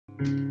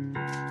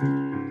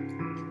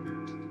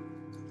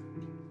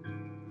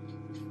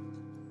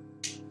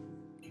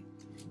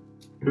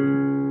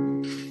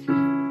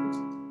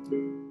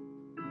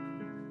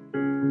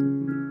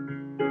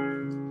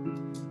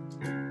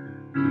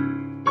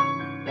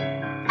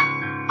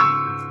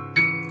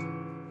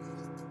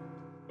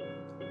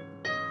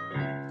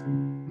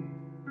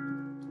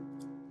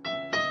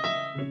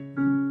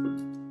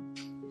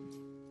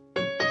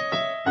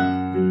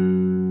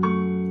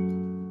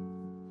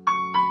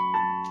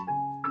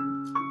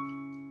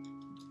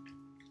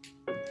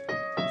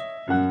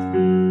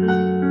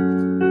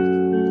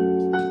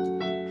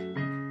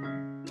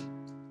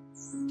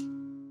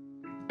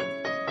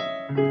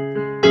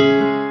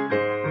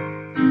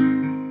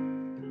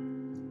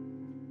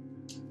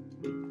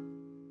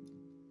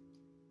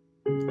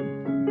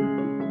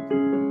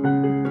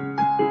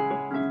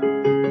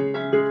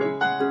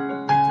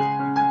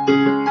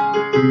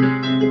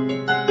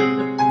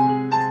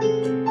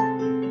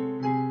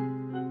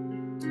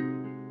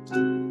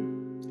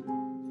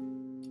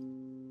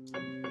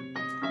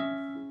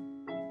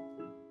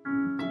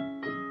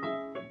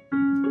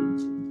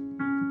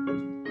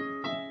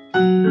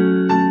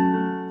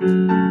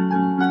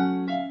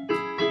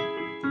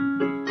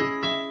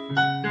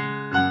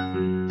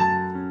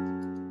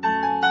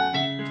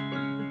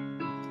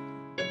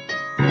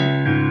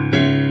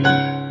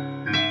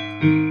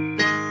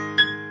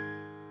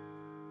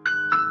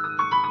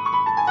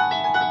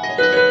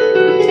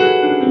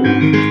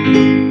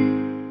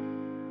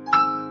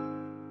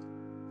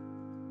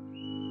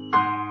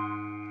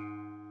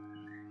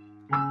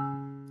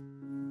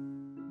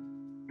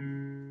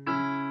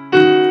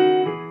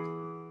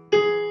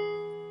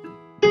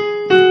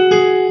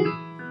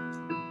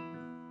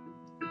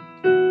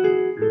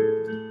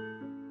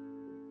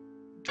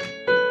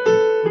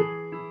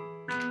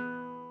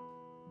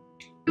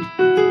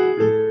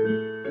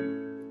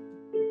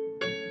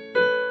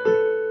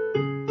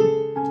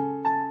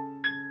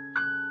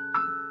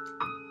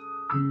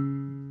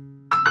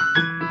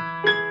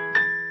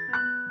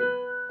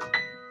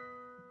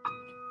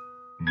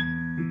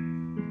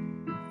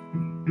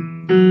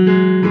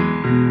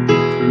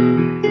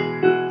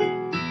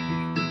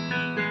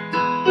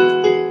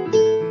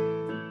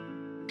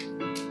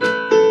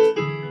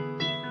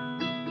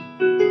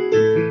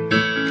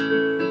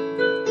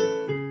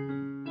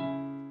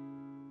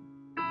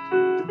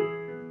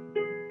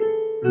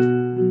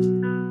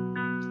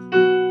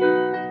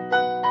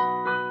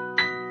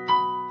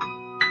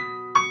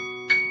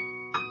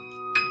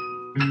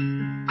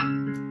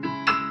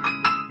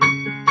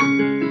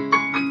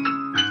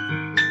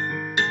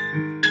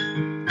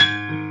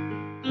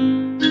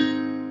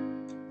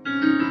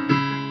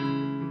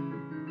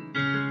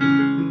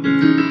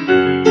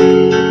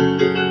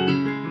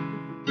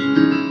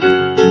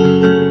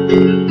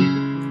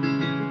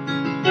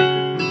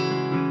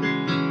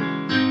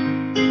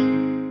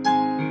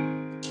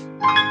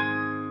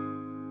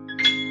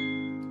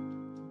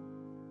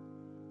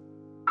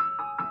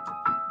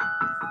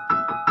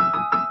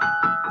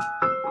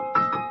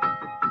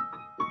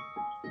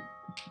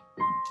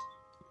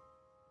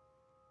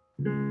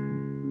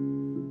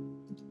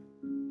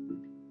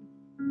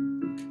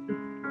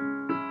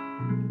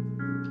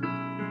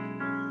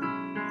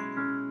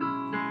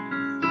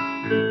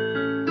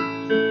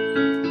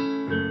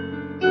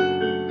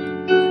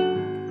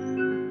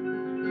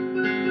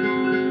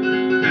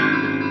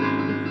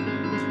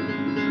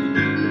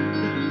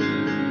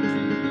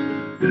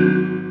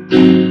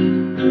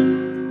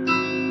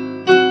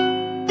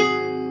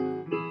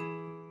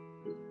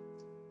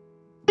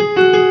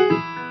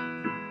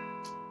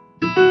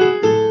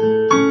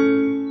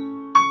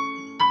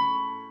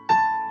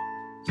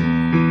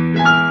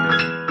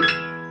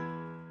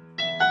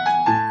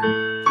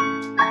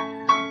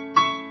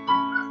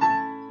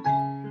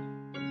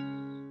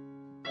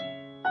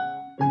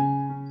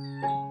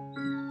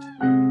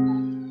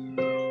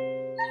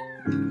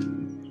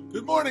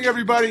Good morning,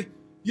 everybody.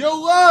 Yo,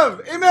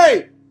 love.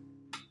 Amy.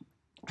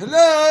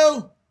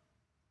 Hello.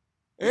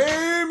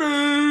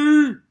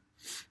 Amy.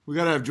 We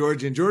got to have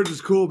George in. George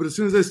is cool, but as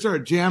soon as I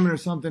start jamming or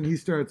something, he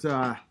starts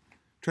trying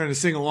to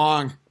sing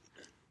along.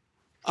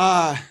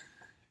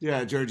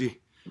 Yeah, Georgie.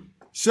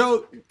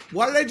 So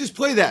why did I just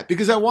play that?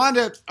 Because I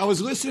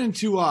was listening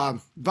to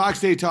Vox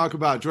Day talk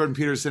about Jordan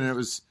Peterson, and it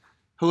was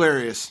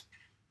hilarious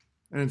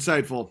and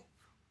insightful.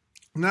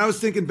 And I was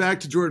thinking back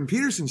to Jordan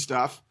Peterson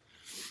stuff.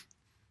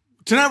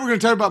 Tonight we're going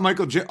to talk about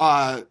Michael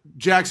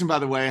Jackson, by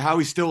the way, how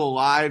he's still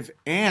alive.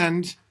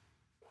 And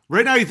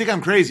right now you think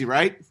I'm crazy,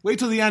 right? Wait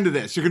till the end of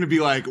this. You're going to be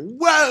like,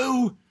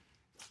 whoa!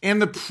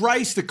 And the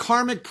price, the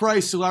karmic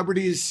price,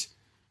 celebrities,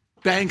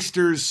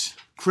 banksters,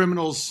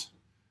 criminals,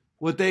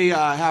 what they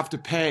have to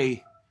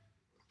pay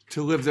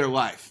to live their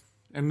life.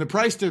 And the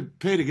price to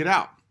pay to get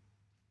out.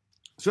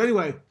 So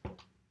anyway,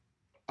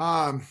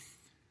 why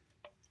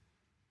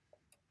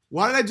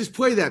did I just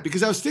play that?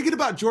 Because I was thinking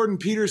about Jordan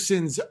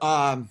Peterson's...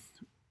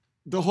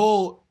 the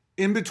whole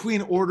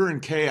in-between order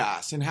and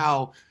chaos and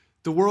how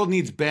the world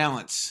needs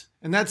balance.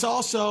 And that's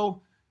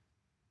also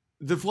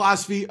the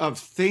philosophy of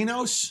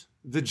Thanos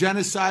the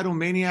genocidal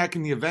maniac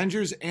in the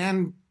Avengers,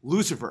 and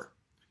Lucifer.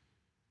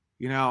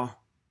 You know,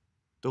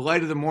 the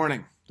light of the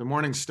morning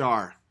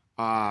star,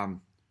 the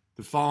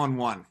fallen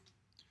one.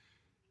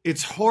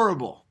 It's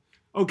horrible.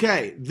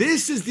 Okay,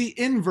 this is the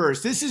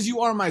inverse. This is You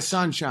Are My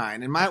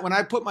Sunshine. And when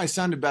I put my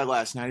son to bed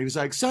last night, he was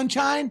like,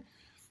 "Sunshine?"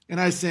 And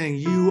I sang,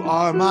 "You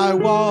are my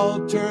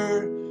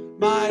Walter,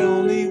 my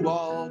only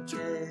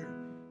Walter.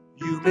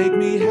 You make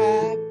me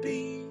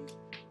happy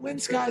when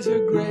skies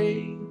are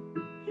gray.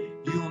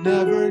 You'll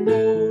never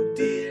know,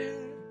 dear,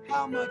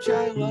 how much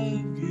I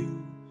love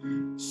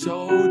you.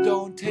 So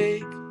don't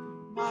take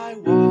my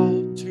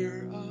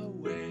Walter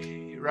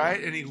away."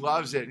 Right? And he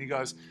loves it. And he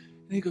goes,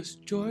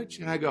 "George?"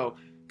 And I go,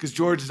 because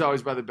George is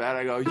always by the bed,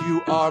 I go,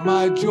 "You are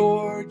my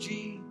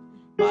Georgie,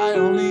 my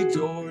only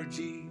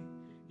Georgie.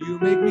 You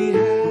make me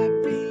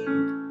happy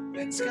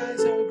when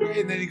skies are gray."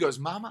 And then he goes,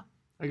 "Mama?"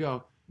 I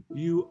go,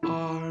 "You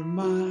are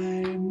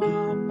my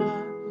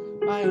mama,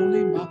 my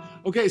only mama."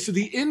 Okay, so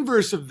the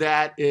inverse of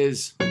that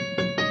is...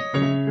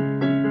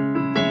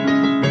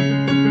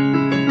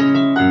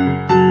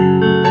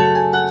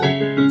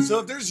 So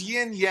if there's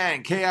yin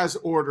yang, chaos,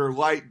 order,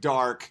 light,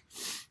 dark,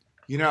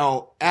 you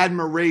know,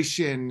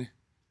 admiration,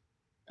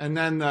 and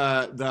then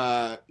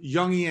the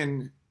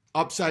Jungian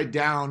upside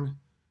down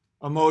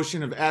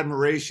emotion of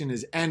admiration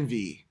is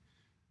envy,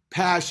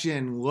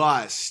 passion,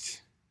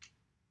 lust,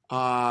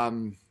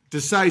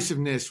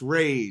 decisiveness,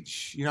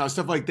 rage, you know,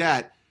 stuff like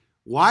that.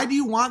 Why do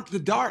you want the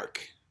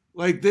dark?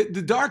 Like the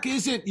dark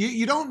isn't,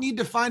 you don't need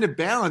to find a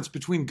balance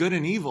between good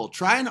and evil.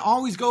 Try and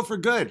always go for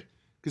good,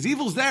 because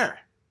evil's there.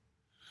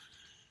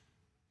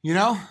 You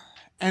know?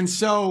 And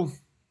so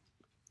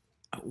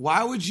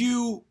why would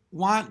you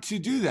want to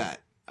do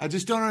that? I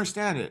just don't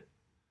understand it.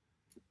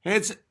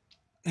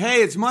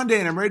 Hey, it's Monday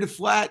and I'm ready to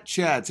flat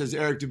chat, says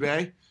Eric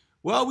Dubay.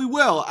 Well, we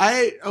will.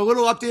 A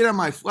little update on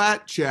my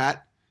flat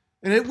chat,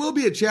 and it will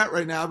be a chat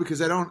right now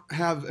because I don't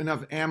have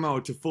enough ammo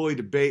to fully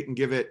debate and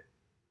give it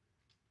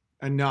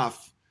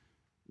enough.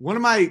 One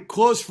of my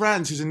close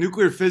friends who's a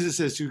nuclear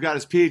physicist who got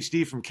his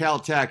PhD from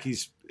Caltech,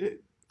 he's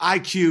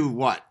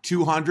IQ,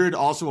 200,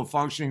 also a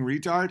functioning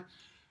retard.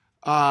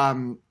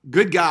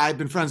 Good guy,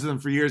 been friends with him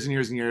for years and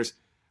years and years.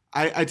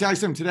 I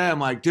texted him today. I'm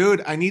like,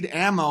 "Dude, I need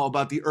ammo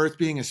about the Earth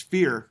being a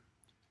sphere."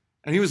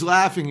 And he was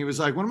laughing. He was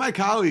like, "One of my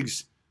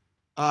colleagues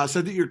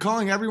said that you're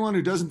calling everyone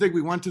who doesn't think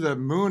we went to the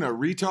moon a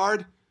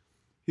retard."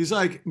 He's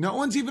like, "No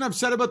one's even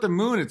upset about the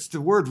moon. It's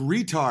the word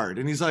retard."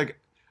 And he's like,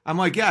 I'm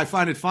like, "Yeah, I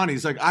find it funny."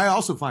 He's like, "I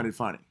also find it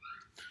funny."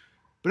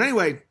 But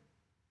anyway,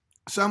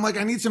 so I'm like,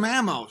 "I need some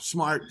ammo,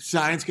 smart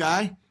science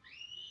guy."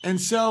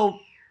 And so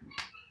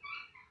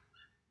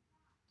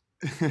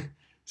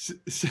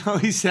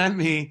he sent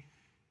me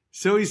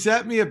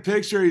a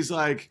picture. He's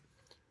like,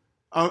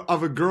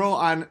 of a girl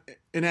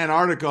in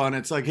Antarctica, and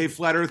it's like, "Hey,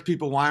 flat Earth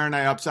people, why aren't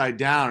I upside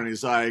down?" And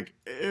he's like,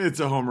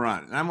 "It's a home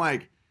run." And I'm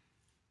like,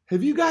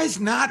 have you guys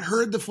not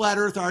heard the flat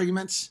Earth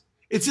arguments?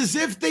 It's as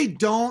if they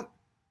don't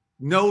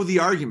know the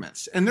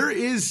arguments. And there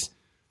is,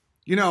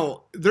 you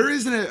know, there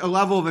isn't a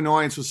level of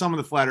annoyance with some of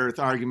the flat Earth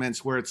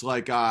arguments where it's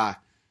like,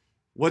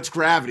 what's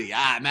gravity?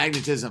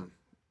 Magnetism.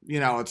 You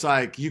know, it's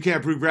like, you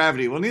can't prove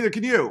gravity. Well, neither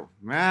can you.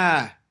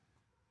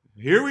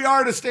 Here we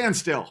are at a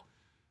standstill.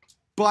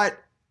 But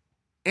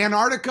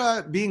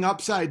Antarctica being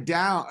upside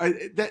down,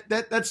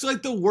 that's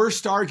like the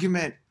worst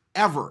argument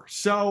ever.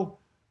 So,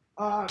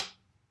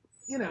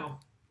 you know,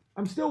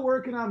 I'm still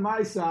working on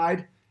my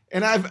side,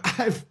 and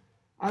I've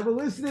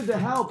elicited the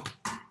help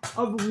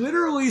of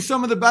literally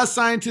some of the best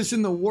scientists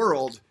in the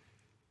world,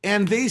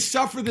 and they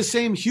suffer the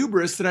same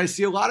hubris that I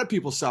see a lot of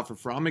people suffer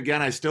from.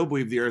 Again, I still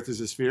believe the Earth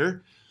is a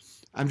sphere.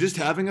 I'm just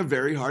having a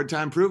very hard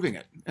time proving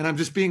it. And I'm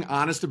just being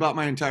honest about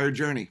my entire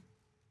journey.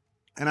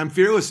 And I'm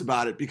fearless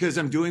about it because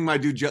I'm doing my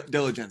due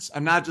diligence.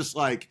 I'm not just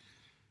like,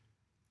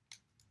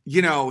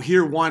 you know,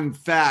 hear one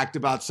fact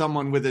about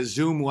someone with a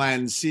zoom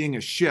lens seeing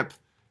a ship,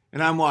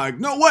 and I'm like,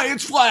 "No way,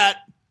 it's flat."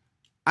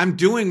 I'm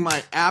doing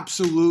my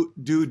absolute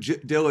due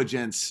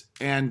diligence.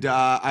 And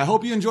I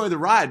hope you enjoy the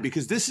ride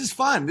because this is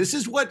fun. This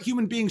is what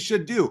human beings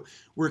should do.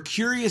 We're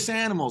curious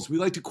animals. We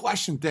like to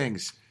question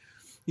things.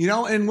 You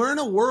know, and we're in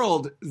a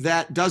world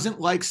that doesn't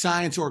like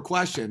science or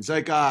questions.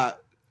 Like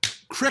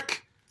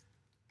Crick,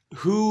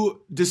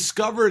 who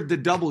discovered the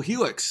double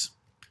helix,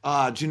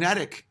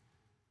 genetic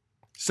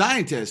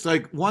scientist,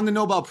 like won the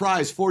Nobel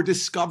Prize for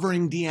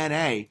discovering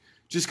DNA,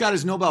 just got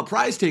his Nobel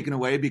Prize taken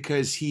away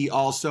because he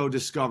also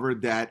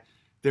discovered that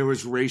there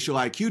was racial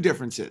IQ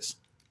differences.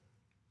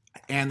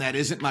 And that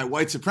isn't my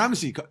white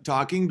supremacy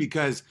talking,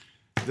 because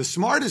the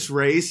smartest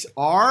race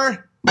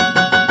are...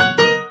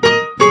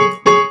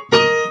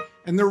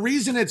 And the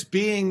reason it's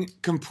being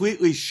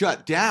completely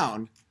shut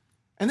down,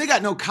 and they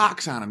got no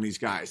cocks on them, these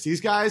guys.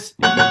 These guys,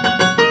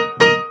 yeah,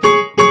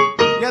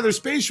 their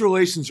spatial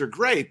relations are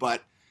great,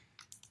 but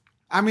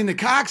I mean, the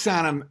cocks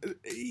on them,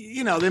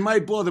 you know, they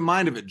might blow the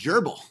mind of a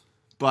gerbil,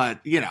 but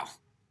you know,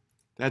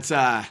 that's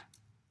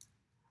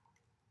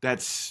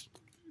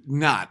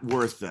not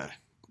worth the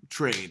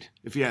trade,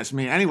 if you ask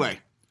me. Anyway,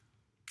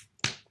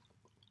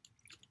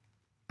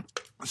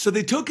 So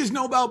they took his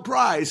Nobel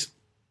Prize,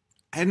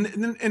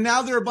 and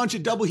now they're a bunch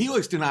of double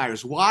helix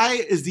deniers. Why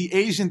is the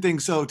Asian thing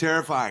so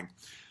terrifying?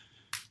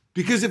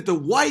 Because if the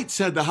whites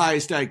had the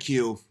highest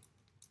IQ,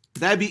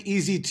 that'd be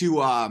easy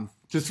to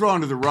throw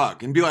under the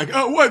rug and be like,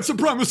 oh, white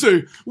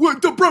supremacy,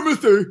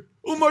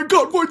 oh my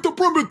God, white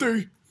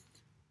supremacy.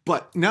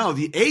 But no,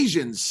 the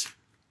Asians,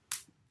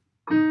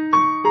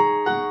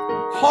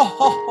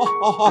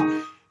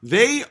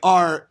 they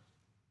are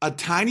a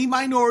tiny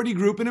minority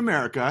group in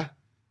America.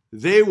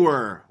 They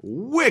were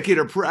wicked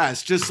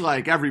oppressed, just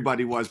like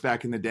everybody was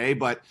back in the day.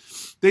 But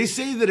they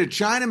say that a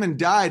Chinaman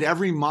died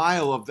every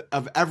mile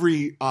of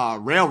every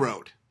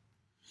railroad.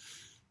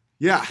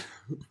 Yeah,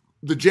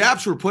 the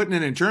Japs were put in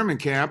an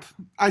internment camp.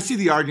 I see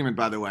the argument,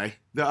 by the way.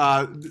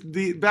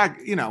 The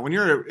back, when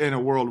you're in a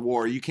world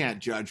war, you can't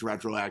judge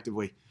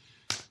retroactively.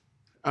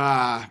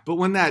 But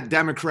when that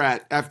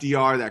Democrat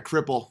FDR, that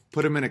cripple,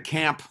 put him in a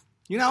camp,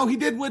 he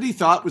did what he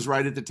thought was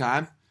right at the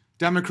time.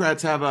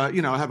 Democrats have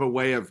a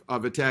way of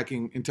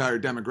attacking entire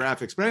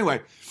demographics. But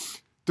anyway,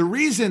 the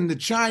reason the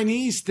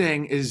Chinese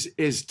thing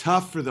is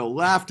tough for the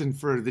left and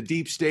for the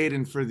deep state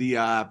and for the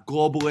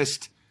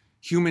globalist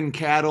human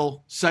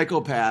cattle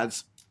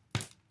psychopaths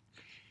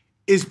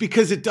is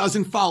because it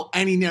doesn't follow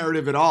any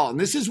narrative at all. And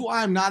this is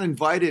why I'm not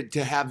invited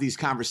to have these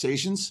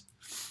conversations,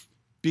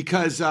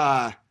 because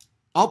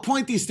I'll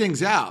point these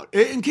things out.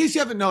 In case you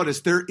haven't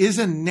noticed, there is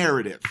a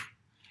narrative.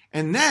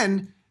 And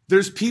then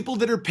there's people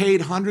that are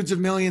paid hundreds of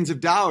millions of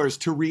dollars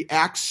to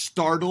react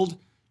startled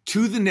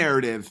to the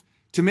narrative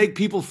to make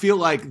people feel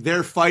like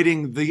they're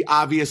fighting the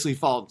obviously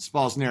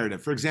false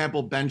narrative. For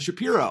example, Ben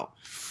Shapiro,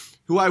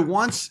 who I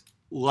once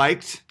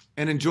liked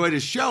and enjoyed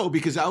his show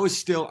because I was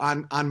still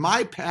on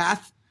my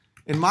path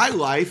in my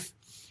life.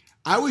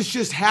 I was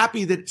just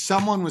happy that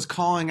someone was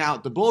calling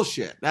out the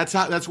bullshit.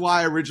 That's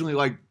why I originally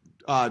liked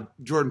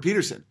Jordan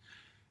Peterson.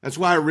 That's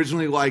why I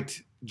originally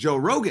liked Joe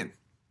Rogan.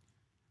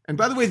 And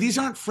by the way, these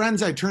aren't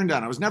friends I turned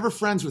down. I was never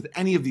friends with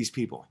any of these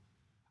people.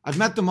 I've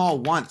met them all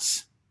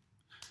once.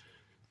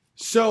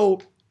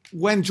 So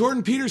when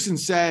Jordan Peterson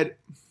said,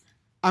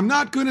 I'm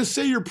not going to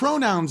say your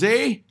pronouns,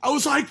 eh? I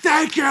was like,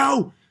 thank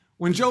you.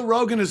 When Joe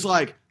Rogan is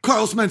like,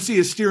 Carlos Mencia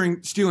is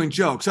stealing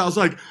jokes, I was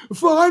like,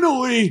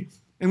 finally.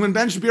 And when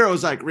Ben Shapiro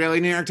was like, really,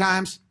 New York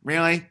Times?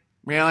 Really?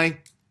 Really?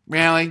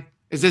 Really?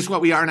 Is this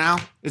what we are now?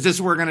 Is this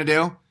what we're going to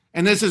do?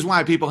 And this is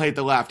why people hate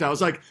the left. I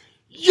was like,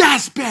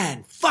 yes,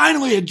 Ben,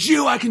 finally a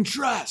Jew I can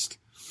trust.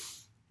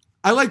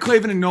 I like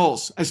Clavin and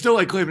Knowles. I still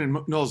like Clavin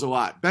and Knowles a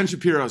lot. Ben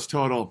Shapiro's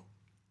total.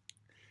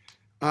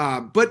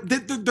 But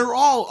they're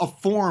all a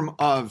form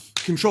of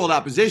controlled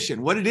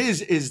opposition. What it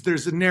is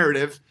there's a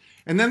narrative,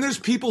 and then there's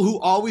people who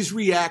always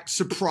react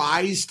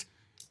surprised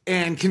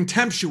and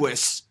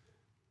contemptuous,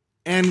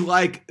 and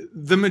like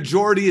the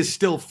majority is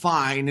still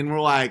fine, and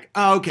we're like,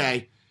 oh,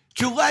 okay.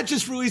 Gillette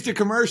just released a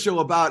commercial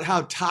about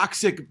how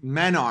toxic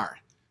men are.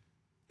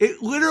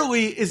 It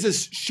literally is a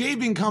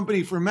shaving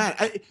company for men.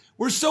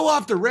 We're so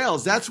off the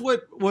rails. That's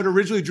what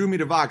originally drew me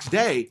to Vox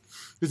Day.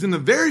 Because in the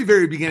very,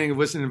 very beginning of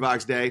listening to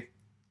Vox Day,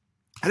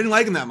 I didn't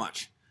like him that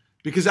much.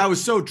 Because I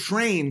was so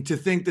trained to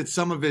think that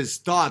some of his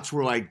thoughts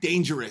were like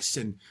dangerous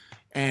and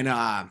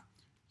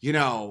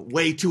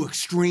way too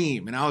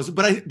extreme. And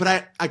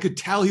I could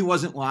tell he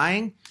wasn't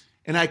lying.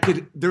 And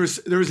there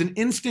was an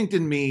instinct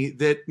in me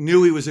that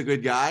knew he was a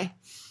good guy.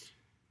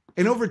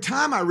 And over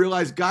time, I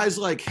realized guys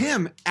like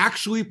him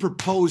actually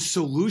propose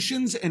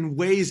solutions and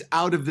ways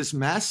out of this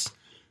mess,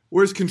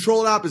 whereas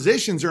controlled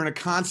oppositions are in a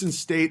constant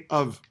state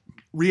of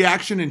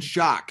reaction and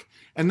shock.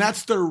 And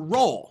that's their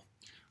role,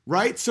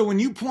 right? So when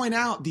you point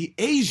out the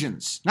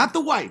Asians, not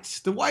the whites,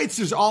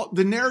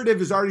 the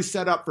narrative is already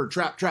set up for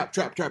trap.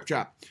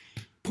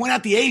 Point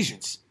out the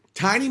Asians,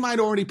 tiny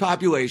minority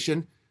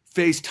population,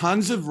 face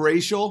tons of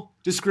racial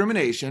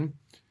discrimination,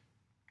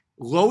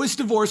 lowest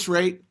divorce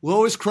rate,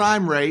 lowest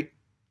crime rate,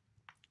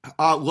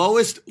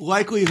 lowest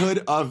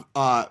likelihood of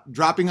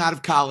dropping out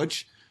of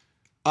college,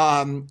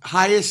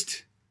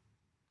 highest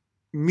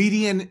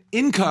median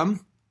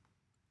income,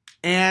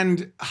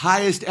 and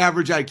highest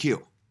average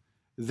IQ.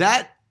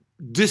 That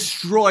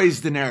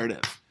destroys the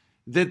narrative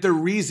that the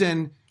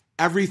reason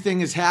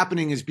everything is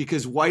happening is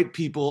because white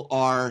people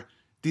are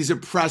these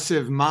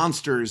oppressive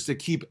monsters that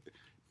keep,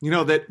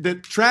 that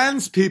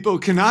trans people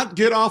cannot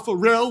get off a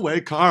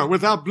railway car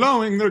without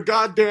blowing their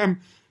goddamn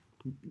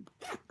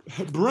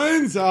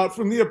brains out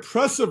from the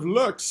oppressive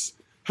looks.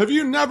 Have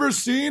you never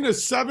seen a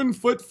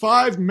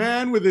 7'5"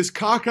 man with his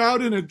cock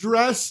out in a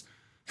dress?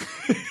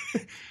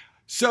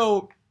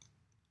 So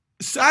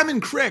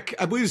Simon Crick,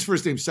 I believe his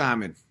first name's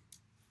Simon,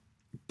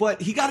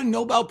 but he got a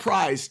Nobel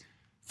Prize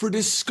for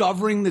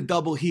discovering the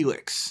double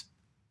helix.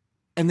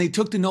 And they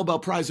took the Nobel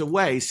Prize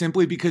away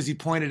simply because he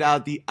pointed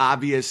out the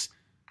obvious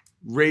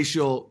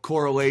racial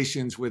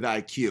correlations with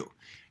IQ.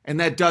 And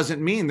that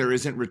doesn't mean there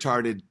isn't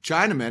retarded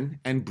Chinamen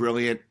and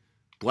brilliant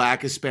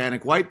Black,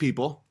 Hispanic, white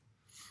people.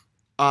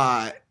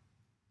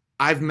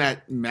 I've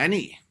met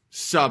many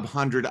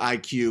sub-100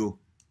 IQ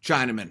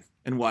Chinamen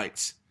and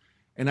whites.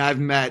 And I've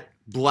met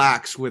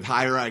Blacks with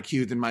higher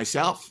IQ than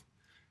myself.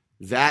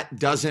 that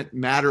doesn't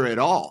matter at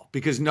all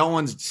because no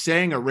one's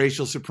saying a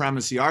racial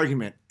supremacy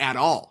argument at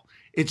all.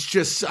 It's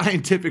just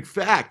scientific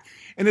fact.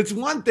 And it's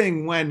one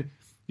thing when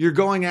you're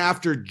going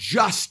after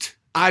just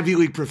Ivy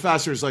League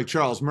professors like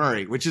Charles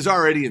Murray, which is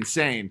already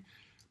insane.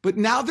 But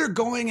now they're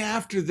going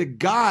after the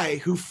guy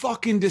who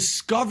fucking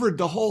discovered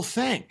the whole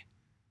thing.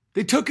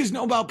 They took his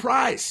Nobel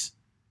Prize.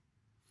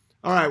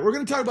 All right, we're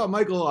going to talk about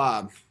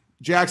Michael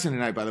Jackson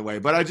tonight, by the way.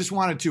 But I just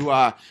wanted to,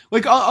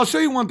 I'll show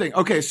you one thing.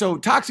 Okay, so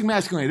toxic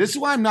masculinity. This is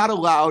why I'm not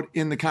allowed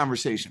in the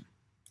conversation.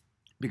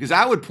 Because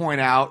I would point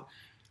out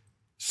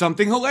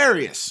something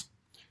hilarious.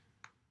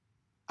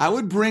 I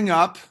would bring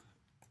up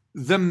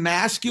the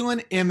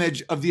masculine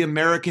image of the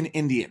American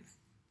Indian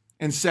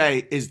and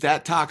say, is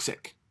that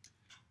toxic?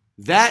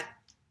 That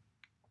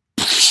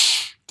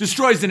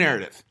destroys the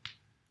narrative.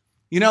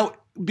 You know,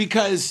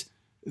 because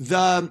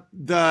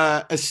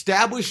the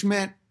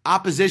establishment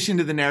opposition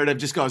to the narrative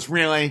just goes,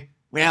 really?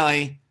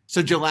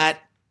 So Gillette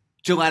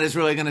is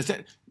really going to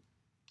say,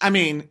 I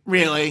mean,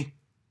 really?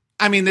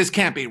 I mean, this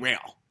can't be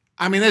real.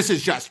 I mean, this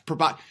is just,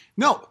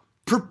 no,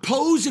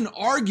 propose an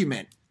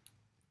argument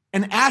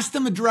and ask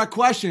them a direct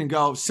question and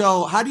go,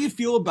 so how do you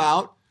feel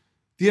about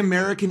the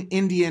American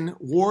Indian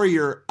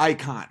warrior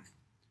icon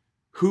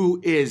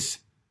who is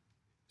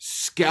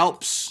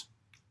scalps,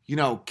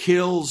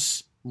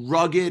 kills,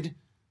 rugged,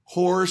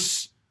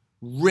 horse,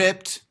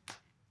 ripped,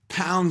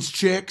 pounds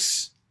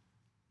chicks,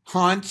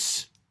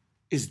 hunts?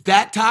 Is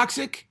that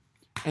toxic?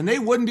 And they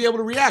wouldn't be able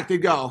to react. They'd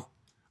go,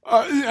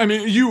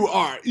 you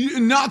are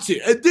Nazi.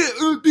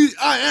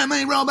 I am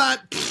a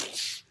robot.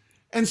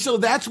 And so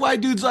that's why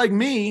dudes like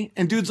me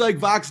and dudes like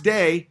Vox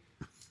Day,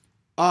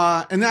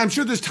 and I'm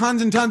sure there's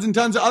tons and tons and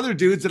tons of other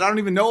dudes that I don't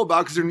even know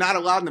about because they're not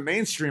allowed in the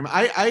mainstream.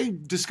 I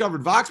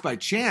discovered Vox by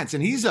chance,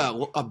 and he's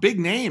a big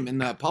name in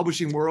the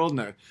publishing world and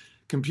the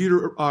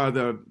computer,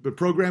 the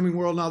programming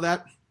world and all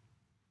that.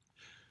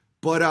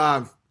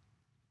 But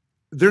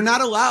they're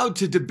not allowed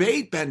to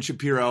debate Ben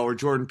Shapiro or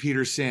Jordan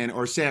Peterson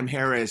or Sam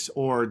Harris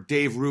or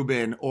Dave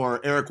Rubin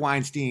or Eric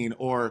Weinstein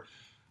or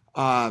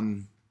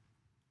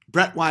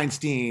Brett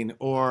Weinstein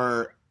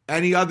or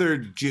any other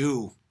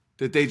Jew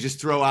that they just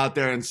throw out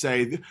there and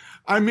say,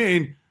 I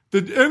mean, the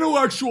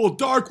intellectual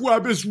dark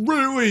web is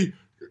really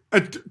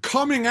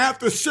coming at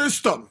the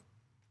system.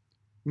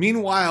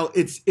 Meanwhile,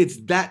 it's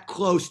that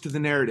close to the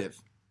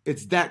narrative.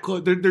 It's that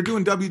close. They're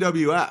doing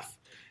WWF,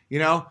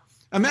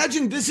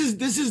 Imagine this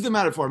is the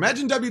metaphor.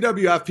 Imagine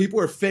WWF, people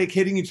are fake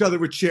hitting each other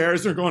with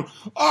chairs. They're going,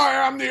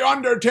 I am the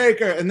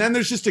Undertaker. And then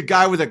there's just a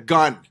guy with a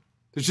gun.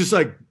 It's just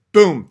like,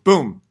 boom,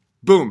 boom,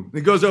 boom.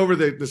 It goes over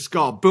the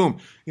skull. Boom.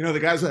 The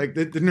guy's like,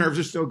 the nerves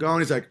are still going.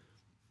 He's like,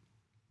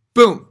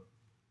 boom.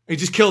 And he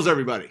just kills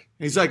everybody. And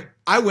he's like,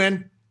 I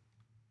win.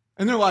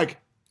 And they're like,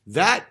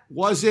 that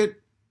wasn't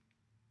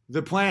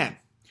the plan.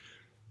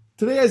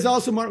 Today is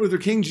also Martin Luther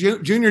King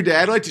Jr. Day.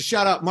 I'd like to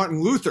shout out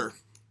Martin Luther,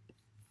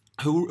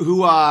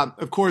 who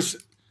of course,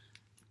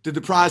 did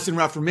the Protestant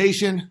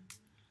Reformation.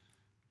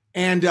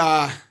 And,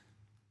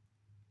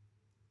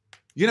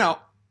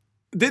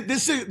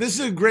 this is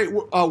a great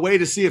way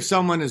to see if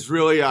someone is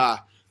really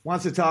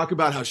wants to talk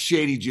about how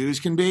shady Jews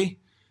can be.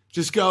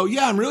 Just go,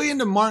 yeah, I'm really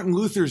into Martin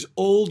Luther's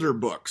older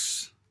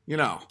books,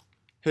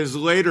 his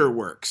later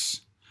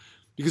works.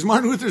 Because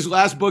Martin Luther's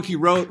last book he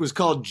wrote was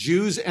called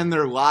Jews and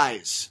Their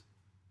Lies.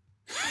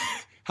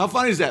 How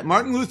funny is that?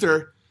 Martin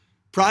Luther,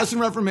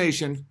 Protestant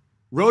Reformation,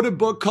 wrote a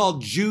book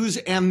called Jews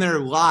and Their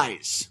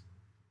Lies.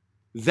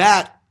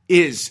 That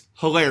is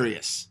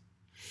hilarious.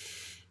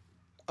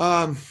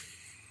 Yeah,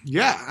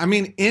 I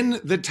mean, in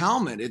the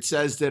Talmud, it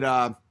says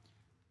that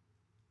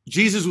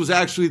Jesus was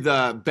actually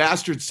the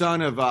bastard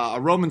son of a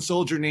Roman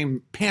soldier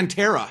named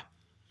Pantera.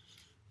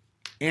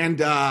 And,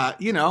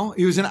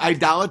 he was an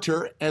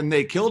idolater, and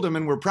they killed him,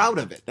 and we're proud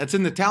of it. That's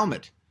in the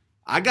Talmud.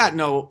 I got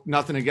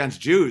nothing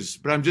against Jews,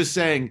 but I'm just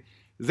saying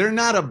they're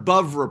not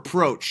above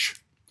reproach.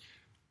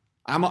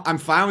 I'm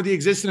fine with the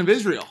existence of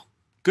Israel.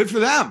 Good for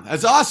them.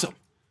 That's awesome.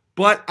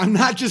 But I'm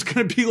not just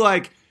going to be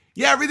like,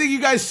 yeah, everything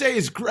you guys say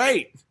is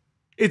great.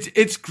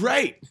 It's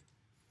great.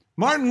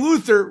 Martin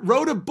Luther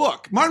wrote a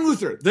book. Martin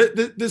Luther,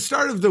 the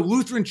start of the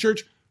Lutheran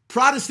Church,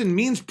 Protestant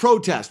means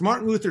protest.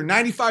 Martin Luther,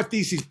 95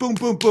 Theses, boom,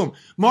 boom, boom.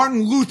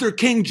 Martin Luther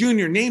King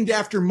Jr., named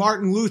after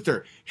Martin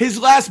Luther. His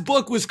last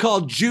book was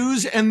called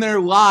Jews and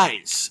Their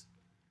Lies.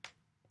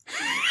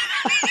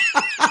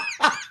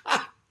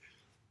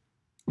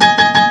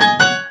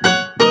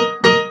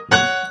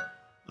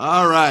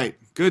 All right,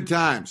 good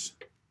times.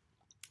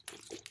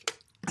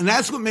 And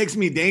that's what makes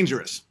me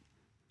dangerous.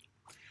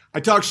 I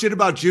talk shit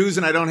about Jews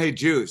and I don't hate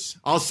Jews.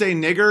 I'll say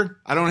nigger,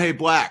 I don't hate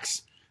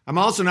blacks. I'm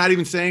also not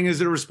even saying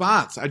as a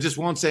response. I just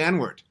won't say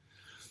N-word.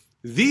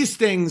 These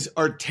things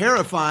are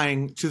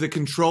terrifying to the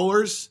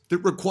controllers that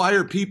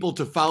require people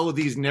to follow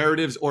these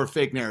narratives or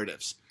fake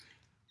narratives.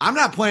 I'm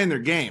not playing their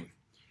game.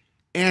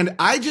 And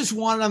I just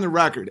want it on the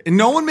record. And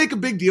no one make a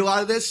big deal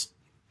out of this.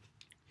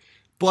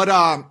 But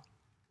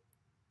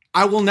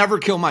I will never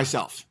kill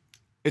myself.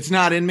 It's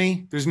not in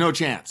me. There's no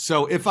chance.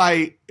 So if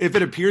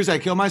it appears I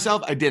kill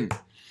myself, I didn't.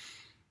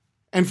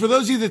 And for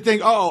those of you that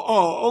think,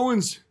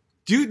 Owens,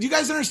 do you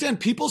guys understand?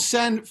 People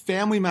send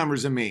family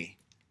members of me,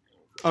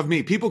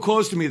 people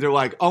close to me. They're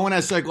like, Owen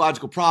has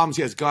psychological problems.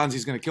 He has guns.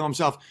 He's going to kill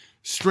himself.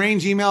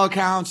 Strange email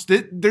accounts.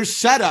 There's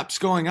setups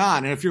going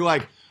on. And if you're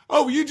like,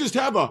 oh, you just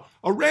have a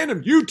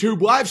random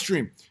YouTube live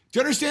stream. Do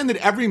you understand that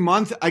every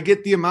month I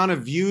get the amount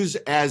of views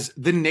as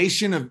the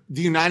nation of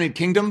the United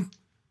Kingdom?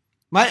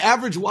 My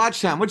average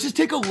watch time, let's just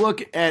take a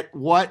look at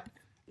what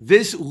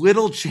this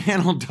little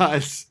channel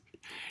does.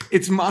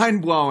 It's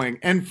mind-blowing.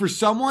 And for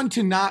someone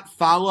to not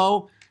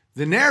follow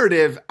the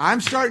narrative,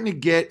 I'm starting to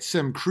get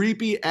some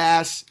creepy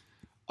ass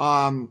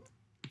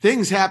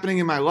things happening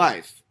in my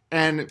life.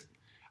 And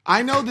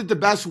I know that the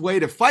best way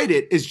to fight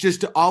it is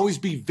just to always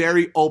be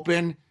very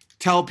open,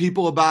 tell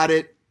people about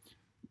it.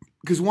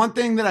 Because one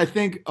thing that I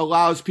think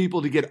allows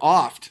people to get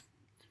offed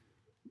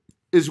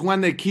is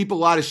when they keep a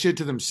lot of shit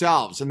to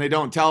themselves and they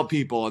don't tell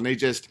people and they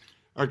just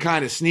are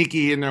kind of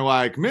sneaky and they're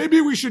like,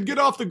 maybe we should get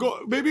off the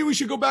gold, maybe we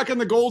should go back on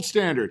the gold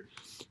standard.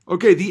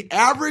 Okay, the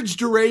average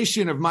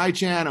duration of my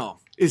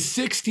channel is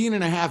 16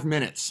 and a half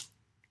minutes.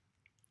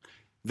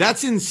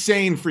 That's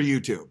insane for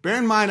YouTube. Bear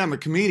in mind, I'm a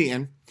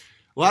comedian.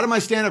 A lot of my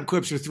stand-up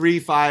clips are 3,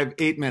 5,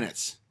 8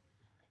 minutes.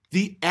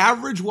 The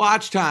average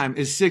watch time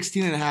is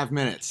 16 and a half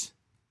minutes.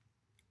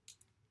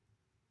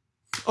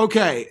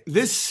 Okay,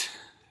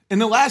 in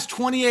the last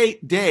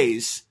 28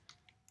 days,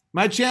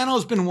 my channel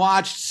has been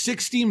watched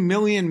 60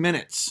 million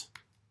minutes.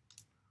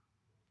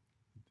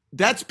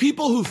 That's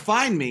people who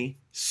find me,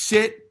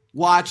 sit,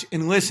 watch,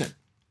 and listen.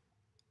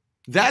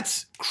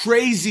 That's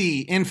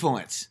crazy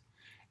influence.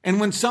 And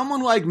when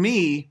someone like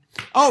me,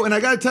 and I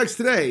got a text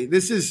today.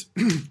 This is,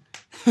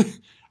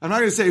 I'm not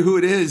going to say who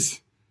it is,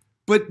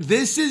 but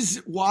this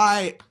is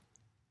why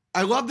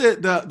I love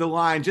the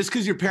line, just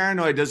because you're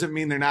paranoid doesn't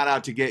mean they're not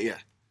out to get you.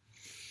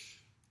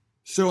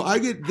 So I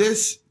get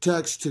this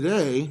text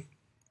today.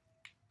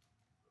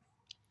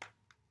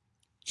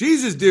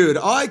 Jesus, dude,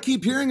 all I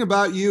keep hearing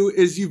about you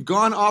is you've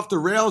gone off the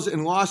rails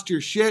and lost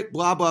your shit,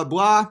 blah, blah,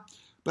 blah.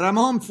 But I'm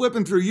home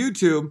flipping through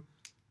YouTube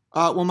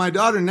while my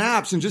daughter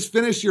naps and just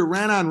finished your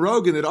rant on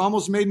Rogan that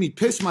almost made me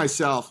piss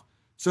myself.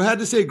 So I had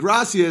to say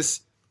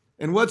gracias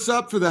and what's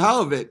up for the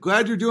hell of it.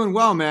 Glad you're doing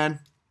well, man.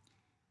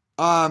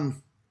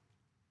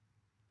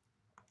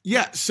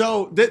 Yeah,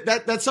 so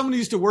that's someone who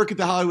used to work at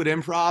the Hollywood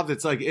Improv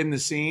that's like in the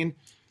scene.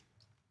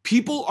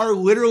 People are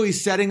literally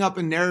setting up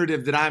a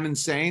narrative that I'm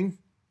insane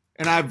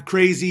and I'm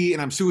crazy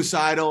and I'm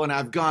suicidal and I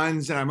have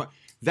guns and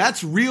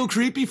that's real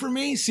creepy for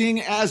me, seeing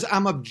as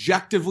I'm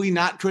objectively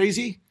not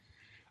crazy.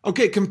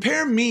 Okay,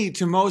 compare me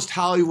to most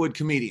Hollywood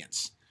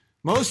comedians.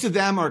 Most of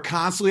them are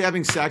constantly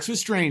having sex with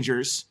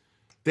strangers.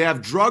 They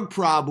have drug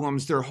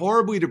problems. They're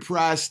horribly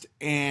depressed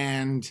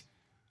and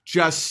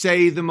just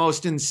say the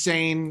most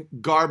insane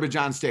garbage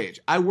on stage.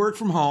 I work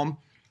from home.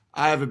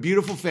 I have a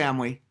beautiful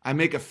family. I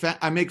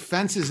make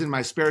fences in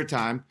my spare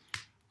time.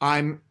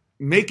 I'm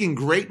making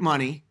great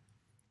money.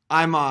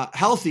 I'm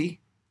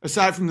healthy,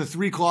 aside from the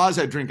 3 claws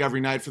I drink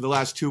every night for the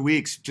last 2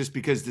 weeks, just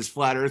because this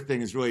flat earth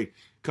thing is really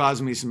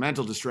causing me some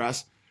mental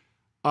distress.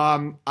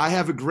 I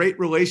have a great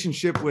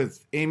relationship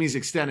with Amy's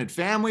extended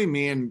family.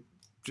 Me and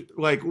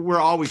we're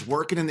always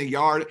working in the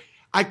yard.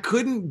 I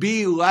couldn't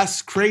be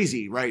less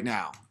crazy right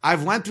now.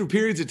 I've went through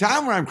periods of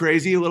time where I'm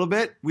crazy a little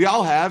bit. We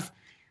all have.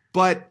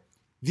 But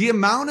the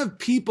amount of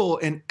people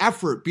and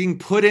effort being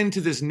put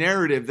into this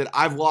narrative that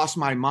I've lost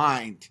my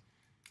mind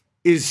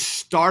is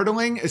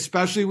startling,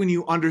 especially when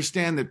you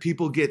understand that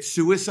people get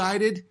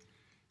suicided.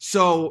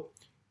 So,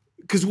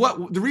 because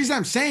the reason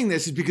I'm saying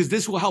this is because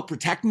this will help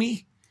protect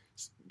me.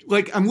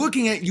 Like, I'm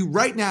looking at you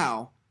right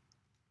now.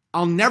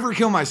 I'll never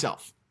kill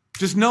myself.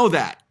 Just know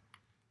that.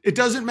 It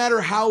doesn't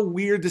matter how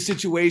weird the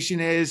situation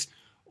is,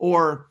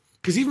 or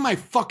because even my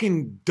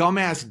fucking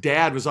dumbass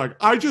dad was like,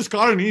 I just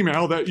got an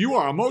email that you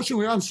are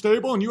emotionally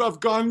unstable and you have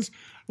guns.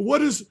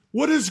 What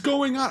is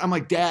going on? I'm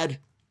like, Dad,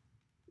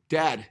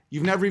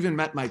 you've never even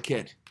met my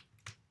kid.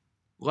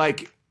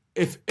 Like,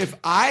 if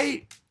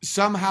I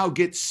somehow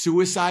get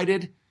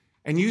suicided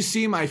and you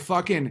see my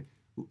fucking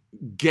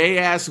gay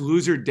ass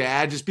loser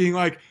dad just being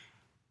like,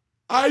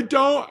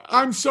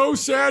 I'm so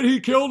sad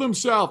he killed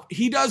himself.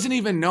 He doesn't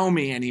even know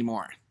me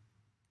anymore.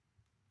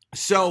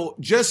 So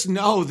just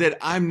know that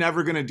I'm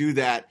never going to do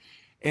that.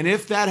 And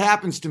if that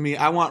happens to me,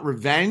 I want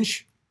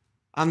revenge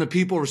on the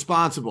people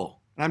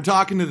responsible. And I'm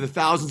talking to the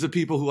thousands of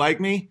people who like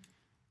me.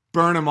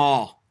 Burn them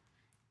all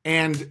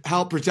and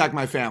help protect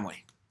my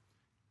family.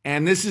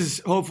 And this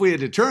is hopefully a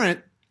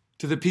deterrent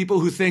to the people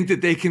who think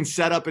that they can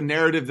set up a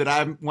narrative that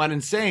I went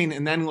insane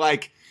and then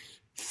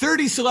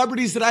 30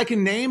 celebrities that I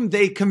can name,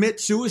 they commit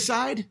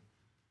suicide.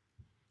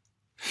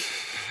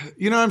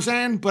 You know what I'm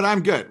saying? But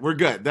I'm good. We're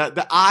good.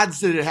 The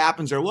odds that it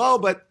happens are low,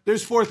 but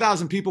there's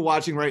 4,000 people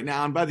watching right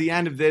now. And by the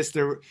end of this,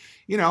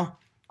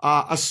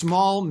 a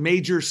small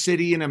major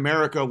city in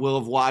America will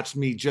have watched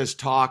me just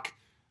talk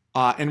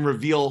and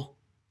reveal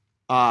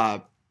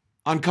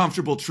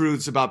uncomfortable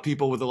truths about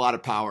people with a lot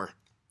of power.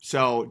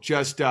 So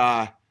just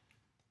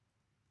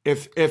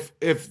if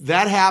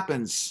that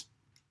happens,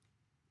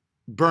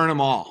 burn them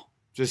all.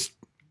 Just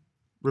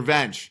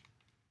revenge.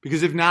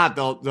 because if not,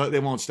 they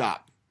won't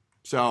stop.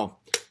 So,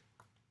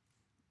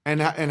 and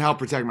help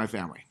protect my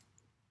family.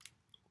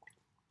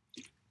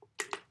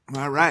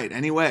 All right.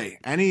 Anyway,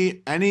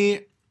 any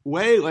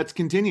way, let's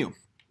continue.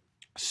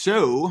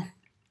 So,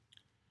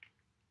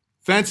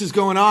 fence is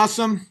going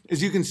awesome.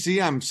 As you can see,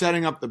 I'm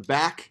setting up the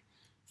back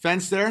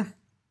fence there.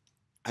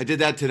 I did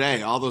that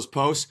today, all those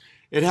posts.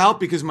 It helped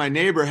because my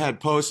neighbor had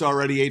posts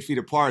already 8 feet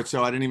apart,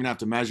 so I didn't even have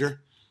to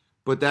measure.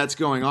 But that's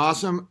going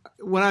awesome.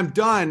 When I'm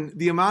done,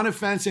 the amount of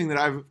fencing that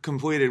I've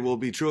completed will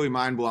be truly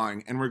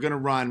mind-blowing. And we're going to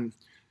run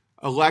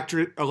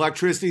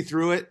electricity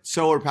through it,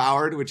 solar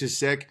powered, which is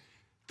sick.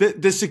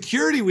 The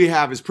security we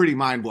have is pretty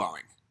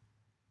mind-blowing.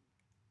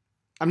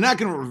 I'm not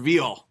going to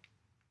reveal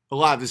a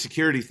lot of the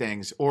security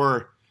things,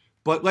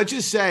 but let's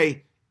just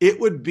say it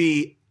would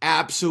be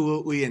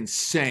absolutely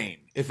insane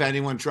if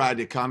anyone tried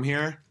to come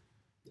here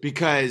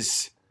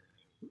because,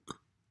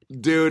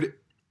 dude,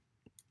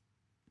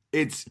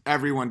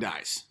 everyone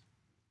dies.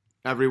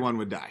 Everyone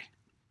would die.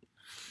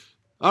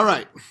 All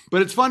right,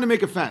 but it's fun to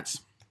make a fence.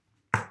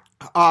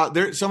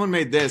 Someone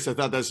made this. I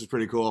thought this was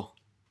pretty cool.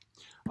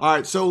 All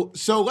right, so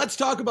let's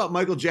talk about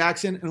Michael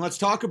Jackson and let's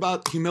talk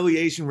about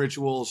humiliation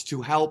rituals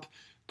to help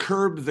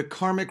curb the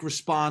karmic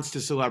response to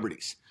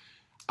celebrities.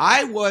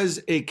 I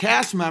was a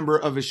cast member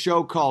of a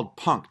show called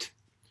Punk'd.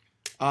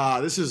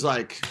 This is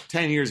like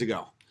 10 years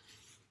ago,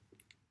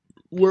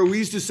 where we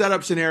used to set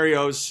up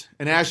scenarios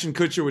and Ashton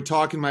Kutcher would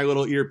talk in my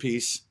little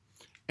earpiece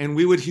and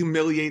we would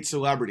humiliate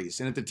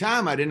celebrities. And at the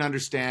time, I didn't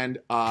understand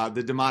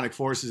the demonic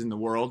forces in the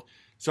world.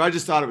 So I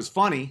just thought it was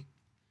funny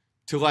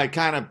to like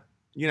kind of,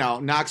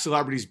 knock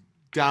celebrities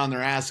down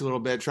their ass a little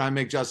bit, try and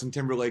make Justin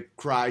Timberlake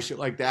cry, shit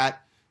like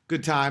that.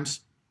 Good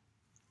times.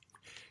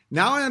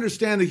 Now I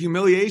understand the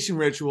humiliation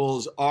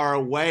rituals are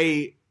a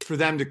way for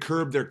them to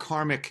curb their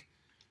karmic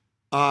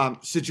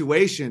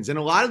situations. And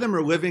a lot of them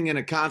are living in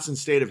a constant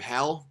state of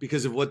hell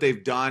because of what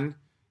they've done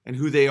and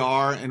who they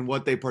are and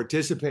what they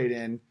participate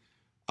in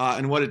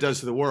and what it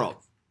does to the world.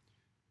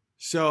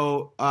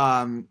 So,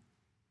 how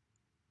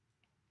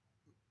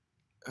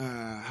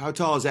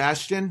tall is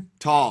Ashton?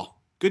 Tall.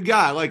 Good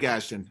guy. I like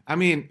Ashton. I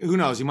mean, who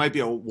knows? He might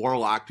be a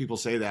warlock. People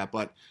say that,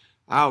 but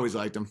I always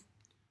liked him.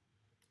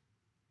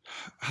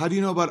 How do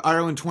you know about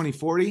Ireland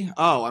 2040?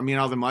 Oh, I mean,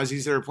 all the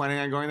muzzies that are planning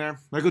on going there.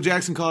 Michael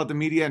Jackson called it the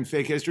media and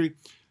fake history.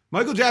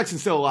 Michael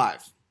Jackson's still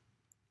alive.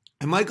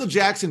 And Michael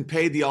Jackson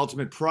paid the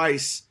ultimate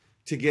price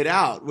to get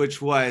out,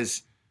 which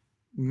was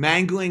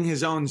mangling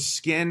his own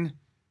skin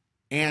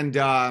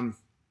and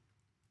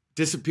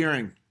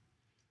disappearing.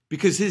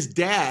 Because his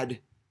dad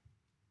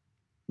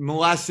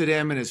molested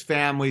him and his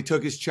family,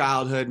 took his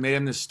childhood, made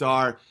him the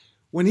star.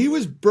 When he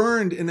was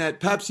burned in that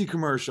Pepsi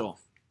commercial,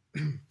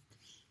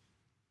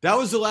 that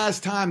was the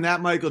last time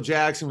that Michael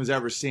Jackson was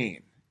ever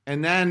seen.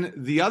 And then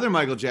the other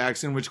Michael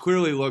Jackson, which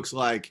clearly looks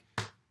like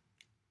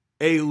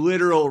a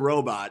literal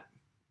robot,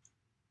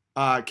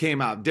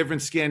 came out.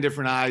 Different skin,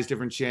 different eyes,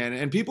 different chin.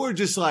 And people are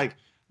just like,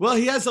 well,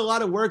 he has a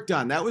lot of work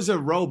done. That was a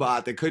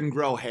robot that couldn't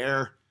grow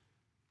hair.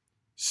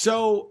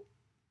 So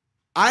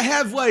I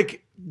have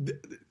like...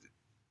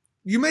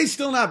 You may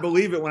still not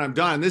believe it when I'm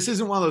done. This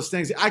isn't one of those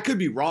things. I could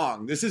be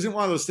wrong. This isn't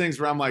one of those things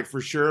where I'm like for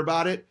sure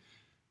about it.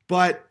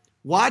 But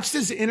watch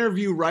this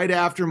interview right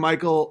after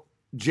Michael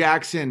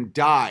Jackson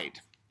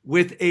died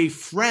with a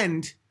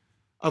friend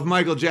of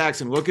Michael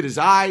Jackson. Look at his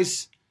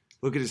eyes,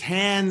 look at his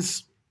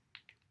hands,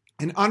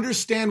 and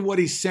understand what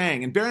he's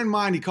saying. And bear in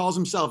mind, he calls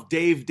himself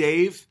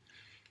Dave.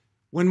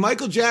 When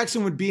Michael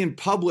Jackson would be in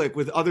public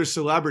with other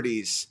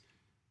celebrities,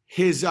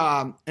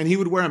 and he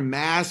would wear a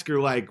mask or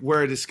like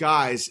wear a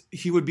disguise,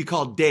 he would be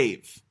called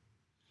Dave.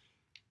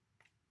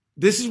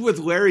 This is with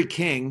Larry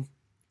King.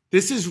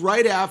 This is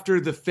right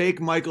after the fake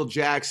Michael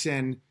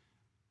Jackson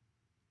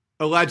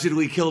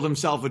allegedly killed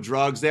himself with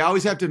drugs. They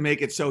always have to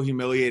make it so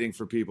humiliating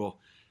for people.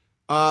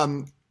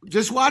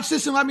 Just watch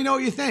this and let me know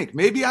what you think.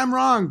 Maybe I'm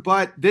wrong,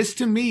 but this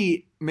to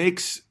me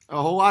makes a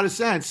whole lot of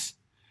sense.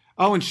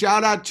 Oh, and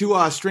shout out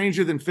to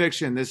Stranger Than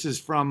Fiction. This is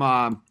from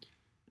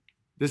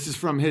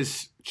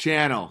his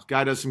channel.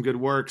 Guy does some good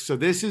work. So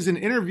this is an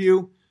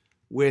interview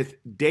with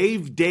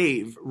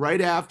Dave right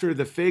after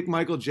the fake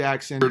Michael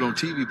Jackson. On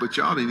TV, but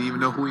y'all didn't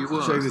even know who he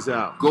was. Check this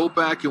out. Go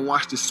back and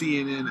watch the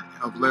CNN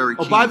of Larry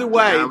King. Oh, by the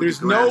way,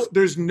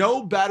 there's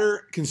no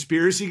better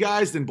conspiracy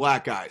guys than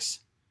black guys.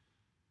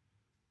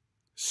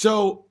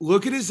 So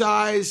look at his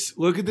eyes,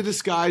 look at the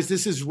disguise.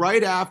 This is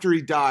right after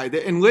he died.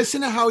 And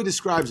listen to how he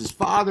describes his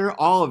father,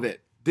 all of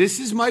it. This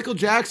is Michael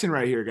Jackson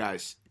right here,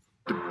 guys.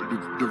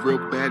 The real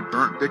bad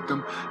burnt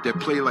victim that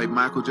played like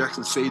Michael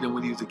Jackson saved him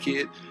when he was a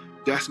kid.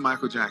 That's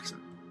Michael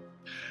Jackson.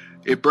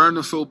 It burned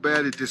him so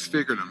bad it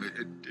disfigured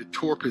him. It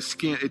tore up his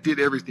skin. It did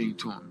everything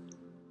to him.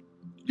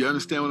 You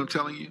understand what I'm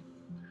telling you?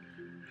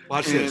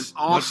 Watch and this.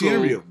 Also, watch the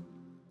interview.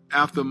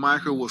 After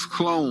Michael was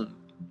cloned,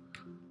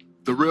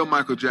 the real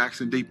Michael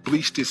Jackson, they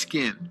bleached his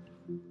skin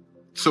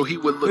so he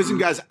would look. Listen,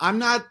 guys, I'm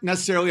not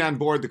necessarily on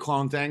board the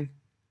clone thing.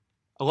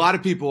 A lot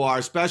of people are,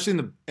 especially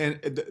in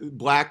the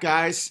black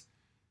guys.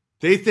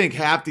 They think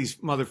half these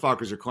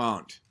motherfuckers are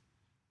cloned.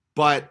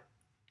 But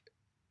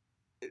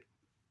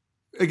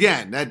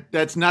again,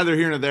 that's neither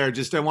here nor there.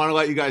 Just I want to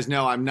let you guys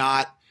know I'm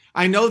not.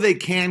 I know they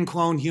can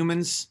clone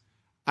humans.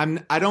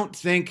 I don't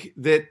think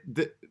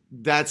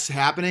that's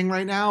happening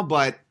right now,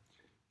 but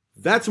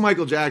that's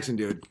Michael Jackson,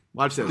 dude.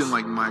 Watch this.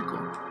 Like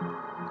Michael.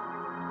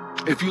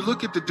 If you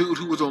look at the dude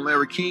who was on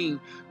Larry King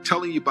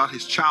telling you about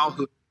his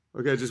childhood.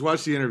 Okay, just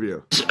watch the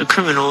interview. He's a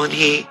criminal, and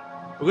he.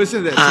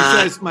 Listen to this. He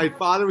says, "My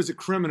father was a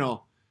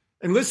criminal."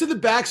 And listen to the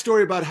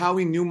backstory about how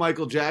he knew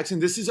Michael Jackson.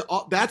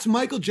 That's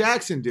Michael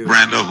Jackson, dude.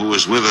 Brando, who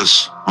was with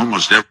us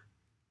almost every.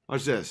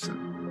 Watch this.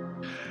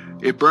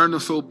 It burned him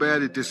so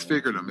bad it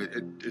disfigured him.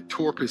 It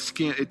tore up his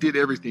skin. It did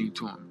everything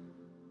to him.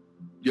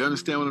 You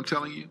understand what I'm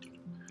telling you?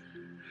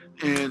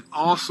 And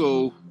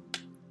also,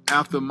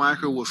 after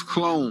Michael was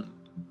cloned,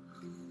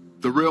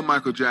 the real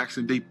Michael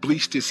Jackson, they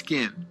bleached his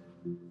skin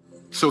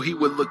so he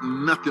would look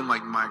nothing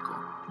like Michael.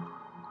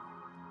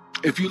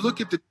 If you look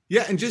at the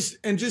and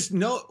just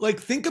know, like,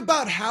 think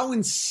about how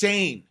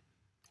insane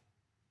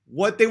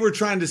what they were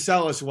trying to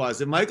sell us was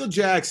that Michael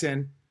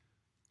Jackson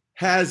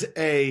has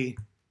a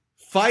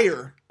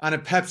fire on a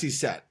Pepsi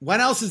set. When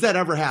else has that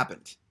ever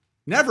happened?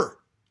 Never.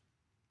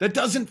 That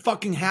doesn't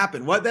fucking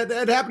happen. What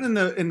that happened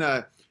in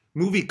the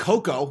movie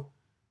Coco,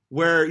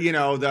 where I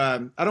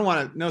don't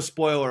want to, no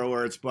spoiler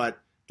alerts, but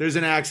there's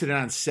an accident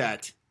on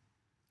set.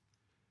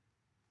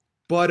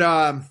 But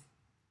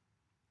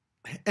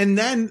and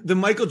then the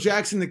Michael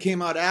Jackson that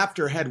came out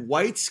after had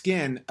white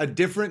skin, a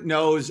different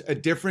nose, a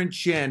different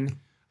chin,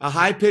 a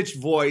high-pitched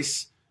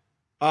voice,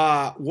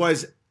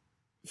 was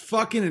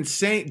fucking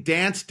insane,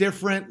 danced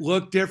different,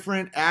 looked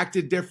different,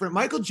 acted different.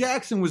 Michael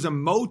Jackson was a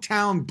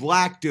Motown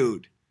black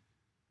dude,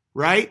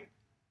 right?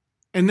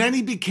 And then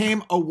he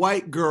became a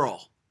white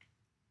girl.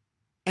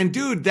 And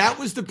dude, that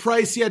was the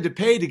price he had to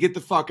pay to get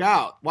the fuck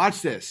out.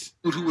 Watch this.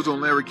 Who was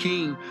on Larry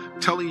King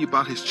telling you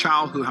about his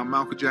childhood, how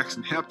Michael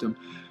Jackson helped him.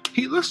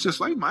 He looks just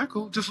like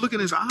Michael. Just look at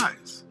his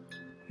eyes.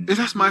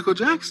 That's Michael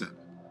Jackson.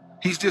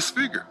 He's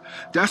disfigured.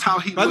 That's how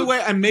he. By the way,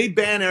 I may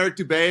ban Eric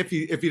Dubé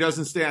if he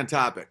doesn't stay on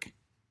topic.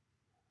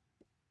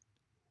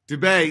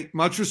 Dubé,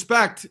 much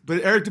respect,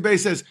 but Eric Dubé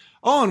says,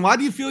 "Owen, why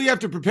do you feel you have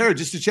to prepare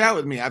just to chat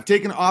with me? I've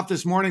taken off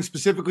this morning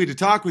specifically to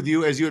talk with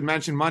you, as you had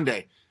mentioned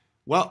Monday."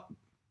 Well,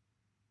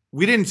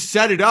 we didn't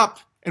set it up,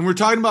 and we're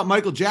talking about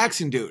Michael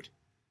Jackson, dude.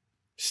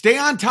 Stay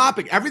on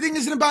topic. Everything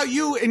isn't about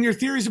you and your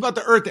theories about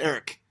the earth,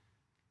 Eric.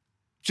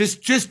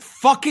 Just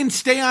fucking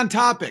stay on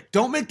topic.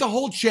 Don't make the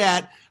whole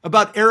chat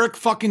about Eric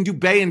fucking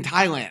Dubé in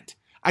Thailand.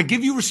 I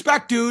give you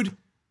respect, dude.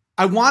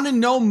 I want to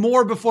know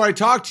more before I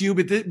talk to you,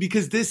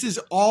 because this is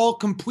all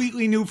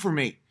completely new for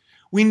me.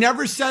 We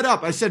never set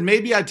up. I said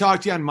maybe I'd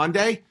talk to you on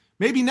Monday.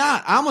 Maybe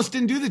not. I almost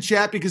didn't do the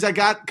chat because I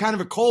got kind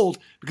of a cold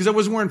because I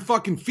wasn't wearing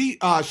fucking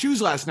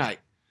shoes last night.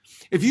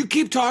 If you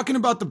keep talking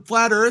about the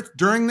flat earth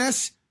during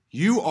this,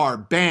 you are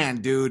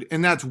banned, dude.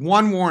 And that's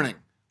one warning.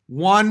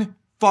 One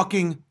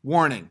fucking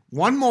warning.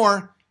 One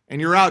more,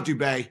 and you're out,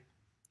 Dubé.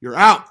 You're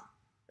out.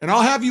 And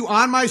I'll have you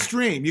on my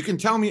stream. You can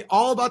tell me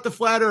all about the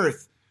flat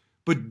earth,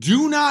 but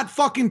do not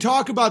fucking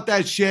talk about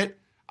that shit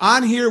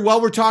on here while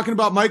we're talking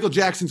about Michael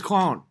Jackson's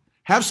clone.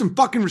 Have some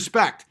fucking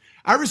respect.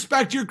 I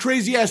respect your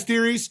crazy ass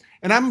theories,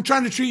 and I'm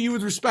trying to treat you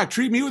with respect.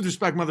 Treat me with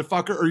respect,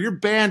 motherfucker, or you're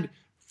banned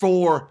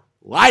for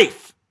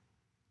life.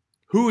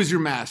 Who is your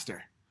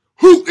master?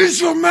 Who is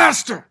your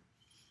master?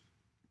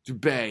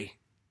 Dubé.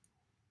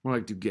 More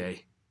like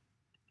Dugay.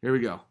 Here we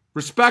go.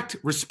 Respect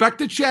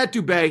the chat,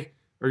 Dubé,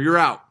 or you're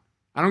out.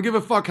 I don't give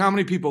a fuck how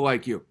many people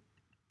like you.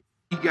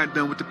 He got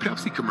done with the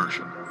Pepsi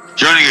commercial.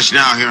 Joining us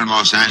now here in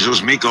Los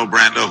Angeles, Miko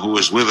Brando, who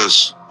was with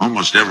us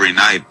almost every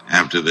night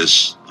after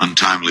this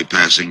untimely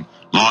passing,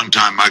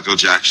 longtime Michael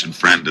Jackson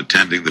friend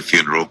attending the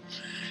funeral,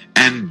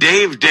 and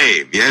Dave,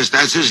 yes,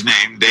 that's his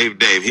name,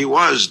 Dave. He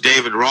was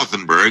David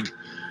Rothenberg.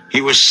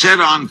 He was set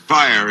on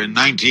fire in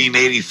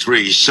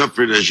 1983,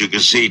 suffered, as you can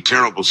see,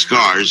 terrible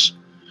scars.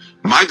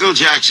 Michael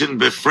Jackson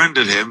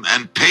befriended him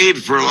and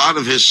paid for a lot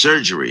of his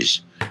surgeries.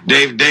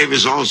 Dave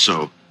is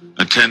also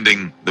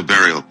attending the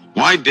burial.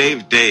 Why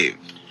Dave?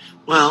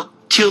 Well,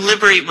 to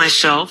liberate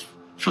myself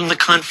from the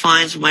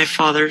confines of my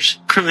father's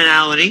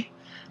criminality.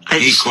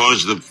 He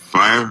caused the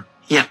fire?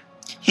 Yeah.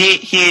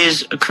 He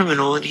is a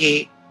criminal, and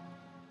he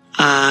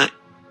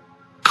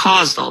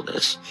caused all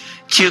this.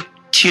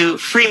 To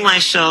free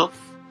myself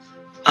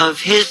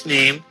of his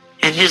name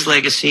and his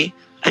legacy,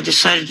 I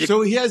decided to...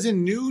 So he has a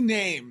new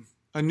name,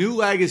 a new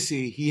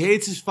legacy. He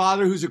hates his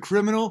father, who's a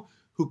criminal,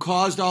 who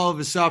caused all of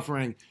his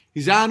suffering.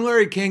 He's on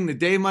Larry King the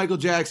day Michael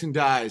Jackson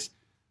dies.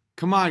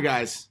 Come on,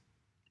 guys.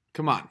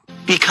 Come on.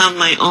 Become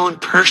my own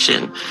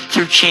person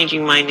through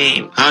changing my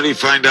name. How did he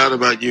find out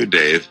about you,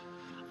 Dave?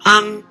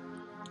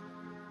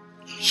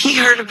 He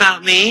heard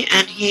about me,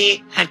 and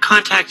he had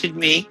contacted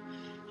me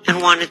and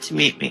wanted to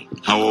meet me.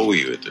 How old were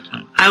you at the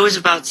time? I was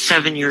about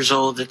 7 years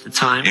old at the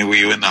time. And were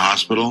you in the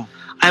hospital?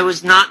 I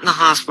was not in the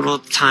hospital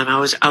at the time. I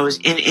was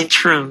in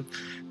interim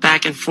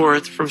back and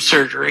forth from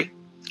surgery.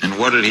 And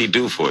what did he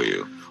do for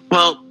you?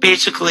 Well,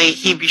 basically,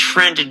 he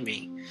befriended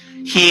me.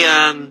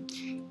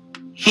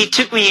 He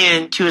took me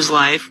into his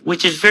life,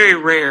 which is very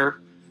rare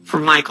for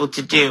Michael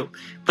to do.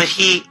 but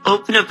he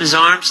opened up his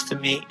arms to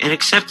me and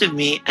accepted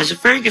me as a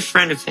very good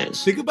friend of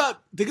his. Think about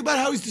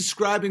how he's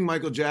describing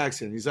Michael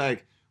Jackson. He's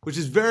like,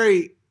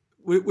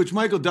 which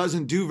Michael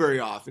doesn't do very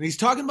often. He's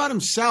talking about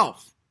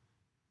himself.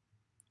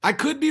 I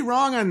could be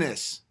wrong on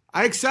this.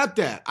 I accept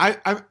that.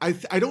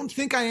 I don't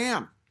think I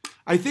am.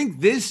 I think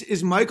this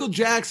is Michael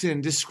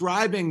Jackson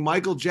describing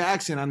Michael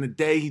Jackson on the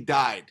day he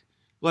died,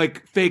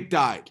 like fake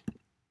died.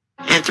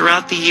 And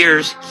throughout the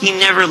years, he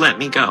never let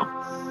me go.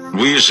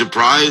 Were you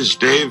surprised,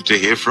 Dave, to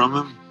hear from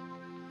him?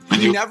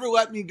 He never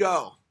let me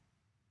go.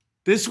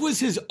 This was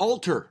his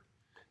alter.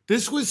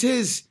 This was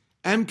his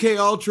MK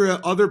Ultra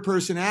other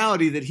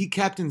personality that he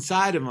kept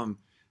inside of him,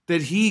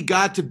 that he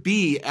got to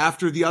be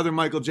after the other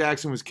Michael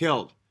Jackson was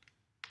killed.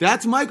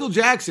 That's Michael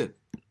Jackson.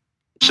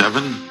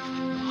 7?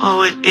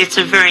 Oh, it's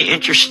a very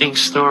interesting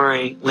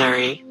story,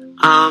 Larry.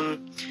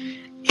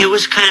 It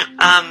was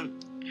kind of,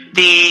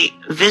 the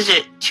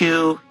visit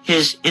to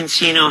his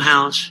Encino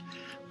house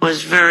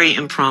was very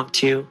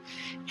impromptu,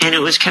 and it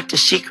was kept a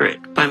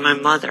secret by my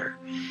mother.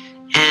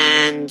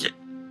 And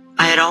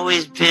I had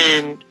always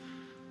been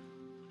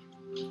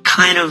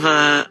kind of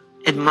a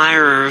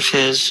admirer of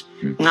his,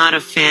 not a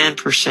fan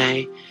per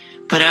se,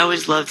 but I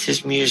always loved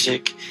his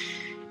music.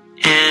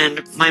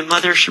 And my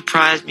mother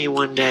surprised me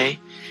one day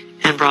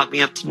and brought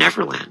me up to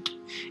Neverland.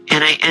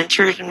 And I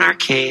entered an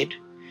arcade,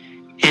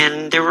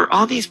 and there were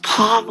all these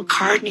Paul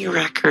McCartney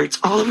records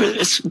all over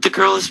this, The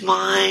Girl Is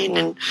Mine,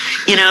 and,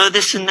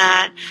 this and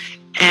that.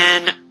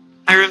 And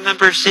I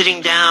remember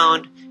sitting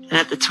down, and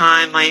at the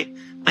time,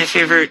 my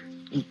favorite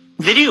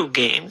video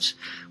game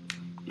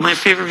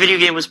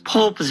was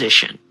Pole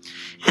Position.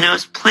 And I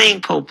was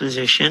playing Pole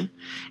Position,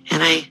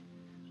 and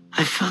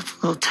I felt a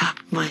little tap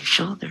on my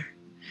shoulder,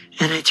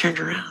 and I turned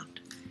around,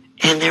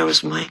 and there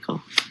was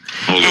Michael.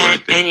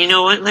 And you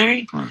know what,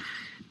 Larry?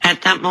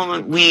 At that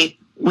moment, we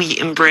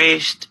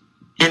embraced,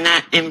 and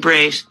that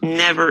embrace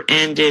never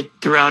ended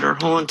throughout our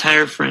whole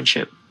entire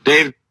friendship.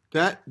 Dave?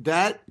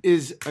 That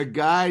is a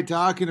guy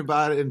talking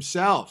about it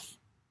himself.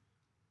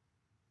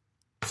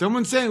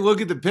 Someone's saying,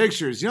 look at the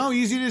pictures. You know how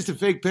easy it is to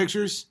fake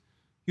pictures?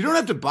 You don't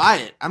have to buy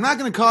it. I'm not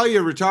going to call you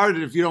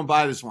retarded if you don't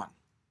buy this one.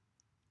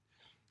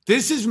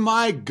 This is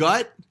my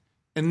gut,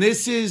 and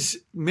this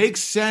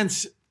makes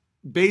sense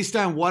based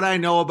on what I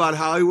know about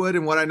Hollywood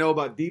and what I know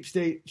about deep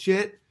state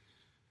shit.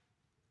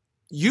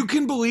 You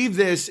can believe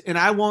this, and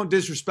I won't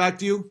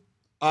disrespect you,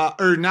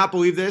 or not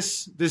believe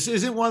this. This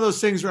isn't one of those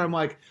things where I'm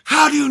like,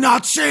 how do you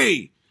not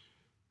see?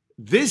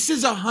 This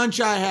is a hunch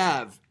I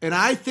have, and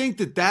I think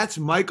that that's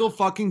Michael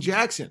fucking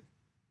Jackson.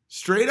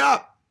 Straight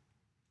up.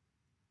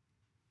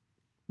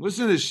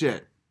 Listen to this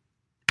shit.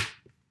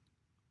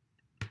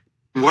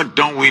 What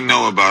don't we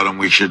know about him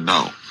we should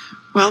know?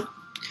 Well,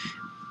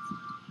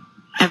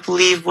 I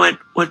believe what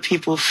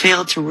people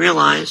fail to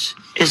realize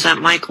is that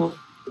Michael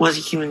was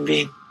a human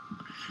being.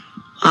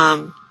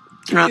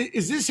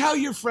 Is this how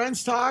your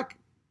friends talk?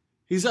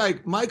 He's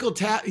like,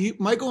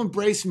 Michael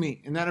embraced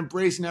me, and that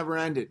embrace never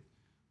ended.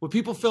 What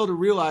people fail to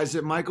realize is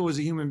that Michael was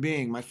a human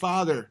being. My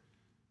father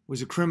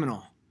was a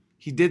criminal.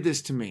 He did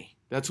this to me.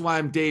 That's why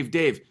I'm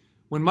Dave.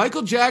 When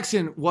Michael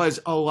Jackson was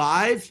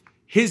alive,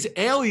 his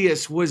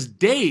alias was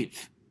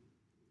Dave.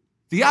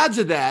 The odds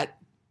of that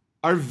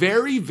are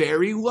very,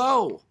 very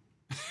low.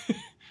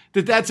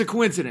 That's a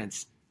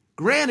coincidence.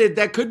 Granted,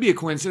 that could be a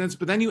coincidence,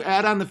 but then you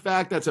add on the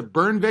fact that's a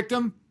burn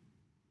victim.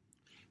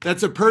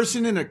 That's a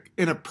person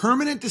in a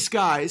permanent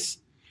disguise.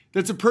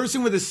 That's a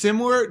person with a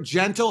similar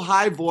gentle,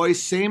 high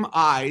voice, same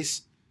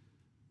eyes.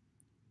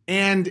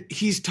 And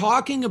he's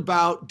talking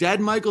about dead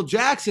Michael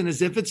Jackson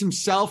as if it's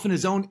himself and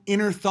his own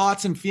inner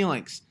thoughts and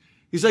feelings.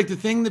 He's like, the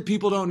thing that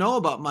people don't know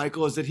about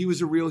Michael is that he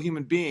was a real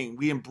human being.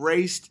 We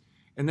embraced,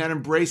 and that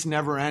embrace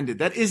never ended.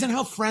 That isn't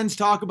how friends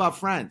talk about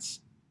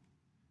friends.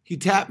 He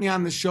tapped me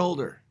on the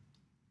shoulder.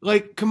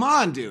 Like, come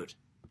on, dude.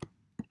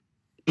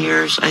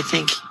 Years, I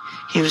think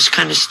he was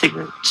kind of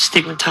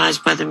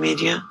stigmatized by the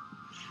media.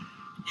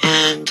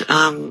 And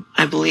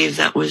I believe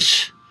that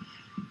was...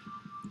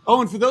 Oh,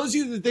 and for those of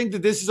you that think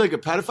that this is like a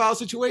pedophile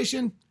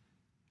situation,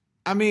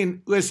 I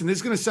mean, listen, this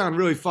is going to sound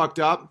really fucked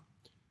up,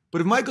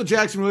 but if Michael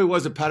Jackson really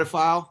was a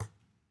pedophile,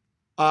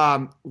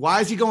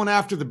 why is he going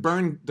after the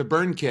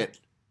burn kit?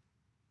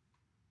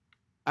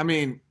 I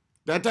mean,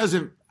 that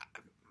doesn't...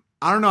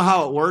 I don't know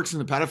how it works in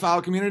the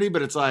pedophile community,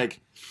 but it's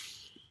like...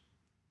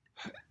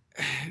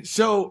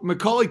 So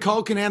Macaulay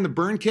Culkin and the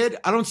burn kit,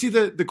 I don't see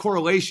the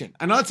correlation.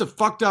 I know that's a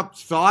fucked up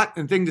thought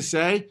and thing to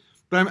say,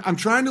 but I'm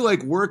trying to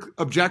like work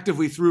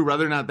objectively through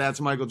whether or not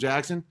that's Michael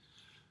Jackson.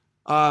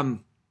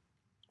 And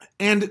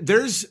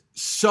there's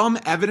some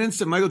evidence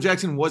that Michael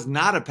Jackson was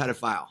not a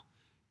pedophile,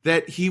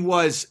 that he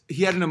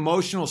had an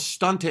emotional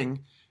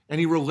stunting and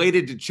he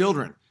related to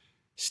children.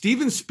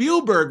 Steven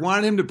Spielberg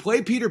wanted him to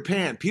play Peter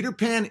Pan. Peter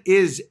Pan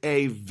is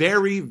a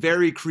very,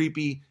 very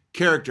creepy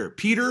character.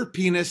 Peter,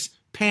 penis,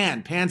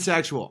 Pan,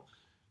 pansexual.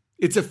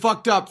 It's a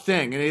fucked up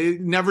thing.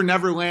 And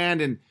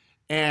Neverland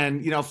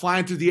and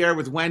flying through the air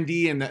with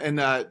Wendy and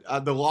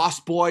the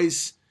Lost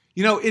Boys.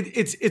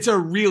 It's a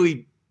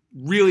really,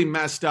 really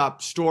messed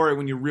up story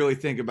when you really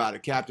think about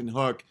it. Captain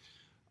Hook.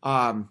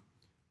 And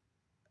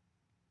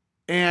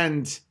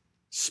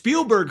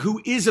Spielberg,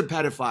 who is a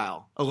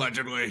pedophile,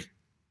 allegedly,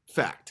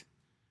 fact,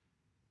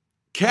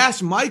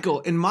 cast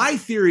Michael. And my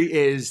theory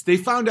is they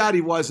found out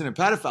he wasn't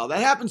a pedophile. That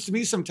happens to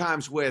me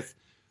sometimes with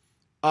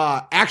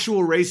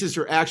actual racists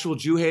or actual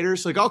Jew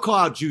haters. Like, I'll call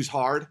out Jews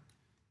hard.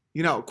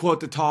 You know,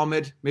 quote the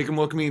Talmud, make them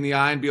look me in the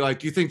eye and be like,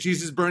 "Do you think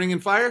Jesus is burning in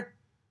fire?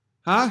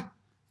 Huh?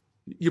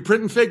 You're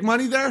printing fake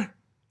money there?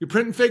 You're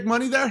printing fake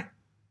money there?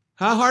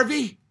 Huh,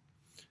 Harvey?"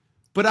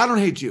 But I don't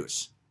hate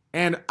Jews.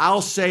 And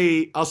I'll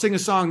sing a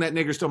song, "That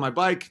Nigger Stole My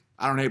Bike."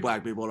 I don't hate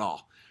black people at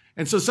all.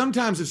 And so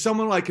sometimes if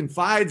someone like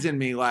confides in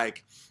me,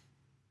 like,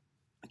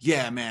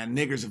 "Yeah, man,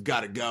 niggers have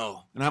got to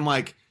go." And I'm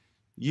like,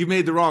 "You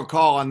made the wrong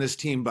call on this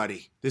team,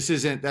 buddy.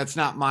 That's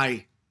not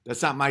my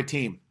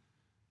team.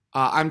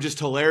 I'm just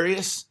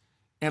hilarious.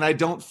 And I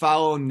don't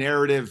follow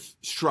narrative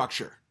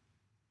structure.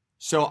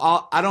 So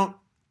I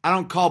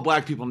don't call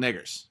black people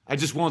niggers. I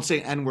just won't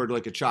say N-word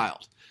like a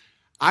child.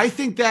 I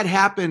think that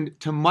happened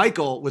to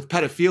Michael with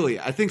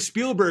pedophilia. I think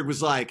Spielberg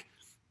was like,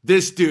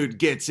 "This dude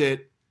gets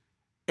it."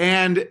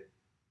 And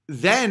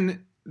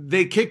then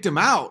they kicked him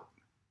out.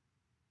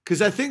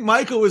 Because I think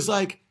Michael was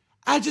like,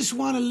 "I just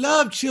want to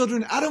love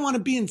children. I don't want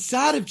to be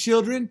inside of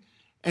children."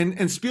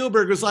 And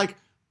Spielberg was like,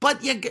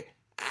 "But eat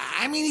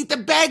the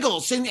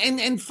bagels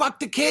and fuck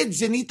the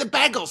kids and eat the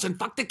bagels and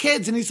fuck the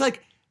kids." And he's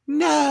like,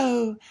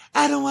 "No,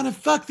 I don't want to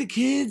fuck the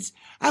kids.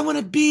 I want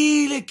to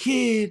be the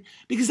kid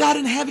because I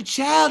didn't have a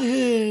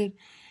childhood."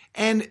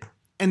 And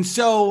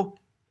so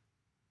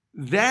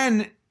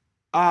then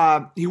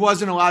he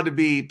wasn't allowed to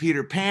be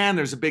Peter Pan.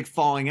 There's a big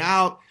falling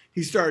out.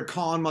 He started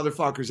calling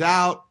motherfuckers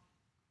out.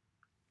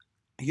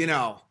 You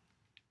know,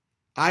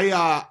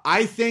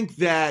 I think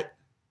there's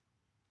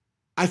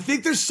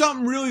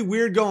something really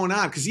weird going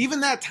on, because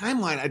even that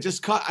timeline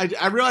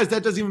I realized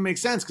that doesn't even make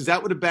sense, because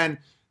that would have been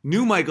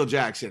new Michael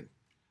Jackson.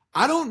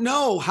 I don't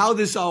know how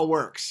this all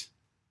works.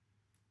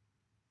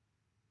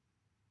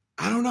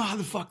 I don't know how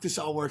the fuck this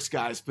all works,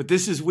 guys, but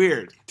this is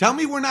weird. Tell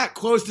me we're not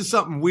close to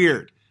something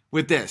weird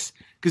with this,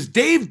 because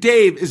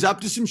Dave is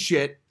up to some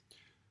shit.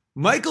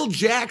 Michael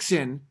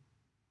Jackson,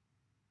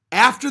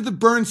 after the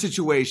burn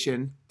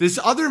situation, this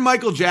other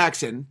Michael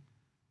Jackson,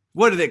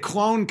 what, do they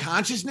clone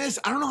consciousness?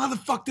 I don't know how the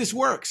fuck this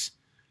works.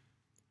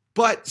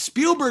 But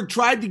Spielberg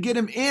tried to get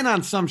him in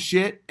on some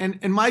shit,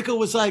 and Michael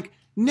was like,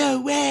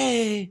 "No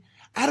way.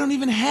 I don't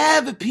even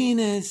have a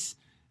penis.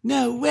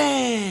 No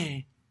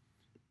way."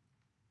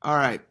 All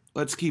right,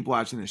 let's keep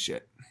watching this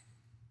shit.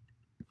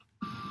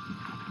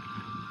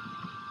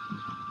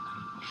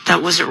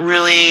 That wasn't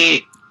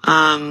really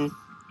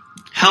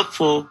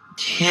helpful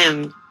to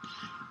him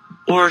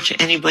or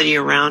to anybody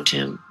around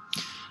him.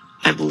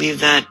 I believe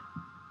that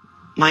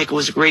Michael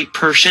was a great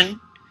person.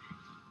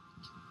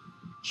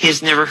 He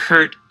has never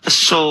hurt a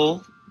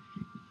soul.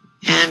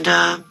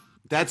 And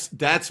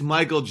that's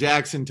Michael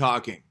Jackson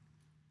talking.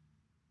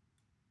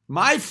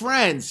 My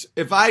friends,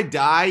 if I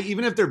die,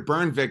 even if they're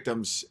burn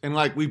victims, and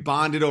like we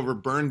bonded over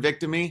burn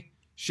victimy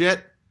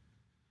shit,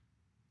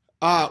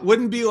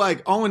 wouldn't be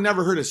like Owen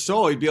never hurt a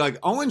soul. He'd be like,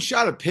 Owen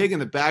shot a pig in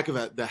the back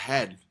of the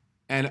head.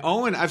 And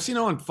I've seen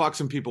Owen fuck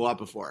some people up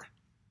before.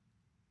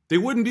 They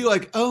wouldn't be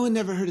like, Owen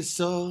never hurt a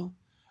soul.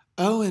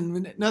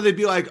 No, they'd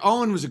be like,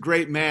 Owen was a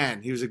great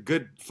man. He was a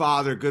good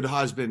father, good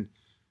husband.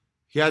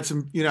 He had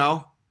some,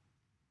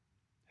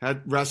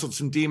 had wrestled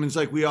some demons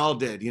like we all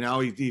did.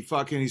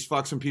 He's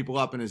fucked some people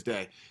up in his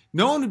day.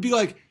 No one would be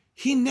like,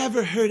 he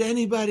never hurt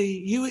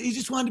anybody. He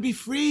just wanted to be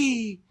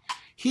free.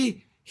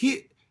 The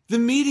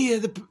media,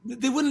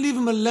 they wouldn't leave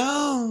him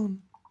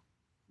alone.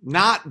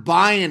 Not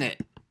buying it.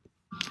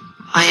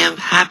 I am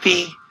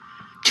happy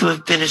to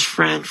have been his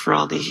friend for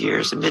all these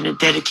years and been a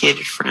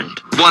dedicated friend.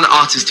 One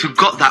artist who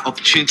got that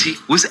opportunity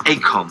was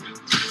Akon.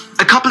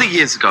 A couple of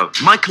years ago,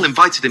 Michael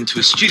invited him to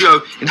a studio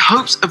in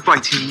hopes of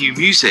writing new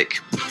music.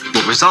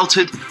 What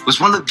resulted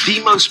was one of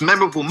the most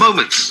memorable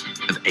moments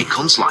of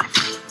Akon's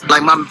life.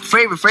 Like, my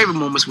favorite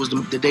moments was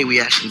the day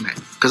we actually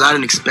met, because I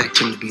didn't expect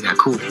him to be that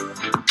cool.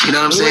 You know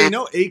what I'm saying?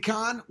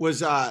 Akon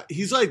was,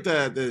 he's like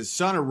the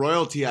son of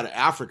royalty out of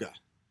Africa.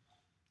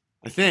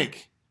 I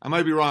think. I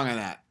might be wrong on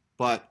that,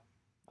 but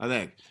I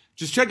think.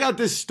 Just check out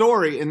this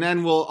story, and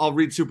then I'll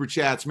read super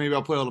chats. Maybe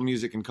I'll play a little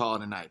music and call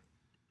it a night.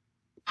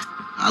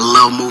 I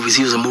love movies.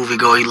 He was a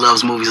moviegoer. He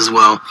loves movies as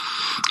well.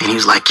 And he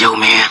was like, "Yo,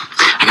 man,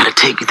 I gotta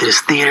take you to this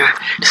theater.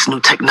 This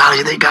new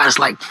technology they got is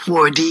like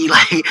 4D.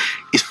 Like,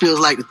 it feels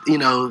like,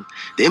 the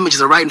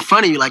images are right in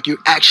front of you, like you're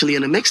actually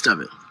in the mix of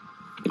it."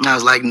 And I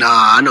was like,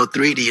 "Nah, I know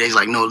 3D. And he's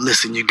like, "No,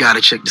 listen, you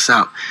gotta check this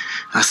out."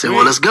 I said,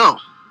 "Well, let's go."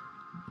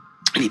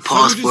 And he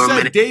paused for a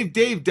minute.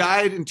 Dave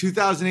died in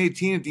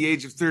 2018 at the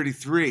age of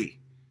 33.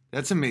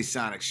 That's some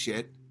Masonic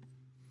shit.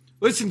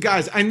 Listen,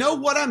 guys, I know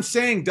what I'm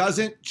saying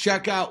doesn't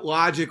check out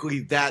logically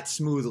that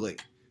smoothly.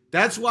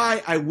 That's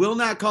why I will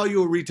not call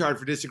you a retard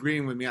for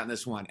disagreeing with me on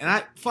this one.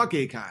 And fuck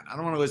Akon. I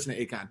don't want to listen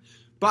to Akon.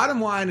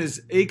 Bottom line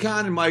is,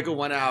 Akon and Michael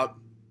went out,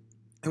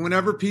 and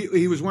whenever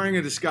he was wearing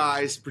a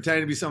disguise,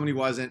 pretending to be someone he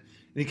wasn't,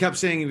 and he kept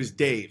saying he was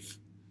Dave.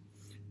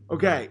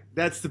 Okay,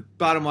 that's the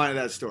bottom line of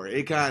that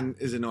story.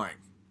 Akon is annoying.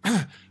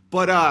 But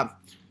what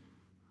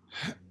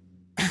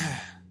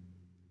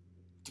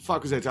the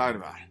fuck was I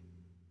talking about?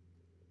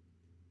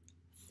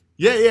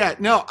 Yeah.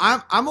 No,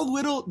 I'm a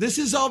little. This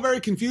is all very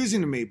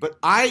confusing to me. But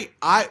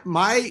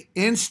my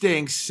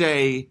instincts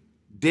say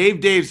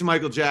Dave's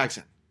Michael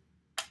Jackson,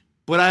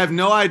 but I have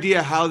no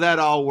idea how that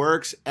all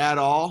works at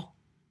all.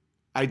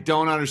 I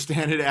don't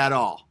understand it at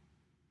all.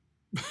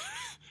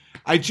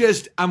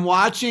 I'm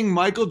watching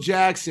Michael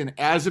Jackson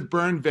as a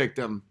burn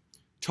victim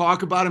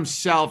talk about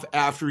himself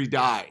after he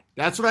died.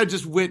 That's what I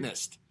just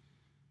witnessed.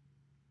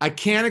 I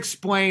can't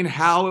explain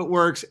how it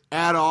works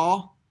at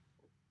all.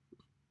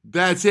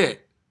 That's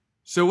it.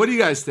 So what do you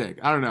guys think?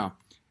 I don't know.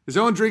 Is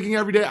Owen drinking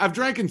every day? I've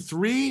drank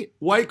 3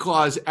 White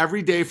Claws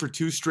every day for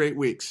 2 straight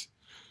weeks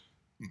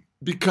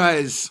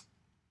because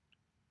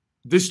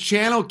this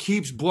channel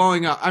keeps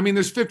blowing up. I mean,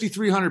 there's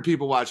 5,300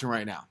 people watching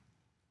right now.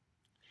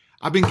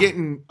 I've been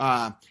getting,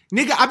 I've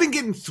been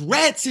getting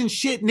threats and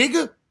shit,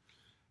 nigga.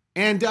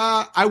 And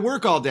I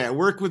work all day. I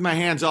work with my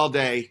hands all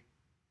day.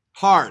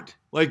 Hard.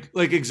 Like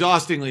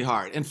exhaustingly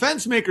hard. And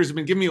fence makers have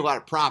been giving me a lot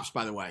of props,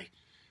 by the way.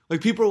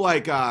 Like people are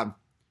like,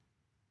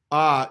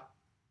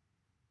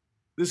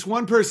 this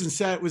one person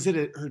said, was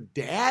it her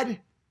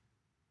dad?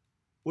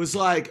 Was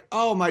like,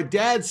 oh, my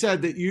dad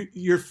said that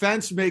your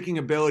fence making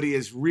ability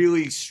is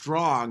really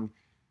strong.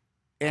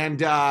 And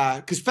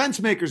because fence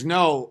makers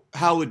know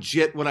how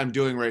legit what I'm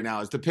doing right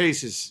now is. The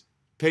pace is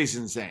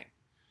insane.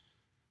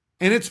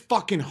 And it's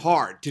fucking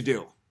hard to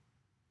do.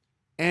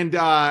 And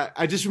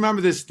I just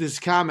remember this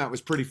comment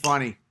was pretty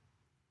funny.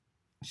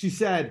 She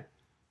said,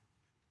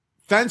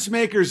 fence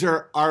makers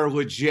are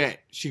legit.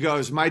 She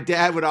goes, my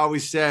dad would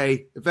always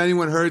say, if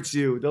anyone hurts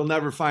you, they'll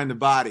never find the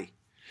body.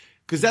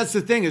 Because that's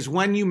the thing is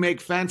when you make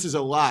fences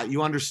a lot,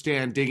 you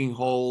understand digging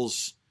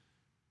holes,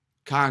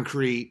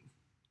 concrete,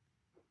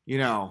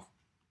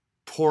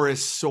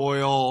 porous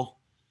soil,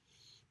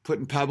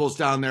 putting pebbles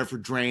down there for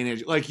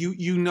drainage. Like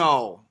you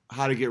know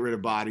how to get rid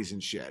of bodies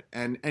and shit.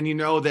 And you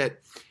know that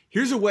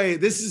here's a way,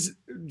 this is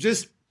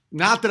just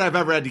not that I've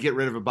ever had to get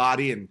rid of a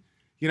body and,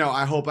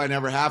 I hope I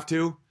never have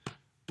to.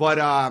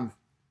 But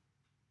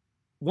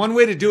one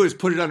way to do it is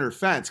put it under a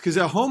fence because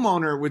a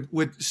homeowner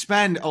would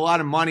spend a lot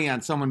of money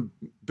on someone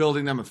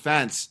building them a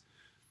fence.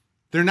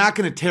 They're not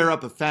going to tear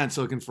up a fence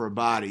looking for a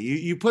body.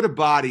 You put a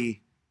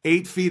body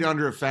 8 feet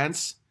under a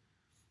fence,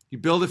 you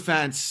build a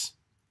fence,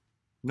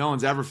 no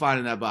one's ever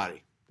finding that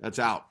body. That's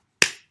out.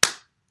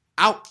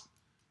 Out.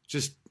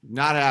 Just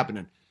not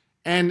happening.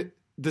 And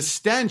the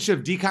stench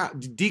of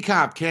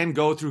decomp can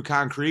go through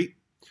concrete,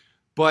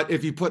 but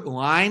if you put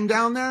lime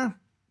down there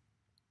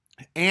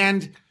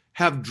and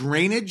have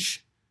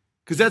drainage,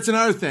 because that's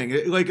another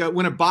thing. Like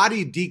when a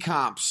body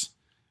decomps,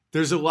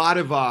 there's a lot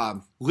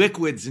of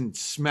liquids and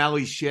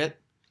smelly shit.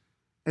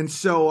 And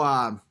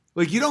so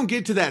you don't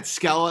get to that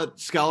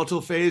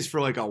skeletal phase for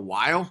like a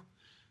while.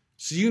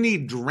 So you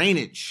need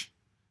drainage.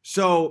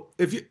 So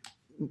if you,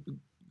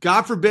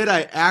 God forbid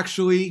I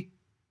actually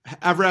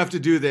ever have to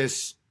do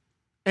this.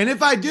 And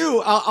if I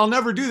do, I'll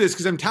never do this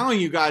because I'm telling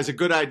you guys a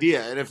good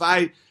idea. And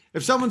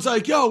if someone's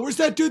like, yo, where's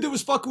that dude that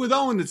was fucking with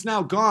Owen that's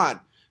now gone?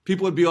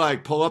 People would be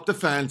like, pull up the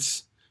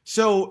fence.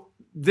 So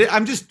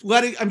I'm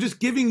just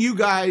giving you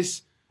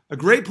guys a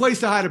great place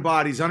to hide a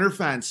body is under a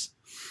fence.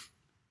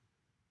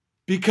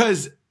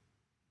 Because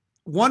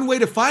one way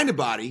to find a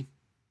body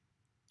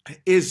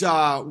is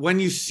when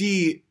you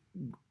see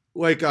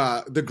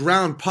the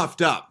ground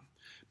puffed up.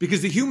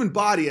 Because the human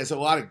body has a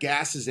lot of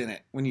gases in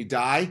it when you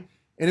die.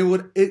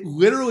 And it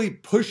literally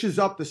pushes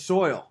up the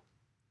soil.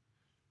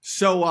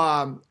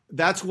 So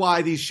that's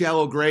why these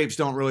shallow graves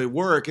don't really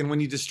work. And when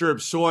you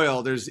disturb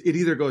soil, it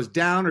either goes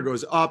down or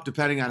goes up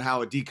depending on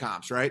how it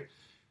decomps, right?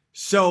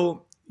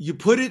 So you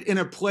put it in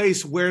a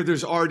place where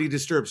there's already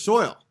disturbed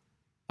soil,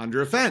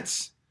 under a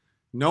fence.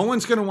 No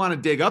one's going to want to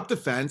dig up the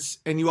fence,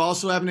 and you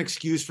also have an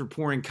excuse for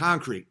pouring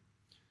concrete.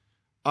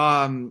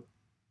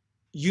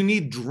 You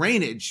need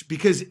drainage,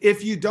 because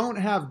if you don't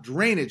have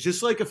drainage,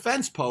 just like a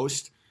fence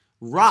post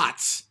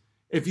rots,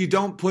 if you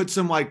don't put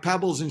some like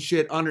pebbles and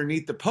shit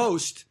underneath the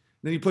post,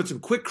 then you put some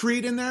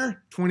Quikrete in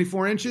there,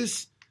 24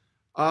 inches.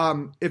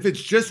 If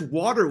it's just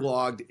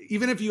waterlogged,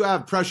 even if you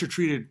have pressure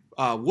treated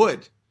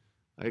wood,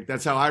 like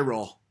that's how I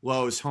roll.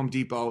 Lowe's, Home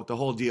Depot, the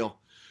whole deal.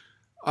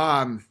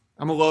 I'm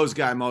a Lowe's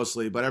guy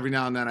mostly, but every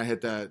now and then I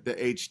hit the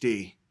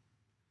HD.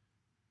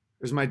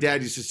 As my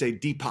dad used to say,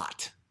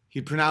 Depot.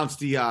 He'd pronounce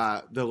the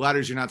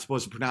letters you're not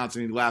supposed to pronounce,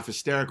 and he'd laugh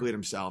hysterically at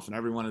himself, and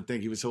everyone would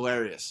think he was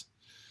hilarious.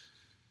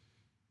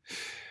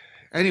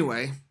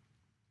 Anyway,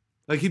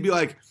 like he'd be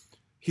like,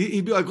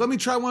 let me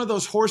try one of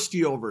those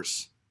Horsty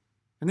overs.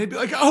 And they'd be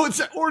like, oh, it's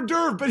an hors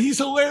d'oeuvre, but he's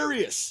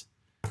hilarious.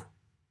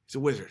 He's a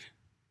wizard.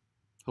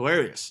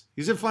 Hilarious.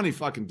 He's a funny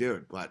fucking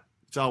dude, but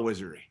it's all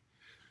wizardry.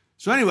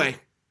 So anyway,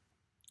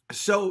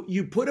 so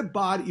you put a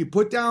body, you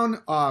put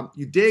down,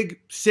 you dig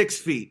 6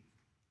 feet.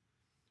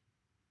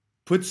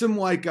 Put some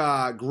like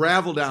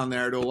gravel down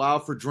there to allow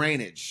for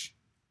drainage.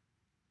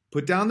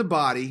 Put down the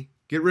body,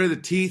 get rid of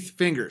the teeth,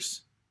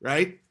 fingers,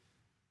 right?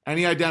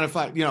 Any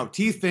identified,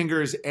 teeth,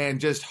 fingers, and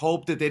just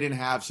hope that they didn't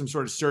have some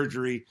sort of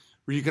surgery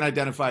where you can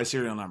identify a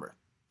serial number.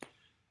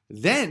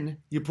 Then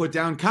you put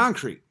down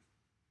concrete.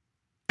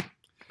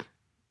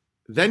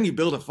 Then you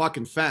build a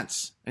fucking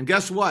fence. And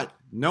guess what?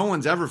 No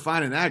one's ever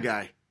finding that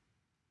guy.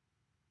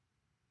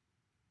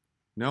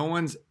 No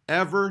one's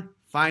ever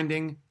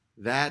finding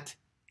that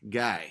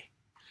guy.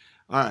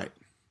 All right.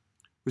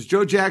 Was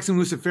Joe Jackson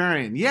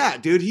Luciferian? Yeah,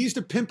 dude. He used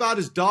to pimp out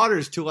his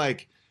daughters to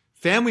like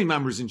family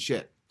members and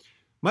shit.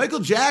 Michael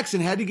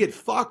Jackson had to get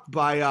fucked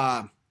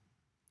by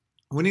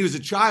when he was a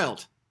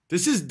child.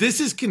 This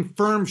is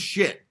confirmed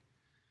shit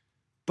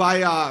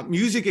by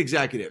music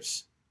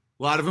executives.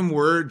 A lot of them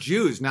were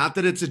Jews. Not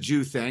that it's a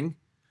Jew thing.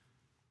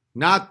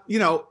 Not,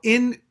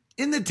 in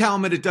the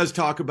Talmud it does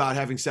talk about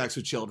having sex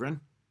with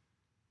children.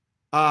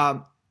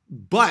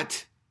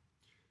 But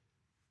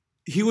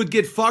he would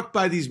get fucked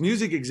by these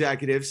music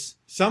executives.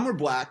 Some were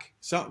black,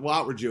 a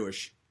lot were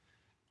Jewish.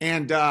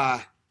 And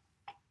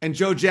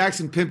Joe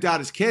Jackson pimped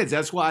out his kids.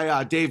 That's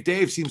why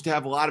Dave seems to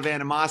have a lot of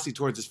animosity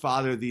towards his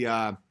father,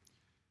 the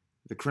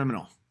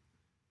criminal.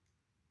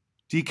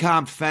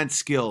 Decomped fence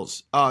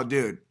skills. Oh,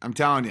 dude, I'm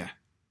telling you.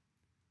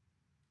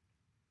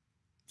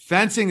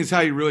 Fencing is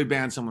how you really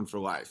ban someone for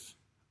life.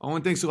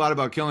 Owen thinks a lot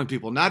about killing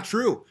people. Not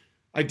true.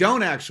 I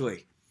don't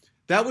actually.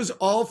 That was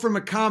all from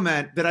a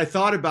comment that I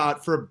thought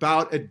about for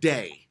about a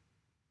day.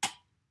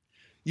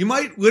 You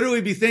might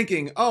literally be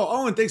thinking,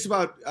 oh, Owen thinks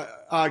about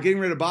getting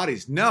rid of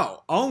bodies.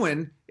 No,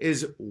 Owen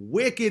is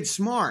wicked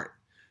smart.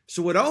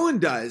 So what Owen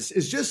does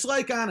is just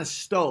like on a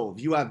stove,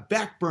 you have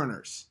back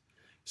burners.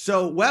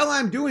 So while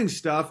I'm doing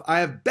stuff, I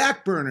have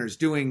back burners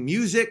doing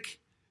music,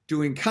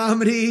 doing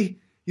comedy,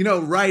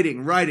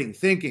 writing,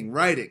 thinking,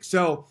 writing.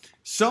 So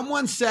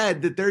someone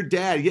said that their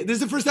dad, this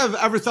is the first time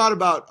I've ever thought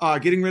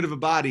about getting rid of a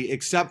body,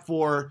 except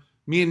for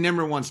me and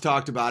Nimmer once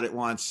talked about it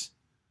once.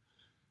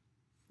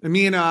 And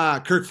me and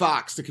Kirk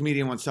Fox, the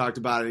comedian, once talked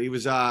about it. He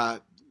was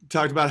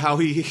talked about how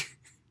he,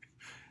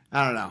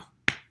 I don't know.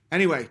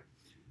 Anyway,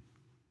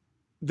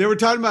 they were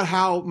talking about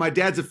how my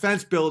dad's a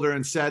fence builder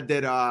and said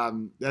that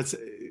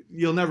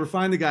you'll never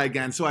find the guy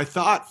again. So I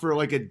thought for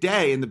like a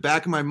day in the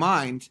back of my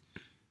mind,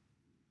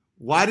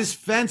 why does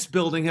fence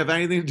building have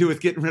anything to do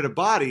with getting rid of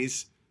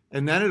bodies?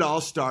 And then it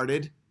all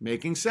started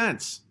making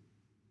sense.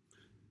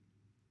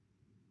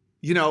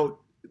 The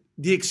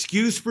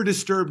excuse for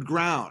disturbed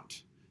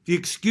ground, the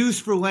excuse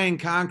for laying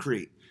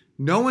concrete.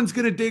 No one's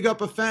going to dig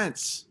up a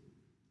fence.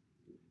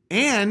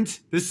 And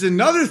this is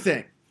another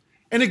thing.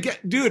 And again,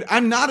 dude,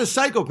 I'm not a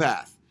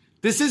psychopath.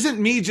 This isn't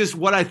me just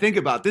what I think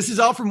about. This is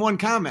all from one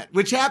comment,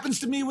 which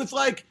happens to me with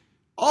like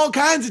all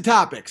kinds of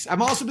topics.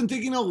 I've also been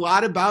thinking a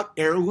lot about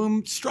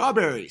heirloom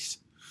strawberries.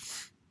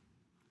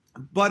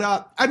 But,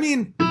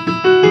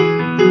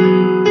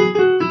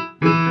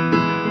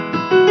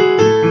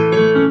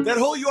 that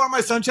whole You Are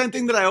My Sunshine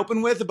thing that I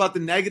opened with about the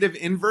negative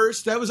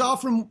inverse, that was all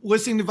from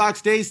listening to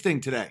Vox Day's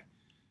thing today.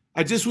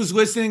 I just was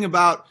listening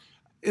about,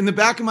 in the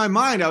back of my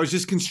mind, I was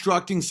just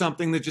constructing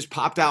something that just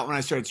popped out when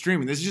I started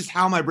streaming. This is just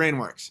how my brain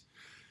works.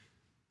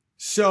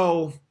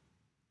 So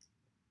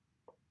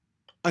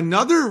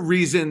another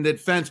reason that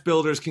fence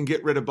builders can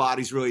get rid of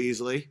bodies really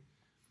easily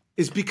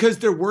is because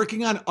they're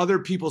working on other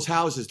people's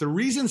houses. The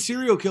reason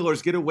serial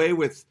killers get away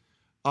with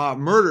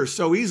murder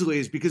so easily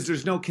is because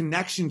there's no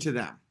connection to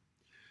them.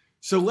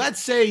 So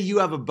let's say you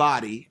have a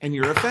body and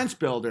you're a fence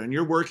builder and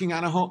you're working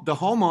on a home. The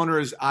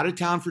homeowner is out of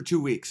town for 2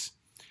 weeks.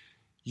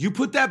 You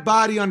put that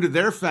body under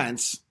their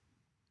fence.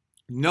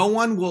 No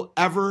one will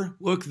ever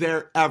look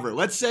there ever.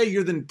 Let's say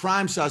you're the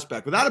prime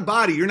suspect. Without a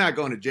body, you're not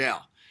going to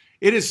jail.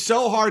 It is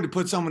so hard to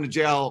put someone to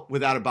jail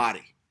without a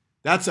body.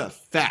 That's a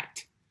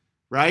fact,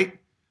 right?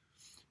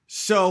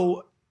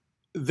 So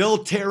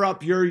they'll tear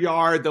up your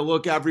yard. They'll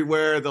look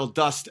everywhere. They'll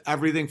dust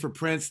everything for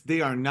prints.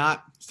 They are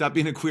not. Stop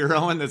being a queer,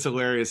 Owen. That's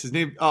hilarious. His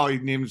name. Oh, he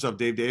named himself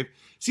Dave.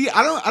 See,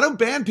 I don't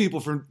ban people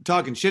from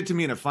talking shit to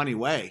me in a funny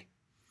way.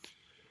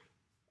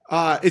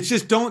 It's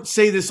just don't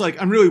say this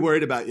like, I'm really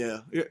worried about you.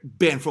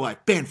 Banned for life,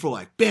 banned for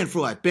life, banned for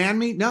life. Ban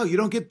me? No, you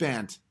don't get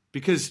banned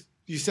because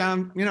you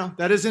sound,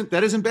 that isn't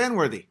ban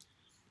worthy.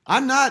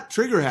 I'm not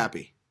trigger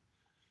happy.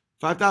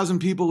 5,000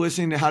 people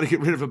listening to how to get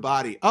rid of a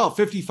body. Oh,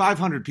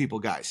 5,500 people,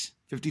 guys.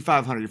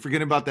 5,500. You're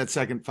forgetting about that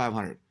second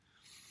 500.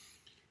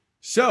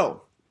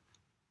 So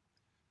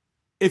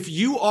if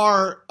you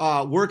are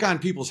work on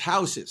people's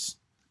houses,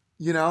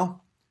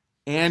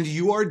 and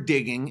you are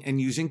digging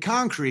and using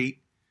concrete,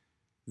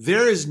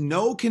 there is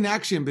no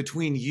connection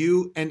between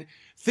you and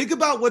think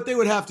about what they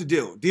would have to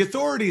do. The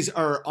authorities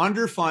are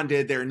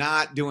underfunded. They're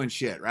not doing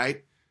shit,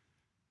 right?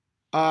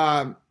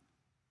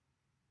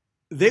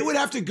 They would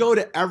have to go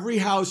to every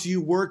house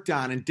you worked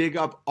on and dig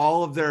up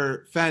all of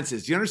their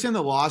fences. Do you understand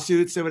the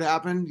lawsuits that would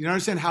happen? You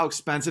understand how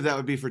expensive that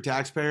would be for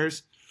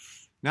taxpayers?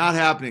 Not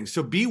happening.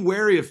 So be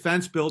wary of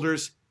fence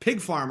builders,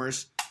 pig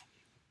farmers.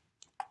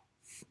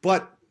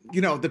 But,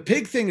 the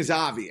pig thing is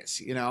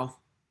obvious,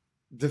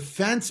 The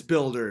fence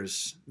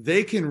builders,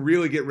 they can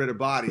really get rid of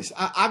bodies.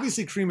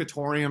 Obviously,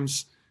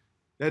 crematoriums,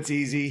 that's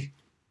easy.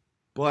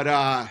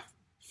 But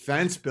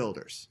fence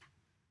builders.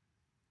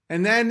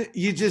 And then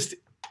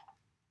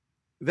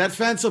That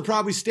fence will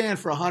probably stand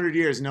for 100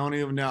 years. No one will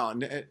even know.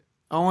 And,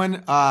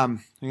 Owen,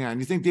 hang on.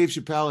 You think Dave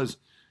Chappelle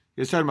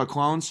is talking about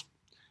clones?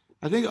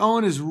 I think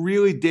Owen is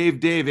really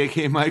Dave,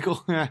 a.k.a.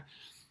 Michael.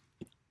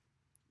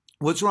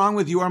 What's wrong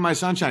with You Are My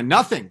Sunshine?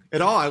 Nothing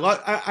at all.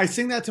 I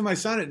sing that to my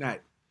son at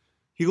night.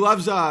 He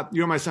loves You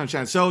Are My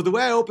Sunshine. So the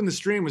way I opened the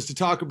stream was to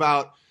talk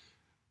about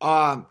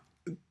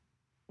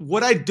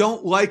what I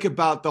don't like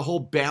about the whole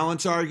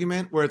balance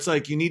argument, where it's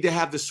like you need to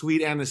have the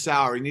sweet and the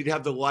sour. You need to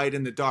have the light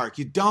and the dark.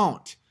 You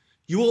don't.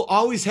 You will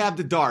always have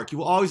the dark. You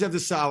will always have the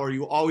sour. You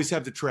will always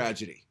have the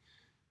tragedy.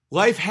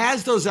 Life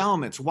has those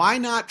elements. Why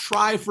not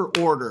try for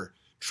order?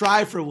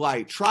 Try for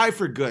light. Try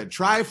for good.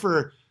 Try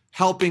for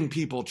helping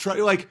people.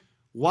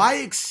 Why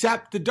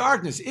accept the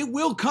darkness? It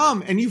will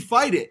come and you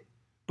fight it.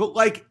 But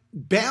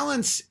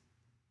balance,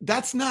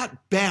 that's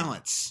not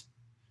balance.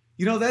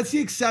 That's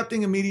the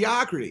accepting of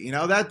mediocrity.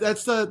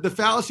 That's the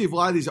fallacy of a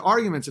lot of these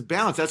arguments of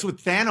balance. That's what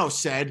Thanos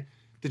said,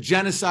 the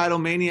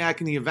genocidal maniac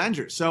in the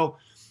Avengers. So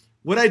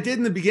what I did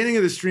in the beginning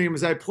of the stream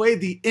is I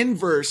played the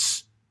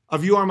inverse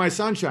of You Are My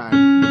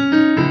Sunshine.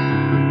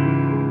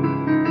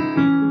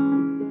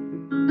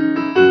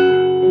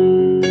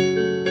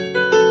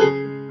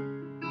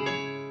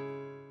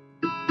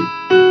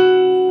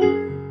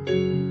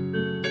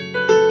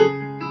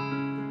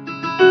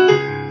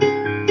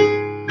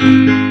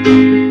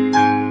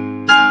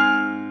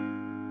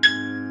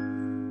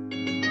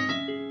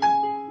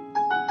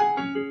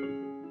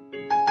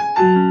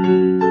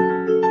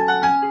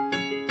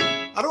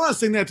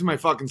 Sing that to my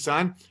fucking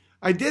son.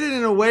 I did it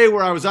in a way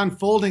where I was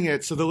unfolding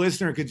it so the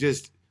listener could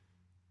just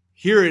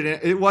hear it.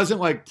 It wasn't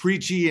like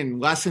preachy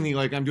and lessony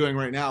like I'm doing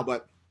right now,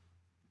 but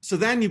so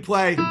then you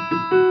play,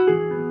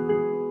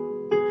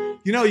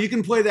 you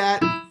can play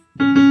that.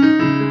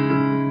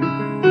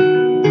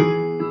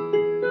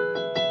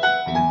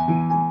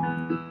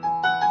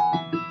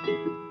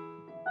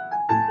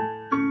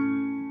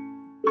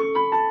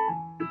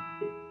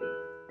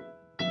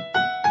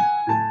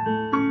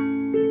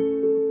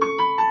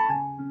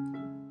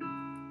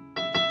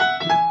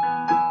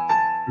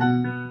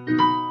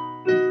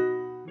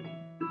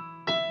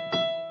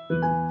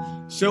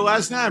 So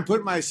last night I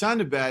put my son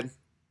to bed.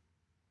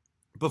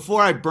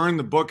 Before I burned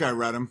the book I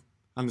read him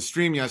on the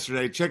stream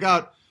yesterday, check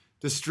out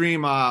the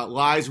stream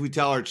Lies We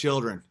Tell Our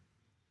Children.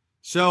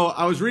 So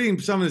I was reading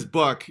some of this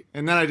book,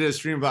 and then I did a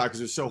stream about it because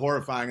it was so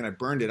horrifying, and I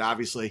burned it,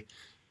 obviously.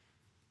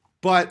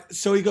 But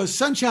so he goes,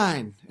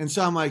 sunshine. And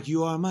so I'm like,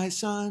 you are my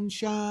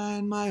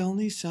sunshine, my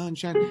only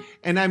sunshine.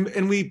 And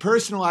we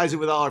personalize it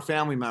with all our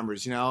family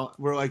members,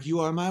 We're like, you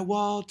are my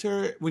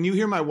Walter. When you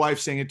hear my wife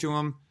sing it to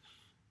him,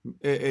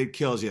 it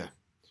kills you.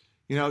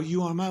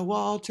 You are my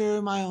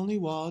Walter, my only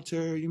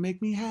Walter. You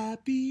make me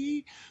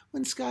happy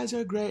when skies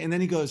are gray. And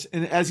then he goes,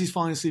 and as he's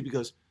falling asleep, he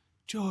goes,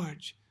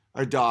 George,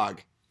 our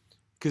dog.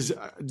 Because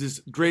this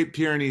Great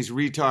Pyrenees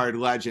retard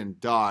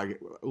legend dog,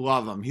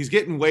 love him. He's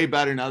getting way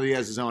better now that he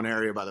has his own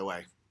area, by the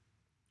way.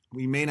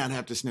 We may not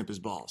have to snip his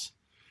balls.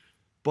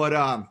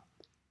 But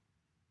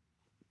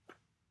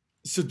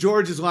so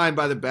George is lying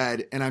by the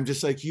bed, and I'm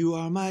just like, you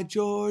are my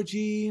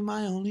Georgie,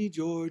 my only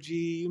Georgie.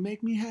 You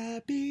make me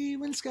happy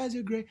when skies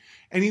are gray.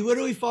 And he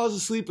literally falls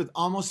asleep with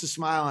almost a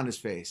smile on his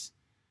face.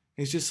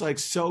 He's just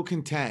so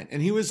content.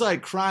 And he was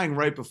crying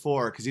right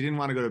before because he didn't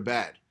want to go to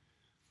bed.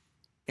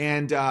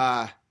 And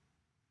I'm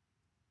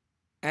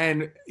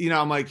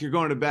like, you're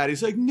going to bed.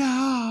 He's like,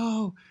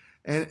 no.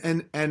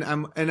 And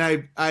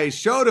I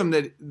showed him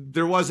that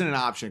there wasn't an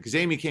option because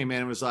Amy came in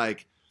and was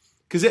like,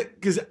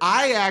 because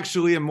I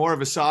actually am more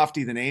of a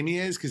softie than Amy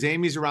is, because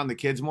Amy's around the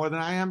kids more than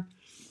I am.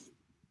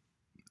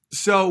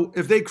 So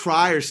if they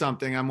cry or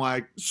something, I'm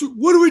like, so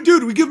what do we do?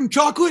 Do we give them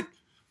chocolate?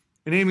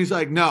 And Amy's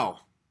like, no.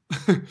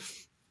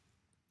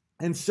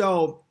 And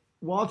so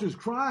Walter's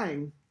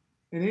crying,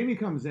 and Amy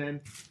comes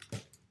in,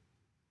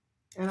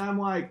 and I'm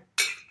like,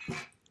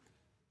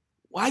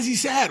 why is he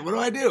sad? What do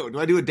I do? Do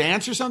I do a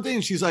dance or something?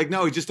 And she's like,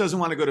 no, he just doesn't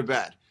want to go to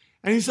bed.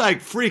 And he's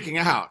freaking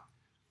out.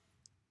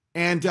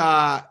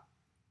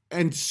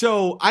 And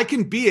so I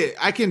can be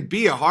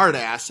a hard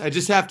ass. I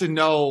just have to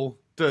know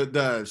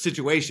the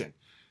situation.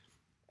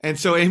 And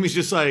so Amy's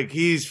just like,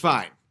 he's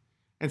fine.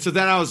 And so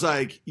then I was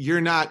like,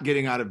 you're not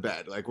getting out of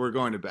bed. We're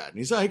going to bed. And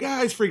he's like,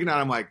 he's freaking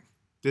out. I'm like,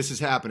 this is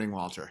happening,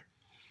 Walter.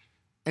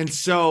 And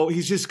so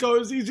he just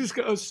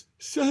goes,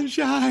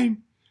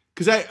 sunshine.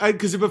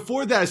 Because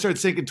before that, I started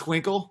singing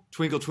Twinkle,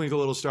 Twinkle, Twinkle,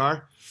 Little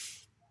Star.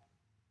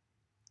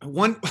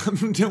 One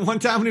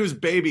time when he was a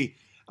baby,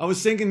 I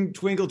was singing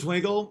Twinkle,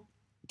 Twinkle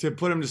to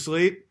put him to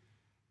sleep.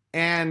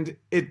 And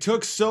it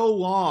took so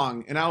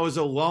long, and I was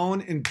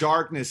alone in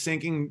darkness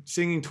singing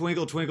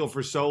Twinkle, Twinkle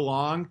for so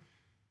long.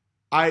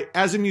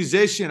 As a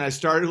musician, I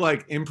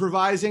started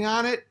improvising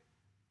on it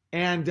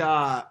and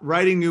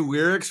writing new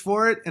lyrics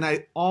for it, and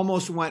I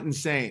almost went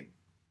insane.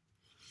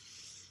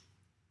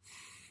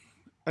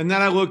 And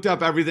then I looked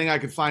up everything I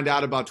could find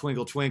out about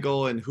Twinkle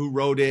Twinkle and who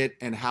wrote it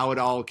and how it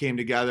all came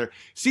together.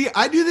 See,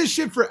 I do this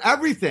shit for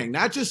everything,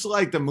 not just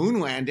the moon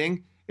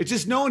landing. It's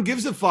just no one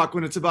gives a fuck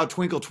when it's about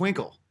Twinkle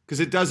Twinkle because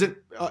it doesn't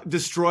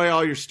destroy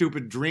all your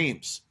stupid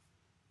dreams.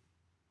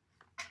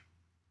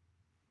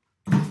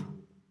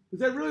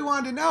 Because I really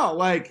wanted to know,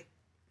 like,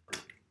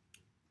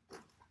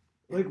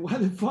 why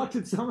the fuck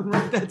did someone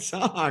write that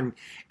song?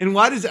 And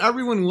why does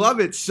everyone love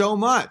it so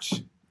much?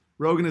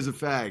 Rogan is a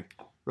fag.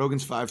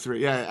 Rogan's 5'3".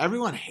 Yeah,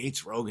 everyone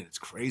hates Rogan. It's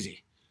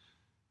crazy.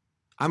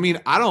 I mean,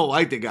 I don't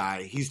like the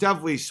guy. He's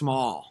definitely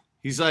small.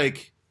 He's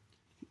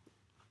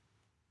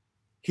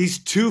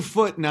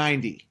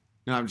 2'90".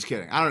 No, I'm just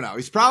kidding. I don't know.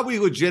 He's probably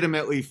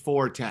legitimately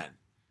 4'10",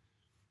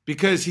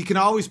 because he can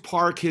always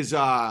park his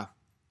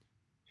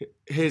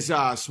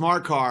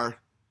smart car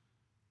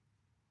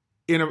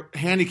in a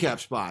handicap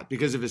spot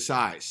because of his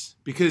size.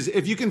 Because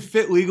if you can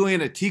fit legally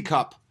in a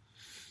teacup,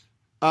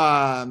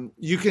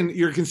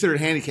 you're considered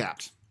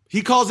handicapped.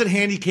 He calls it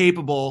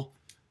handy-capable,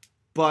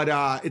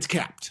 but it's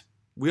capped.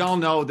 We all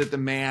know that the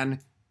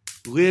man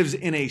lives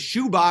in a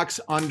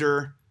shoebox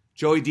under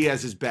Joey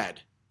Diaz's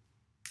bed.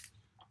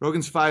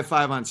 Rogan's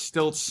 5'5" on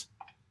stilts.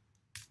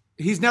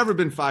 He's never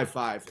been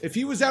 5'5". If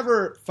he was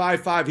ever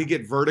 5'5", he'd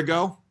get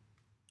vertigo.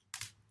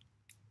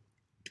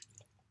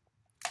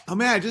 Oh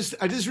man, I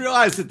just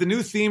realized that the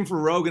new theme for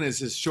Rogan is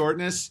his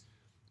shortness.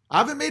 I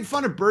haven't made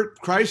fun of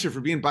Bert Kreischer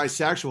for being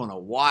bisexual in a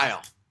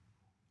while.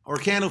 Or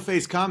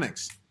Candleface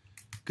Comics.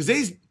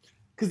 Because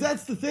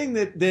that's the thing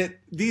that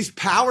these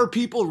power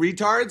people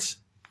retards,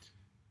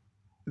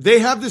 they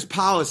have this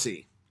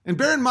policy. And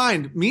bear in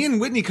mind, me and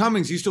Whitney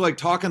Cummings used to like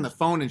talk on the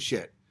phone and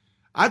shit.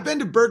 I've been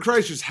to Bert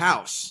Kreischer's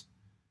house.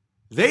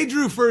 They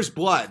drew first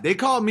blood. They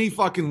called me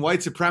fucking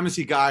white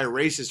supremacy guy or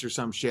racist or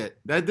some shit.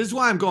 This is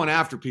why I'm going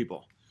after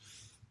people.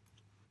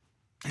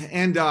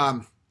 And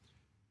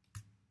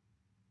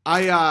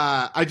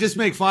I just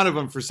make fun of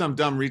them for some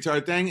dumb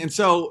retard thing. And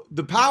so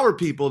the power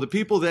people, the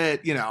people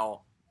that, you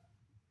know,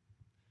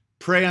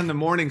 prey on the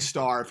morning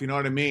star, if you know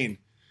what I mean,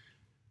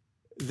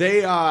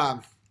 they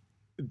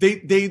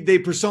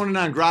persona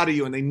non grata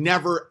you, and they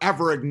never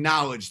ever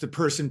acknowledge the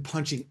person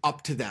punching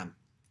up to them.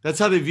 That's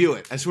how they view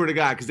it. I swear to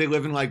God, because they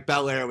live in like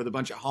Bel Air with a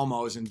bunch of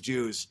homos and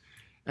Jews.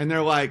 And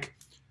they're like,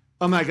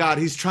 oh my God,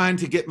 he's trying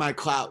to get my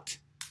clout.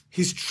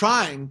 He's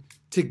trying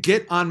to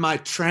get on my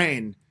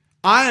train.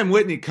 I am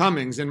Whitney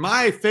Cummings, and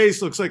my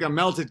face looks like a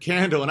melted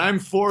candle, and I'm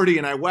 40,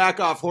 and I whack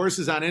off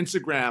horses on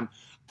Instagram.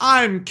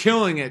 I'm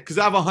killing it because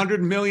I have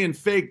 100 million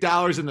fake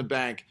dollars in the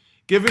bank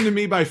given to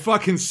me by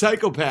fucking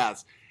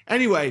psychopaths.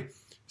 Anyway,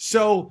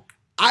 so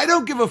I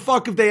don't give a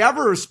fuck if they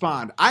ever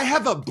respond. I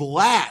have a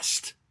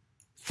blast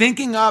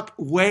thinking up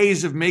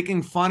ways of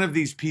making fun of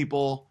these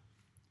people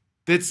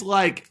that's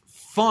like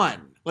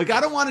fun. Like, I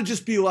don't want to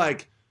just be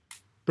like,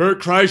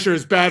 Bert Kreischer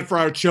is bad for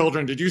our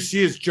children. Did you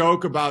see his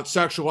joke about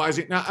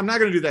sexualizing? No, I'm not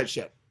going to do that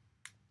shit.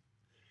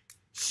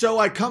 So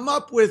I come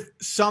up with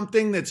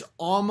something that's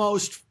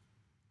almost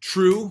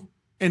true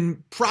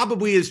and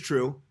probably is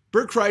true.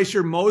 Bert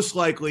Kreischer most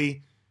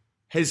likely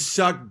has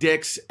sucked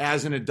dicks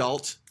as an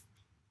adult.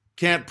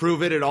 Can't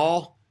prove it at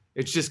all.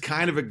 It's just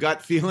kind of a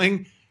gut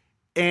feeling.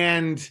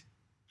 And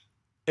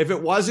if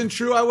it wasn't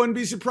true, I wouldn't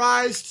be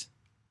surprised.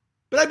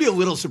 But I'd be a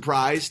little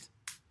surprised.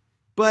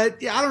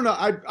 But yeah, I don't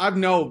know. I've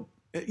no...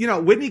 You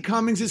know, Whitney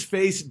Cummings'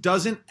 face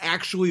doesn't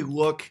actually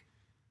look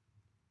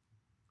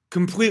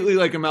completely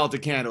like a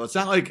melted candle. It's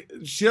not like,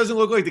 she doesn't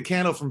look like the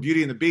candle from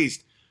Beauty and the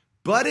Beast,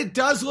 but it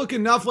does look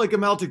enough like a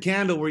melted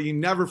candle where you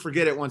never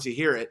forget it once you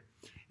hear it.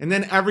 And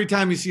then every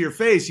time you see her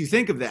face, you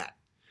think of that.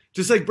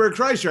 Just like Bert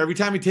Kreischer, every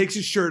time he takes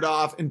his shirt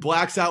off and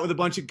blacks out with a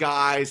bunch of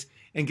guys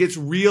and gets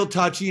real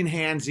touchy and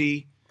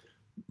handsy.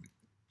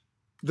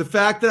 The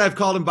fact that I've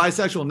called him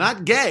bisexual,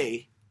 not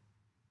gay,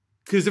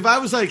 because if I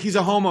was like, he's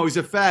a homo, he's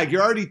a fag,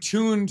 you're already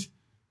tuned,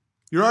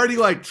 you're already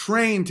like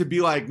trained to be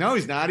like, no,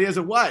 he's not, he has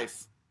a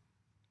wife.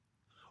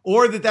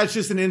 Or that's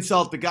just an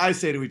insult the guys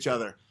say to each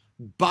other.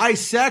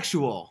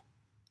 Bisexual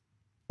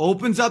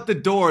opens up the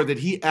door that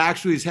he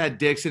actually has had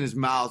dicks in his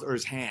mouth or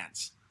his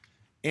hands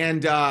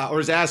and or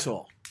his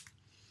asshole.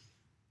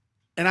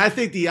 And I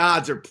think the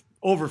odds are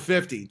over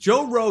 50.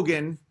 Joe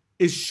Rogan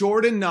is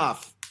short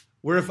enough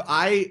where if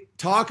I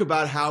talk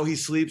about how he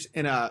sleeps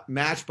in a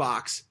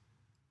Matchbox,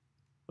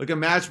 like a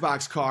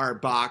Matchbox car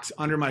box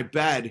under my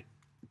bed,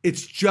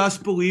 it's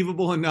just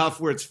believable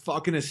enough where it's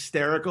fucking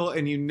hysterical,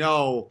 and you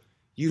know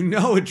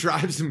it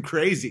drives him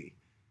crazy.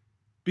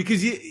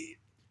 Because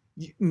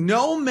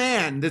no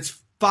man that's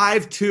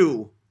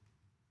 5'2"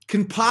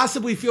 can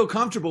possibly feel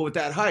comfortable with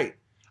that height.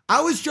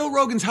 I was Joe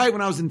Rogan's height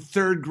when I was in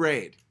 3rd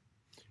grade.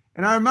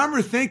 And I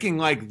remember thinking,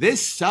 like,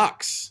 this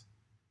sucks.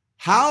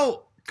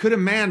 How could a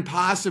man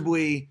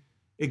possibly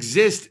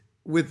exist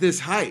with this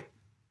height?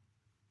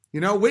 You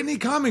know, Whitney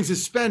Cummings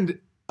has spent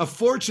a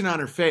fortune on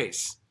her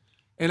face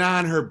and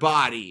on her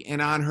body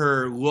and on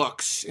her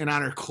looks and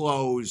on her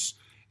clothes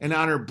and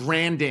on her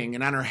branding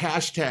and on her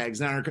hashtags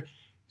and on her...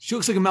 She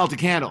looks like a melted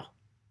candle.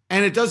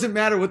 And it doesn't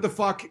matter what the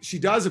fuck she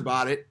does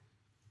about it.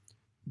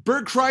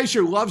 Bert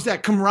Kreischer loves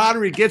that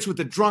camaraderie he gets with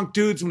the drunk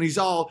dudes when he's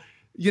all,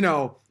 you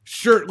know,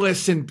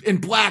 shirtless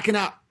and blacking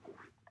out.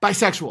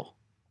 Bisexual.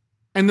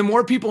 And the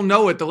more people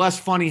know it, the less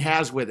fun he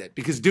has with it.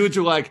 Because dudes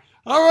are like,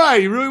 all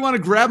right, you really want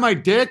to grab my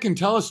dick and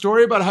tell a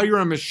story about how you're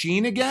a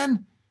machine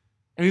again?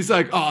 And he's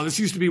like, oh, this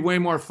used to be way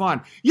more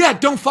fun. Yeah,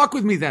 don't fuck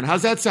with me then.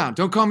 How's that sound?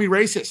 Don't call me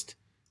racist.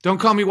 Don't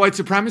call me white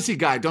supremacy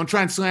guy. Don't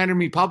try and slander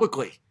me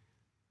publicly.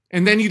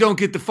 And then you don't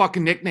get the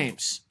fucking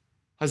nicknames.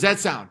 How's that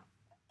sound?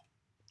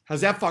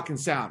 How's that fucking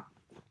sound?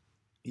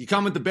 You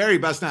come with the bear, you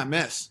best not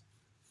miss.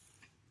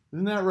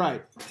 Isn't that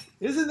right?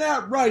 Isn't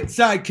that right,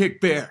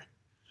 Sidekick Bear?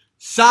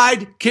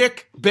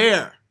 Sidekick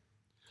Bear.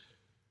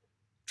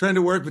 Trying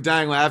to work but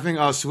dying laughing.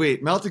 Oh,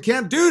 sweet. Melted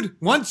Camp. Dude,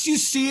 once you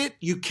see it,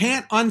 you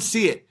can't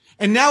unsee it.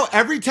 And now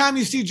every time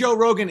you see Joe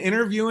Rogan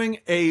interviewing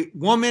a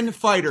woman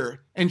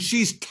fighter and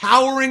she's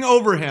towering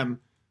over him,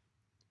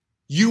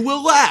 you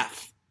will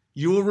laugh.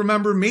 You will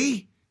remember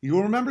me. You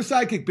will remember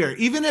Sidekick Bear.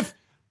 Even if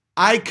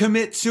I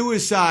commit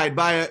suicide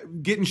by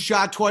getting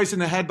shot twice in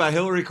the head by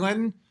Hillary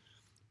Clinton,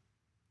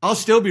 I'll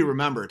still be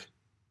remembered.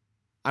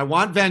 I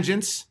want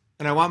vengeance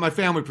and I want my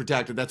family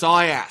protected. That's all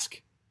I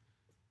ask.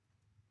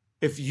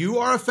 If you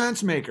are a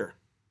fence maker,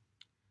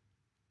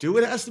 do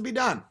what has to be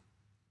done.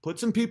 Put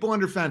some people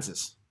under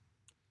fences.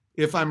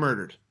 If I'm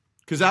murdered.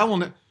 Because I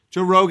will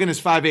Joe Rogan is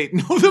 5'8".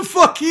 No, the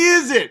fuck he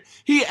isn't.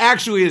 He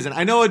actually isn't.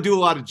 I know I do a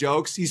lot of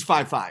jokes. He's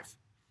 5'5".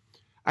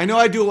 I know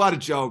I do a lot of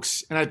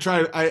jokes. And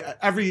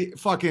every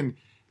fucking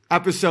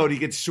episode he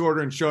gets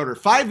shorter and shorter.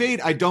 5'8"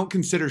 I don't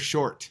consider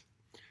short.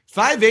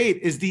 5'8"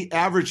 is the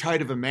average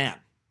height of a man.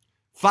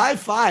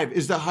 5'5"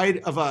 is the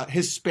height of a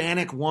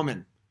Hispanic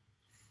woman.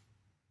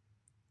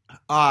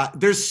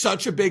 There's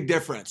such a big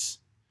difference.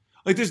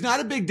 Like, there's not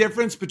a big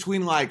difference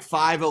between like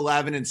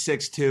 5'11" and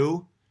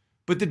 6'2",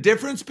 but the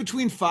difference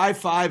between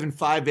 5'5" and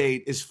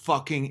 5'8" is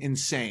fucking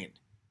insane.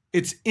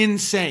 It's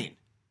insane.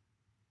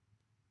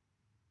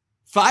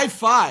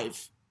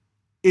 5'5"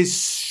 is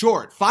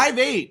short.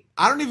 5'8",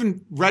 I don't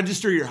even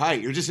register your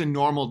height. You're just a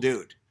normal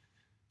dude.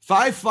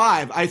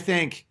 5'5", I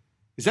think,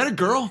 is that a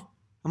girl?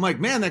 I'm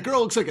like, man, that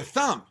girl looks like a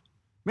thumb.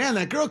 Man,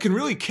 that girl can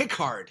really kick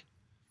hard.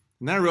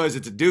 And then I realize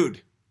it's a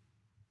dude.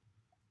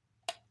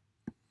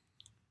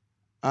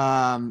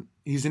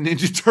 He's a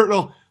Ninja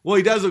Turtle. Well,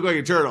 he does look like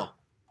a turtle.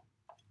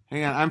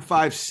 Hang on, I'm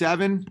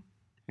 5'7".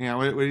 Hang on,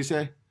 what did he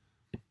say?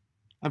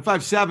 I'm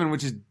 5'7",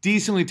 which is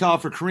decently tall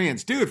for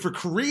Koreans. Dude, for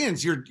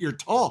Koreans, you're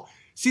tall.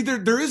 See,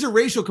 there is a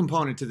racial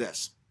component to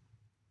this.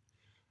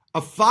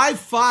 A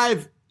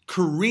 5'5"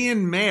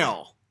 Korean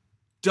male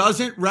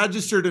doesn't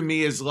register to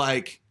me as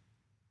like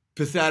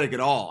pathetic at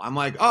all. I'm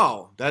like,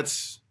 oh,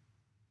 that's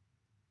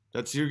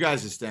your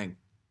guys' thing,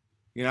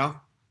 you know?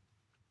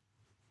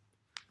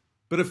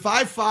 But a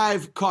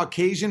 5'5"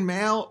 Caucasian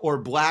male or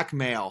black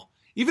male,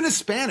 even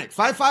Hispanic,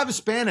 5'5"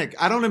 Hispanic,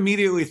 I don't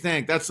immediately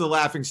think that's the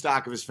laughing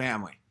stock of his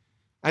family.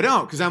 I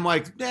don't, because I'm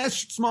like,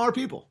 it's smaller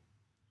people.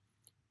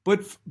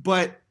 But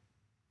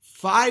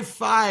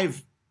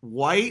 5'5"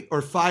 white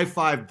or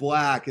 5'5"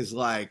 black is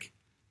like,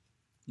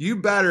 you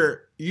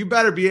better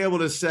be able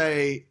to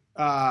say,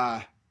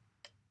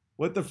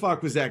 what the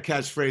fuck was that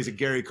catchphrase of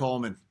Gary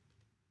Coleman?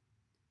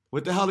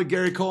 What the hell did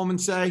Gary Coleman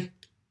say?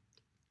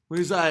 Where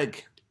he's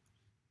like,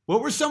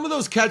 what were some of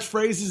those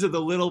catchphrases of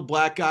the little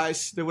black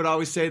guys that would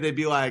always say? They'd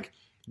be like,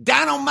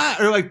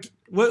 dynamite, or like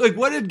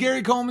what did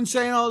Gary Coleman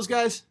say and all those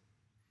guys?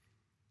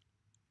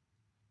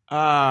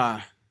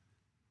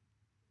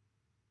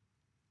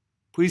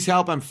 Please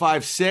help, I'm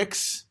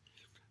 5'6".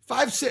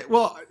 5'6",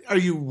 well, are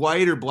you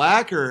white or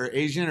black or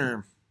Asian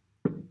or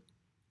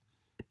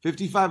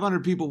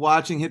 5,500 people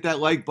watching? Hit that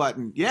like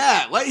button.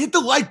 Yeah, hit the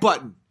like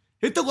button.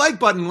 Hit the like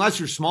button unless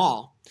you're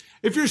small.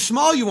 If you're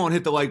small, you won't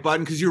hit the like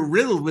button because you're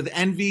riddled with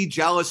envy,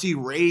 jealousy,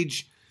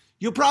 rage.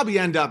 You'll probably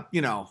end up,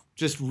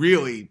 just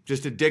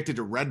addicted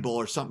to Red Bull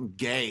or something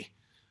gay.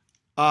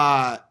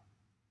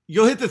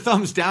 You'll hit the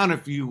thumbs down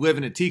if you live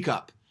in a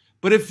teacup.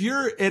 But if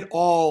you're at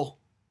all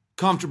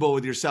comfortable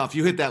with yourself,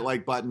 you hit that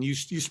like button. You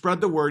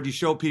spread the word. You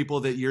show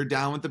people that you're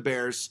down with the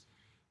Bears,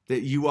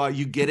 that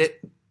you get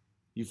it.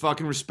 You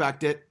fucking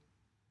respect it.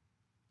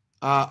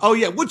 Oh,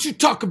 yeah, what you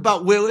talk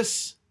about,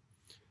 Willis?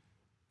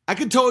 I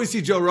could totally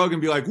see Joe Rogan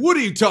be like, what are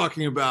you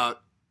talking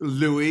about,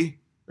 Louis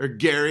or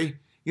Gary?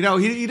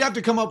 He'd have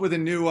to come up with a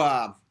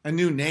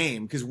new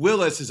name because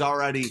Willis is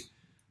already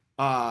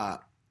a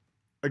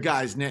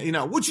guy's name.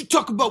 What you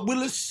talk about,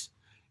 Willis?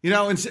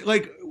 And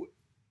like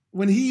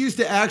when he used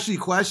to actually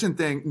question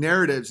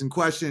narratives and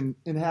question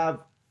and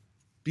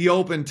be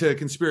open to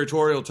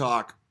conspiratorial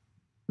talk,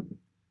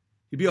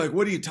 he'd be like,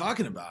 what are you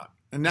talking about?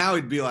 And now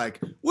he'd be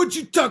like, what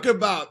you talk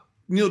about,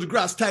 Neil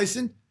deGrasse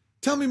Tyson?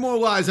 Tell me more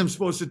lies I'm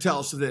supposed to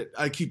tell so that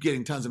I keep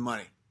getting tons of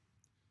money.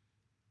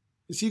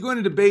 Is he going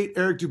to debate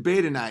Eric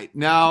Dubé tonight?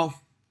 No.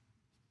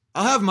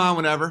 I'll have him on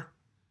whenever.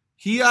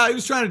 He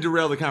was trying to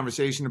derail the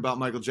conversation about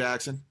Michael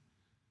Jackson.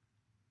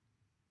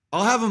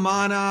 I'll have him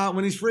on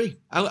when he's free.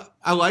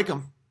 I like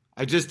him.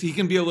 He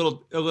can be a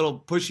little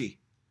pushy.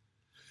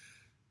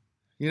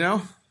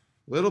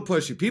 Little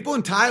pushy. People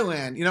in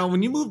Thailand,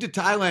 when you move to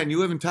Thailand, you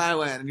live in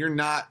Thailand and you're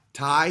not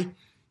Thai,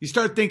 you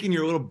start thinking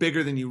you're a little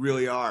bigger than you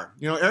really are.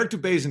 Eric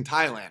Dubé's in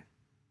Thailand.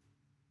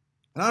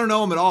 And I don't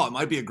know him at all. It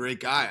might be a great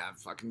guy.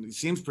 He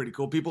seems pretty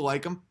cool. People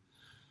like him.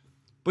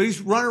 But he's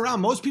running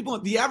around. Most people,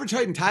 the average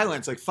height in Thailand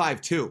is like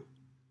 5'2".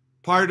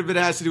 Part of it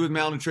has to do with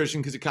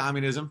malnutrition because of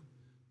communism.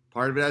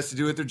 Part of it has to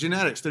do with their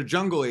genetics. They're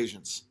jungle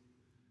Asians.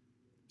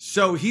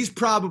 So he's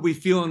probably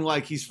feeling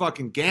like he's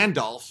fucking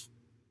Gandalf.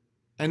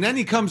 And then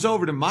he comes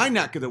over to my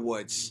neck of the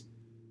woods.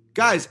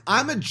 Guys,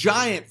 I'm a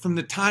giant from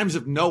the times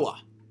of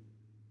Noah.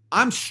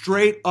 I'm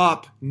straight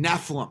up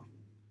Nephilim.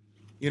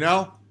 You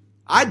know?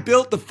 I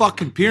built the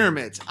fucking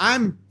pyramids.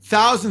 I'm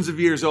thousands of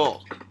years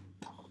old.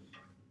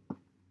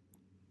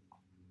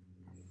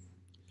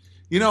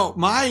 You know,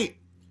 my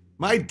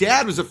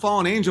dad was a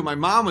fallen angel. My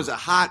mom was a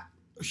hot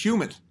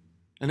human.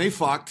 And they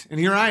fucked. And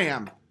here I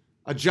am,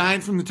 a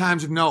giant from the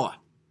times of Noah.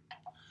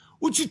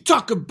 What you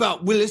talk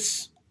about,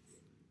 Willis?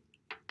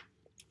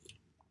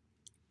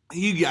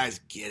 You guys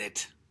get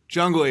it.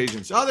 Jungle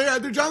Asians. Oh,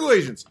 they're jungle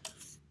Asians.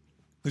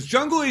 Because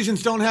jungle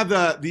Asians don't have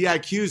the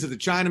IQs of the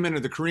Chinamen or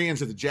the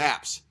Koreans or the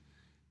Japs.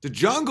 The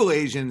jungle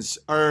Asians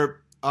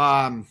are,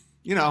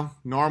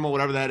 normal,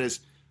 whatever that is.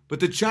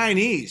 But the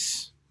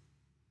Chinese,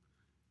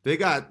 they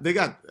got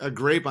a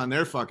grape on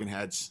their fucking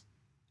heads.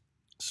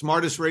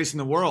 Smartest race in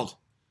the world.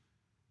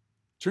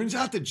 Turns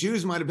out the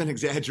Jews might have been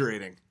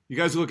exaggerating. You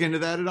guys look into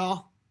that at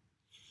all?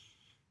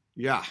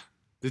 Yeah.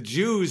 The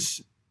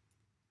Jews,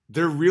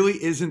 there really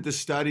isn't the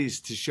studies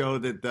to show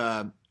that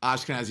the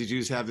Ashkenazi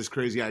Jews have this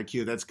crazy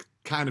IQ. That's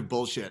kind of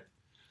bullshit.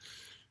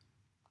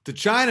 The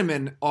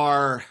Chinamen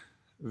are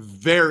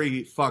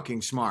very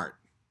fucking smart.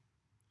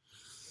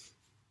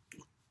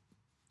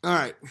 All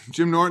right.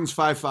 Jim Norton's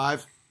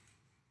 5'5".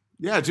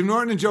 Yeah, Jim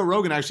Norton and Joe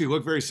Rogan actually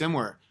look very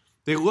similar.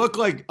 They look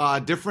like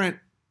different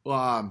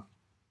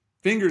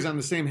fingers on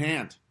the same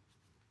hand.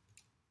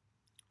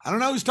 I don't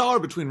know who's taller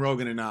between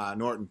Rogan and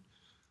Norton.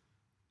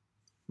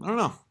 I don't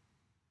know.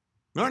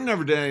 Norton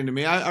never did anything to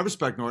me. I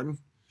respect Norton.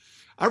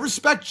 I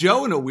respect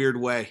Joe in a weird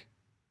way.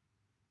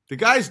 The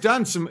guy's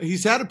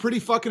he's had a pretty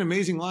fucking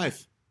amazing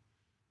life.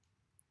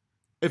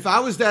 If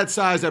I was that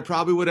size, I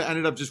probably would have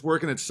ended up just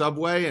working at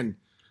Subway and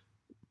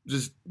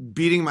just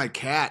beating my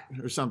cat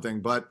or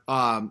something. But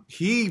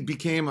he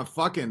became a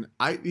fucking,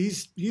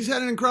 he's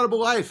had an incredible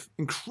life.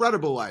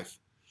 Incredible life.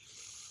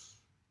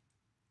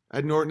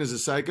 Ed Norton is a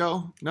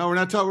psycho? No, we're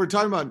not talking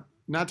about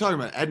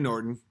Ed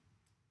Norton.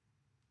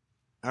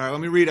 All right,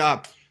 let me read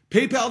up.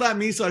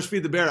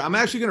 PayPal.me/feedthebear. I'm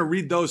actually going to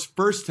read those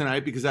first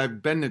tonight because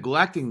I've been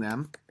neglecting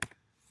them.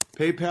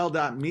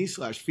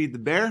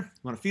 PayPal.me/feedthebear.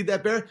 Want to feed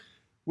that bear?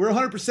 We're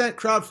 100%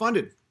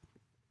 crowdfunded.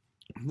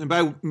 And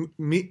by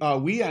me,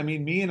 I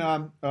mean me and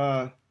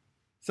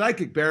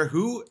Sidekick Bear,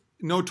 who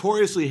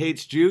notoriously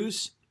hates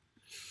Jews.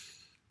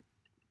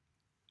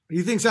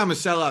 He thinks I'm a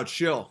sellout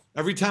shill.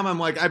 Every time I'm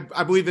like,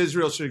 I believe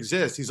Israel should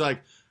exist. He's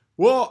like,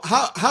 well,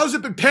 how's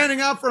it been panning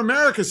out for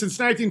America since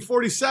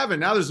 1947?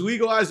 Now there's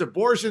legalized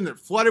abortion. They're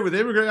flooded with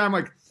immigrants. I'm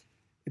like,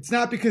 it's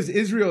not because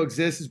Israel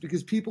exists. It's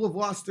because people have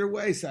lost their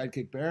way,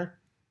 Sidekick Bear.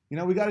 You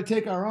know, we got to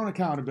take our own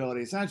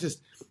accountability. It's not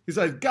just, he's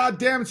like, God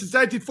damn it, since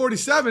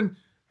 1947,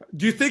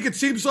 do you think it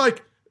seems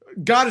like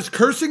God is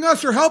cursing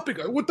us or helping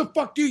us? What the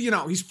fuck do you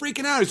know? He's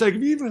freaking out. He's like,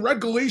 have you even read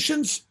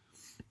Galatians?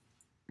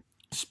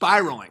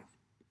 Spiraling.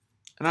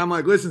 And I'm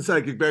like, listen,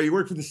 Sidekick Bear, you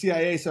work for the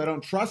CIA, so I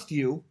don't trust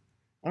you.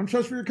 I don't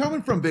trust where you're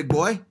coming from, big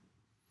boy.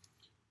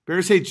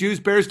 Bears hate Jews.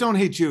 Bears don't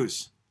hate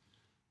Jews.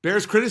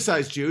 Bears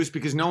criticize Jews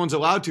because no one's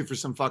allowed to for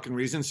some fucking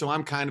reason, so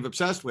I'm kind of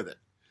obsessed with it.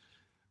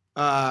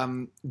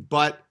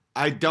 But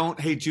I don't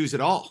hate Jews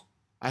at all.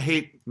 I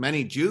hate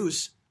many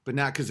Jews, but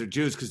not because they're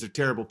Jews, because they're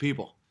terrible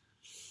people.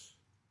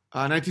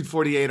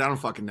 1948, I don't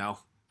fucking know.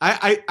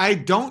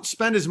 I don't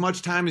spend as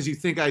much time as you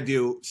think I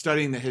do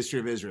studying the history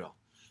of Israel.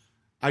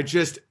 I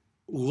just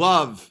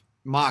love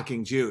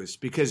mocking Jews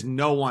because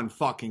no one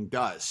fucking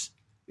does.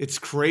 It's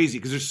crazy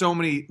because there's so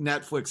many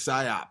Netflix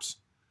psyops.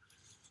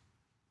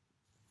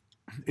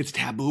 It's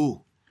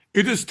taboo.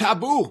 It is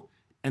taboo.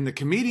 And the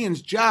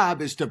comedian's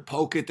job is to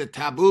poke at the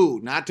taboo,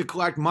 not to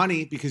collect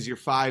money because you're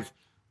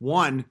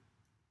 5'1",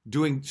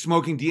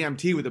 smoking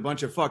DMT with a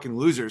bunch of fucking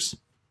losers.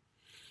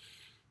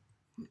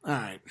 All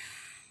right.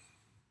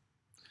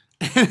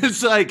 And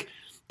it's like,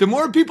 the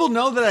more people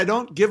know that I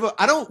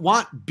don't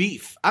want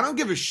beef. I don't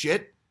give a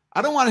shit.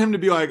 I don't want him to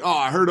be like, oh,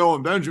 I heard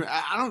Owen Benjamin.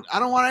 I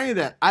don't want any of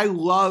that. I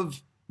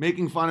love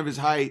making fun of his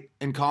height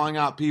and calling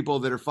out people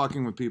that are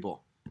fucking with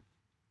people.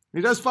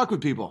 He does fuck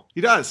with people.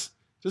 He does.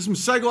 Does some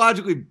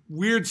psychologically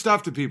weird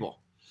stuff to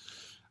people.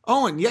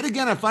 Owen, yet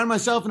again, I find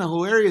myself in a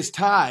hilarious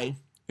tie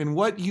in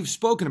what you've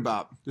spoken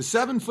about. The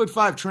 7'5"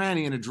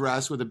 tranny in a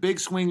dress with a big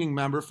swinging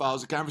member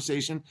follows a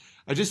conversation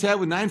I just had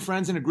with 9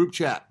 friends in a group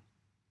chat.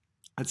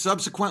 It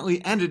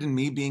subsequently ended in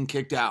me being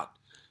kicked out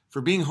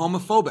for being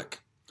homophobic.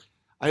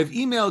 I have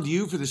emailed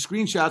you for the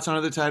screenshots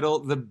under the title,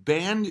 The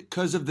Band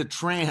Because of the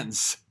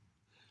Trans.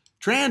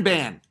 Tran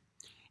ban.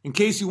 In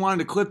case you wanted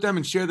to clip them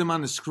and share them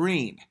on the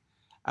screen.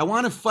 I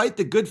want to fight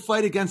the good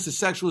fight against the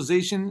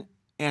sexualization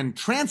and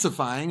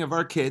transifying of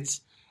our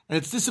kids, and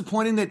it's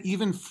disappointing that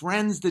even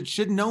friends that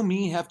should know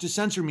me have to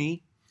censor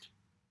me.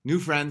 New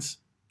friends.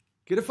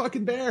 Get a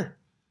fucking bear.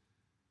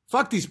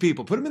 Fuck these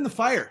people. Put them in the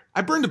fire.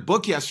 I burned a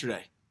book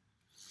yesterday.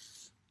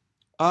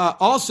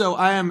 Also,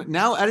 I am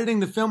now editing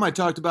the film I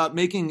talked about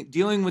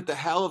dealing with the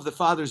hell of the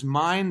father's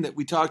mind that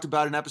we talked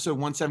about in episode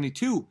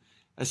 172.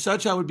 As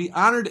such, I would be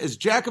honored as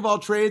Jack of all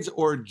trades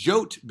or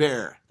Jote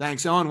Bear.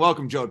 Thanks, Owen.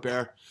 Welcome, Jote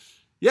Bear.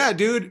 Yeah,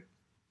 dude.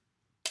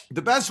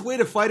 The best way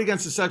to fight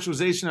against the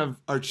sexualization of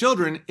our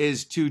children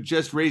is to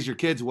just raise your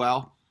kids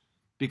well,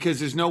 because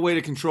there's no way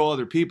to control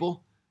other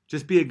people.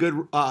 Just be a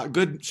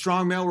good,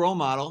 strong male role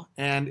model.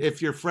 And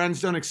if your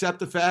friends don't accept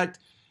the fact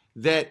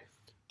that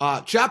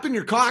chopping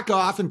your cock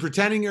off and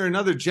pretending you're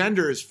another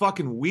gender is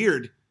fucking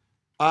weird,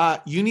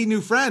 you need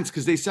new friends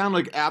because they sound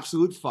like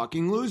absolute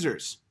fucking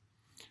losers.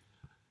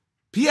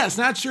 P.S.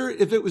 Not sure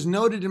if it was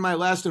noted in my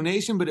last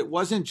donation, but it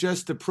wasn't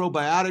just the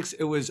probiotics.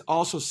 It was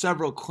also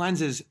several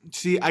cleanses.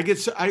 See, I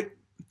don't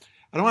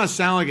want to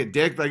sound like a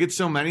dick, but I get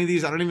so many of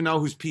these, I don't even know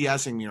who's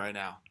PSing me right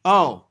now.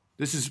 Oh,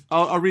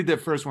 I'll read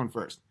that first one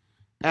first.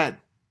 Ed.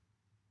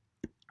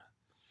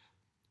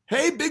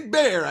 Hey, Big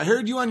Bear, I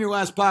heard you on your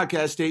last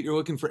podcast state you're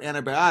looking for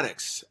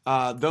antibiotics.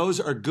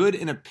 Those are good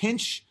in a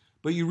pinch,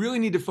 but you really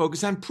need to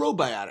focus on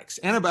probiotics.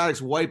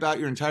 Antibiotics wipe out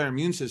your entire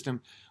immune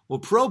system. Well,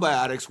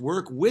 probiotics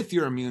work with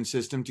your immune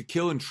system to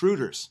kill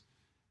intruders.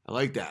 I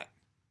like that.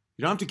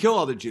 You don't have to kill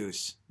all the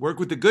Jews. Work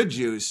with the good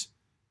Jews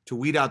to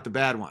weed out the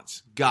bad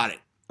ones. Got it.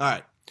 All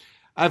right.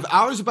 I have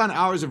hours upon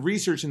hours of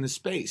research in this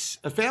space.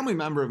 A family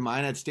member of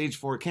mine had stage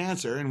 4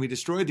 cancer, and we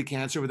destroyed the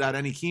cancer without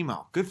any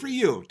chemo. Good for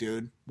you,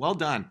 dude. Well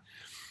done.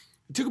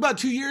 It took about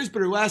 2 years,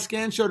 but her last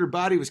scan showed her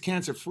body was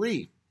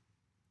cancer-free.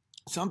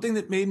 Something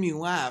that made me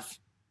laugh.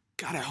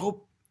 God, I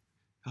hope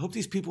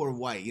these people are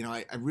white. You know,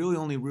 I really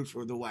only root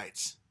for the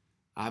whites.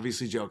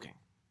 Obviously joking.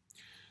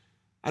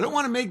 I don't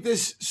want to make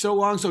this so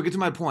long, so I'll get to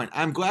my point.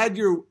 I'm glad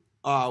you're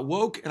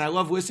woke, and I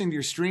love listening to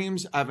your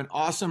streams. I have an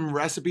awesome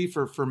recipe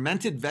for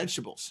fermented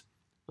vegetables.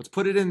 Let's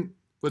put it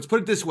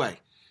this way.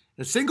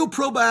 In a single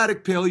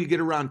probiotic pill, you get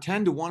around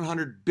 10 to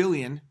 100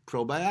 billion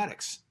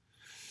probiotics.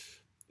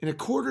 In a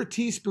quarter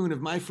teaspoon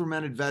of my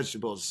fermented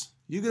vegetables,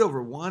 you get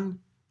over 1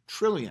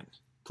 trillion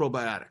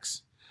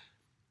probiotics.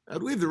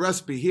 I'd leave the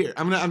recipe here.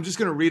 I'm just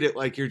gonna read it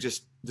like you're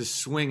just the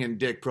swinging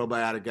dick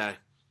probiotic guy.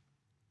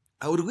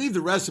 I would leave the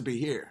recipe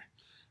here,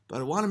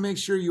 but I want to make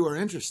sure you are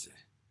interested.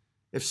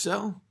 If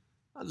so,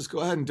 I'll just go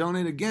ahead and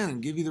donate again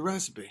and give you the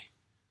recipe.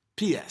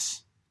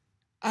 P.S.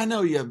 I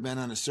know you have been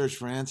on a search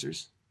for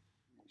answers.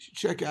 You should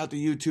check out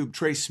the YouTube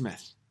Trace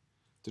Smith.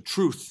 The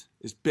truth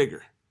is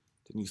bigger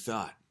than you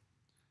thought.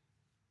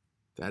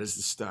 That is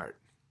the start.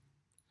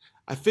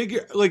 I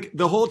figure, like,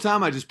 the whole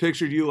time I just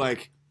pictured you,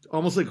 like,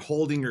 almost like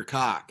holding your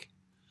cock.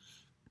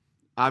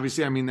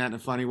 Obviously, I mean that in a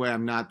funny way.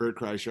 I'm not Bert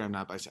Kreischer. I'm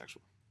not bisexual.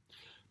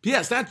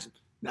 P.S.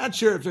 Not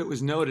sure if it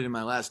was noted in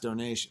my last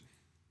donation,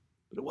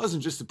 but it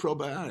wasn't just the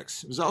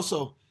probiotics. It was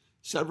also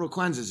several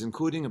cleanses,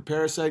 including a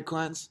parasite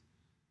cleanse.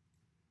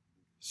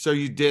 So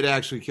you did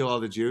actually kill all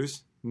the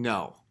Jews?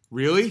 No.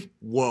 Really?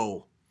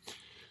 Whoa.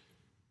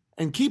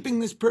 And keeping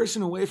this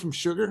person away from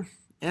sugar,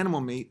 animal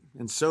meat,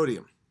 and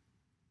sodium.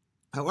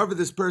 However,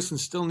 this person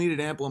still needed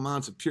ample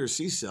amounts of pure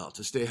sea salt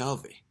to stay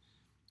healthy.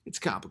 It's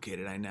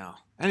complicated, I know.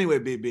 Anyway,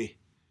 BB,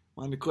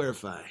 wanted to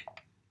clarify.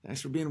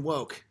 Thanks for being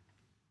woke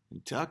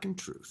and talking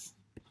truth.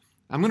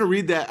 I'm going to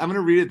read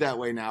it that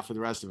way now for the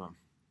rest of them.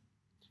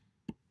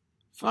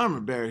 Farmer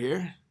Bear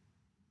here.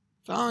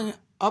 Following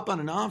up on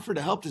an offer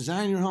to help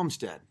design your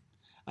homestead.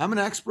 I'm an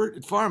expert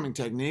at farming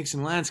techniques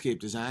and landscape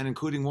design,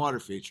 including water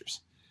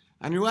features.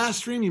 On your last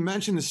stream, you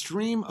mentioned the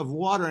stream of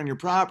water on your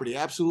property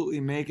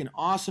absolutely make an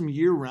awesome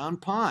year-round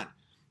pond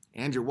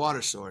and your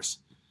water source.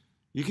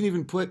 You can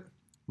even put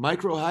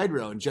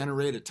microhydro and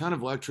generate a ton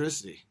of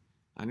electricity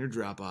on your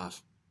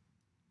drop-off.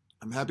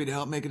 I'm happy to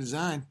help make a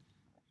design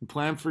and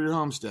plan for your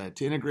homestead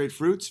to integrate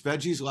fruits,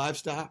 veggies,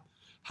 livestock,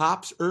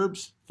 hops,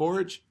 herbs,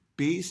 forage,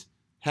 bees,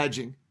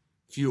 hedging,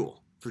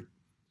 fuel,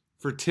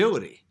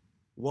 fertility,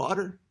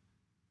 water,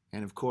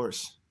 and of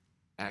course,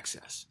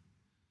 access.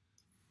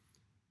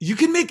 You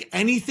can make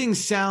anything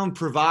sound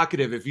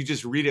provocative if you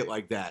just read it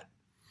like that.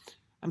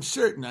 I'm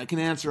certain I can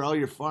answer all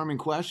your farming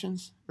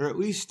questions, or at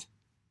least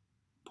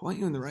point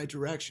you in the right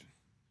direction.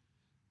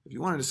 If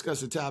you want to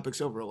discuss the topics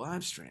over a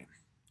live stream,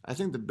 I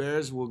think the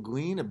Bears will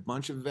glean a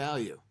bunch of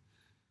value.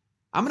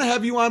 I'm going to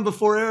have you on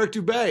before Eric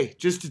Dubay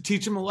just to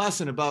teach him a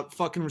lesson about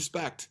fucking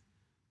respect.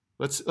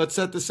 Let's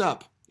set this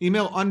up.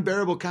 Email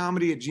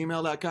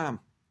unbearablecomedy@gmail.com.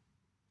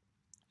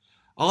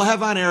 I'll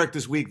have on Eric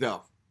this week,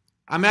 though.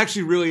 I'm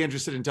actually really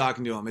interested in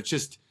talking to him. It's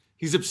just,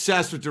 he's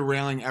obsessed with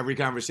derailing every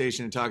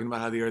conversation and talking about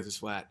how the earth is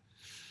flat.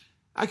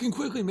 I can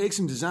quickly make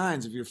some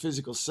designs of your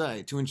physical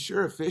site to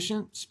ensure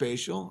efficient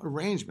spatial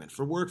arrangement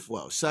for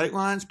workflow,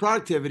 sightlines,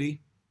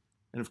 productivity,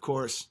 and of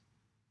course,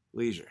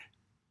 leisure.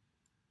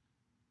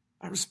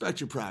 I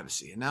respect your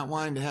privacy and not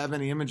wanting to have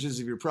any images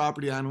of your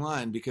property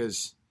online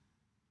because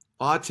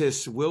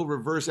autists will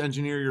reverse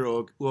engineer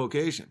your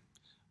location.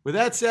 With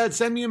that said,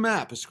 send me a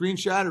map, a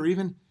screenshot, or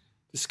even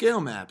the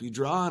scale map you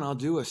draw, and I'll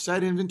do a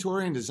site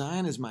inventory and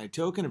design as my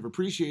token of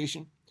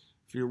appreciation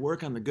for your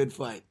work on the good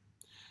fight.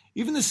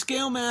 Even the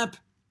scale map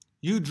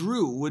you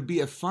drew would be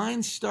a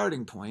fine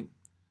starting point.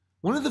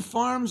 One of the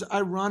farms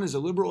I run is a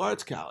liberal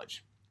arts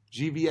college.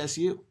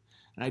 GVSU.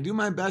 And I do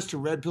my best to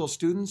red pill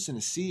students in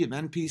a sea of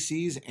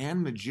NPCs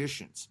and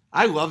magicians.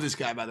 I love this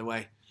guy, by the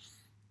way.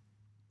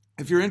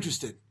 If you're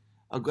interested,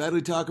 I'll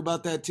gladly talk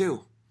about that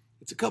too.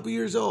 It's a couple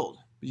years old,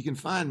 but you can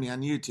find me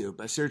on YouTube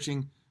by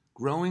searching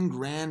Growing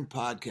Grand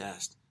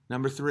Podcast.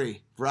 Number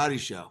 3, Variety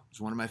Show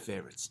is one of my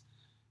favorites.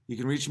 You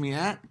can reach me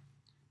at,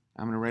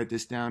 I'm going to write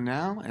this down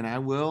now, and I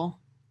will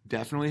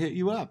definitely hit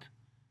you up.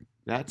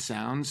 That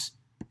sounds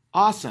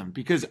awesome,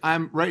 because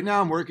right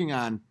now I'm working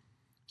on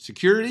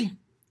security,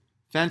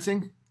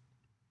 fencing.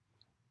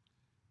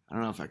 I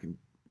don't know if I can,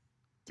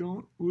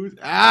 don't lose,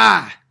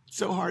 it's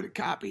so hard to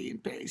copy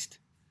and paste.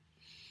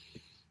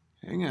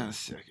 Hang on a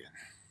second.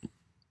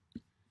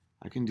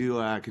 I can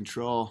do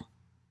control,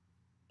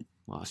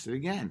 lost it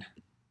again.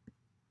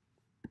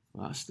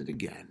 Lost it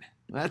again.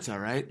 Well, that's all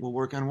right. We'll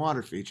work on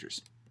water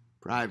features,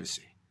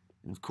 privacy,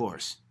 and of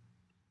course,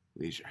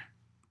 leisure.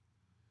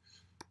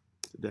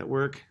 Did that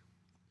work?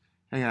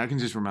 Hang on, I can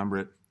just remember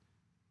it.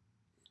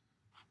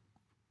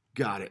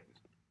 Got it.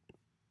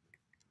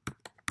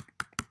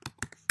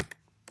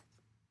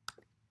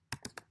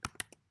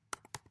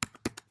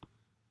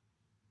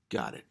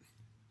 Got it.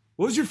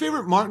 What was your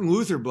favorite Martin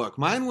Luther book?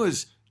 Mine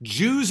was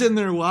Jews and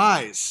Their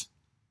Lies.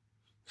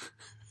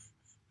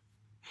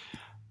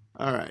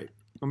 All right.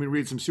 Let me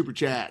read some super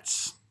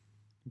chats.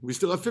 We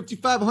still have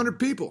 5,500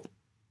 people.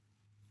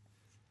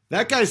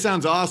 That guy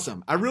sounds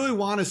awesome. I really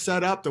want to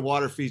set up the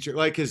water feature.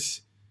 Like,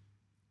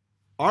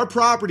 our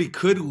property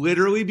could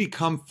literally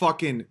become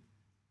fucking...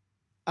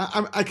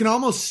 I can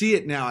almost see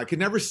it now. I could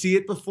never see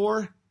it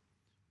before.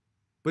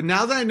 But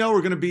now that I know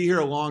we're going to be here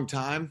a long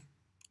time,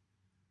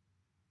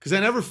 because I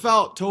never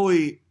felt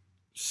totally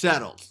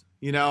settled.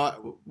 You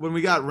know, when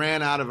we got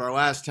ran out of our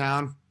last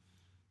town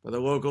by the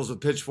locals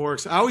with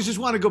pitchforks, I always just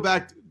want to go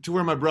back to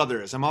where my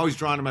brother is. I'm always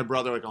drawn to my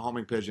brother like a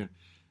homing pigeon.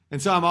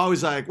 And so I'm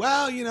always like,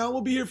 well, you know,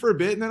 we'll be here for a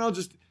bit, and then I'll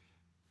just...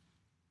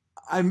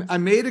 I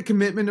made a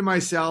commitment to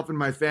myself and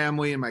my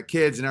family and my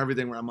kids and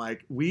everything where I'm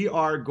like, we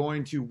are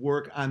going to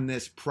work on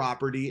this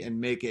property and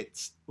make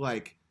it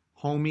like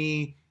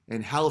homey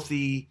and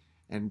healthy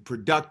and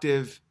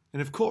productive.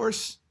 And of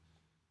course,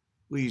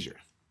 leisure.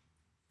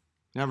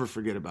 Never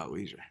forget about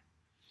leisure.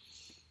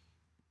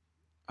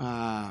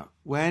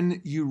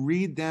 When you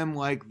read them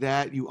like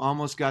that, you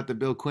almost got the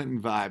Bill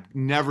Clinton vibe.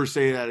 Never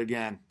say that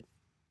again.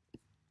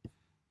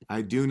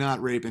 I do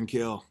not rape and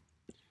kill.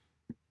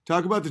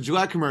 Talk about the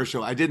Gillette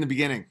commercial I did in the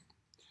beginning.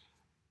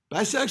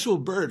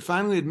 Bisexual Bird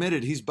finally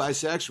admitted he's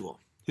bisexual.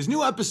 His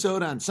new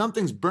episode on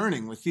Something's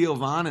Burning with Theo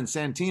Von and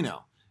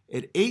Santino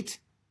at 8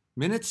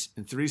 minutes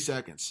and 3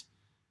 seconds.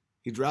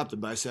 He dropped the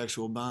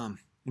bisexual bomb.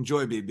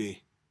 Enjoy,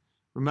 BB.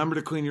 Remember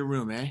to clean your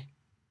room, eh?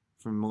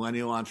 From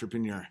Millennial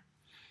Entrepreneur.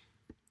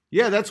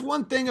 Yeah, that's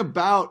one thing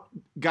about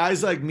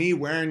guys like me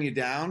wearing you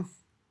down.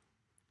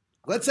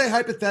 Let's say,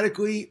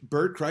 hypothetically,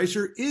 Bert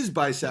Kreischer is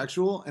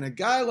bisexual, and a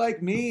guy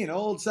like me, an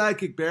old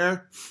sidekick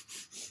bear,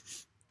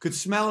 could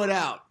smell it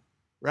out,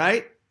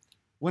 right?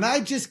 When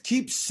I just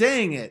keep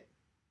saying it,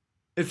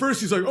 at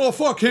first he's like, oh,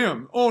 fuck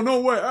him. Oh,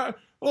 no way.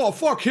 Oh,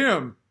 fuck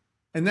him.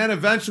 And then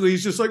eventually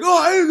he's just like,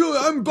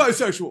 oh, I'm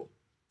bisexual.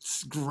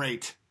 It's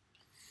great.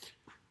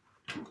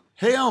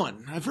 Hey,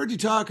 Owen, I've heard you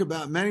talk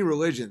about many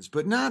religions,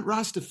 but not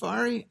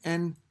Rastafari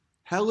and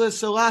Haile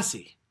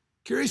Selassie.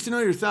 Curious to know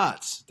your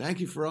thoughts.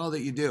 Thank you for all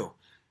that you do.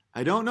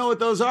 I don't know what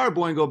those are,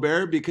 Boingo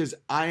Bear, because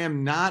I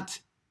am not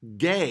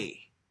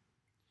gay.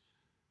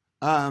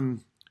 But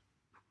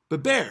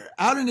Bear,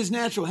 out in his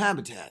natural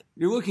habitat,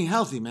 you're looking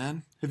healthy,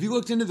 man. Have you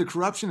looked into the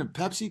corruption of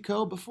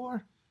PepsiCo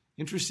before?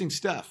 Interesting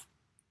stuff.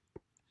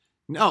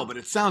 No, but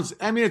it sounds,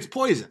 it's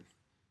poison.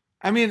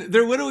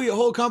 They're literally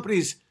whole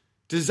companies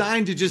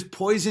designed to just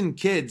poison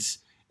kids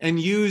and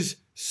use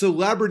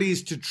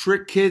celebrities to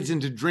trick kids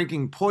into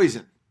drinking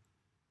poison.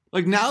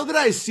 Like, now that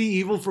I see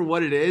evil for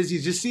what it is, you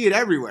just see it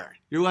everywhere.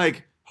 You're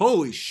like,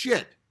 holy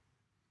shit.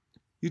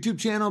 YouTube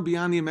channel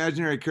Beyond the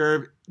Imaginary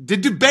Curve.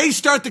 Did Dubay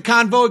start the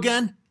convo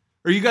again?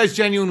 Or are you guys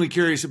genuinely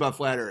curious about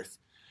Flat Earth?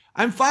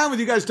 I'm fine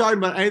with you guys talking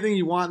about anything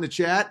you want in the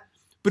chat,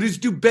 but is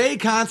Dubay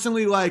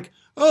constantly like,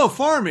 oh,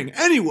 farming.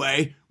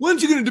 Anyway,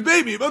 when's you going to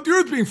debate me about the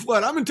Earth being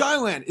flat? I'm in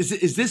Thailand.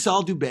 Is this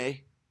all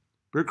Dubay?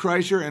 Bert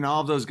Kreischer and all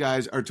of those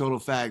guys are total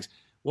fags.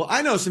 Well,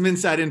 I know some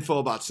inside info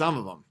about some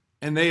of them,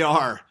 and they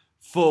are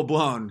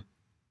full-blown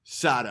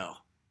sado.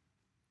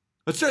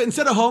 Let's start,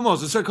 instead of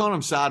homos, let's start calling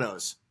them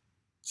sados.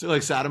 So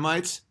like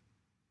sodomites.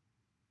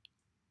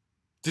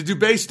 Did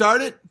Dubay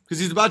start it? Because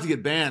he's about to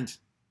get banned.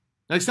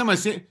 Next time I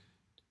see it.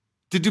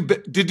 Did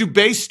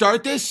Dubay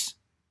start this?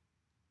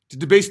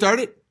 Did Dubay start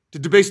it?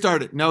 Did Dubay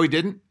start it? No, he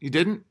didn't. He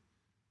didn't?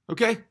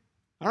 Okay.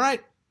 All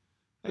right.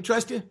 I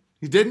trust you.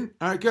 He didn't?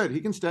 All right, good. He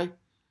can stay.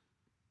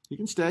 He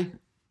can stay.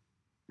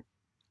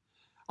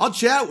 I'll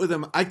chat with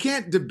him. I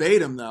can't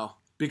debate him, though,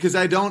 because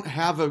I don't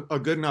have a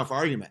good enough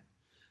argument.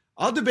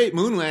 I'll debate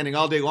moon landing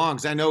all day long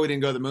because I know we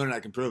didn't go to the moon and I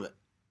can prove it.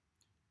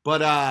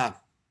 But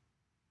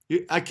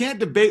I can't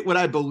debate what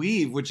I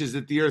believe, which is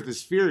that the Earth is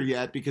sphere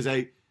yet, because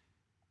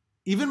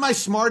even my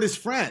smartest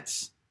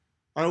friends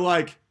are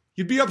like,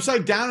 you'd be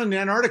upside down in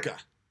Antarctica.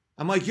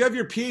 I'm like, you have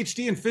your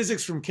PhD in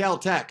physics from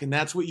Caltech, and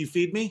that's what you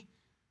feed me?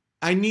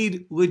 I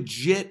need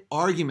legit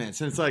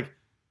arguments. And it's like,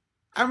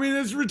 I mean,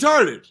 it's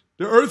retarded.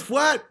 The earth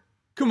flat?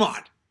 Come on.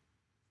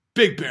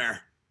 Big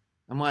Bear.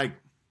 I'm like,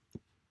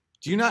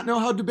 do you not know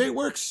how debate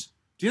works?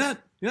 Do you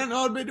not know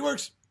how debate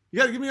works? You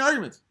got to give me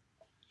arguments.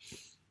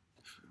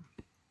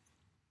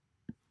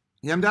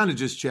 Yeah, I'm down to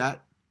just chat.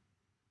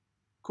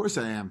 Of course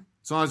I am.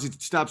 As long as he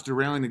stops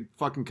derailing the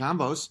fucking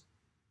combos.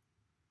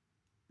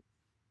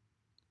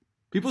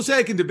 People say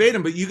I can debate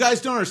him, but you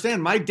guys don't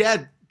understand. My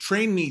dad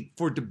trained me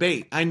for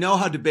debate. I know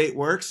how debate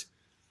works.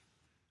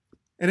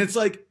 And it's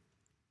like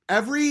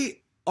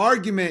every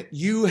argument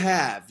you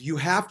have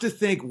to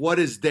think, what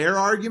is their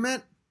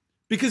argument?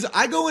 Because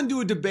I go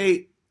into a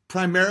debate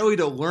primarily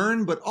to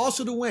learn, but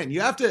also to win. You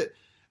have to,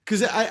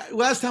 because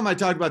last time I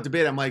talked about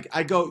debate, I'm like,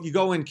 you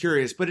go in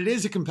curious, but it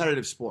is a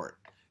competitive sport.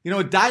 You know,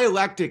 a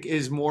dialectic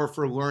is more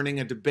for learning.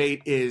 A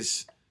debate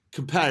is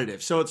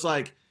competitive. So it's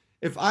like,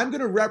 if I'm going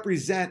to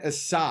represent a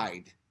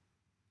side,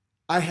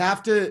 I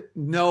have to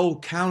know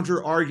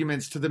counter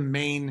arguments to the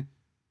main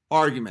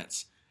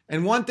arguments.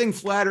 And one thing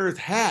Flat Earth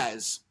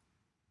has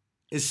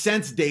is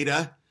sense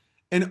data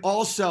and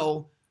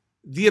also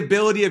the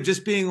ability of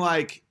just being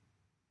like,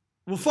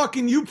 well,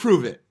 fucking you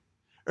prove it.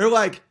 Or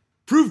like,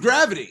 prove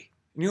gravity.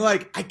 And you're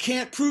like, I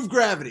can't prove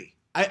gravity.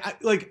 I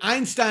like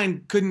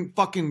Einstein couldn't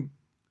fucking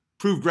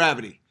prove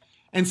gravity.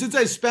 And since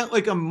I spent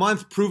like a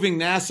month proving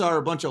NASA are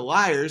a bunch of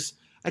liars,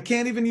 I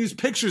can't even use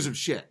pictures of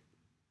shit.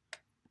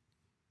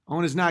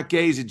 Owen is not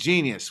gay, he's a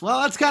genius.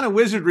 Well, that's kind of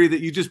wizardry that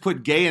you just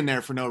put gay in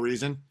there for no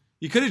reason.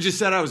 You could have just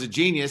said I was a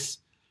genius.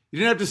 You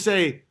didn't have to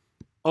say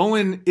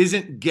Owen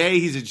isn't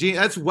gay, he's a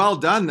genius. That's well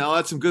done, though.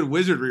 That's some good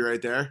wizardry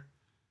right there.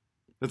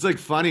 That's like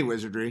funny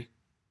wizardry.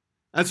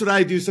 That's what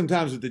I do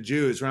sometimes with the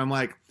Jews, where I'm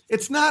like,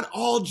 it's not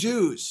all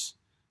Jews.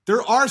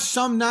 There are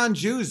some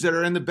non-Jews that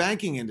are in the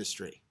banking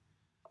industry.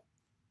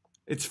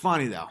 It's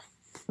funny, though.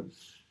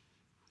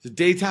 The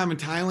daytime in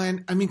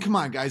Thailand. I mean, come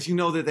on, guys. You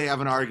know that they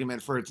have an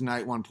argument for it's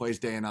night one place,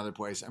 day another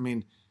place. I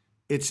mean,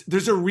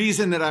 there's a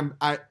reason that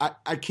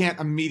I can't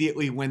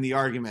immediately win the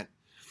argument.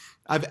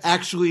 I've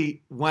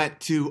actually went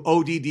to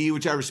ODD,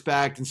 which I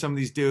respect, and some of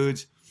these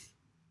dudes,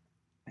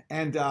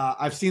 and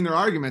I've seen their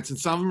arguments, and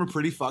some of them are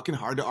pretty fucking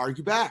hard to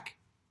argue back.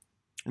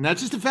 And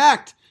that's just a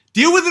fact.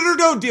 Deal with it or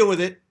don't deal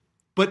with it.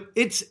 But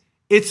it's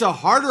a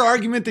harder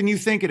argument than you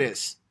think it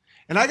is.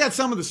 And I got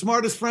some of the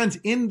smartest friends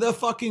in the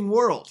fucking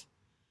world.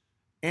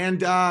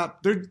 And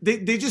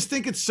they just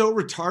think it's so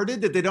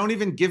retarded that they don't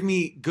even give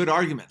me good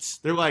arguments.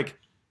 They're like,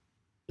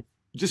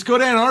 just go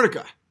to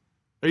Antarctica.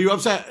 Are you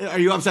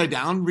upside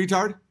down,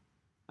 retard?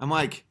 I'm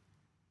like,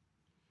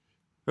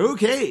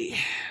 okay.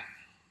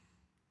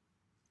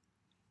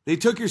 They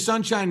took your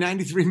sunshine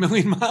 93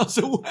 million miles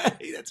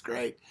away. That's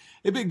great.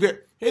 Hey, Big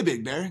Bear. Hey,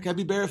 Big Bear. Can I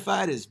be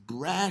verified as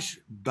Brash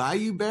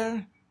Bayou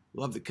Bear?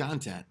 Love the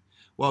content.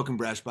 Welcome,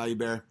 Brash Bayou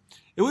Bear.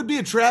 It would be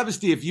a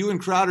travesty if you and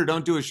Crowder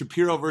don't do a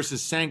Shapiro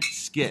versus Sank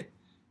skit.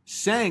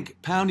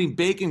 Sank pounding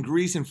bacon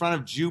grease in front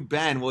of Jew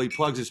Ben while he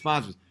plugs his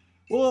sponsors.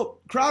 Well,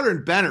 Crowder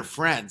and Ben are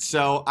friends,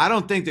 so I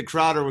don't think that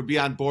Crowder would be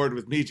on board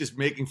with me just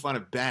making fun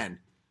of Ben.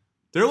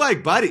 They're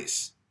like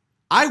buddies.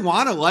 I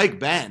want to like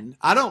Ben.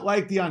 I don't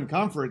like the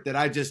uncomfort that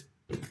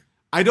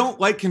I don't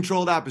like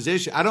controlled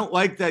opposition. I don't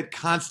like that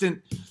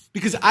constant,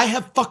 because I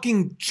have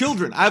fucking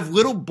children. I have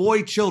little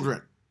boy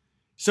children.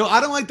 So I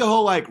don't like the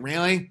whole like,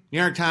 really? New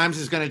York Times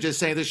is going to just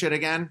say this shit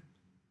again?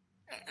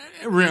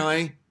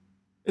 Really?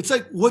 It's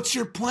like, what's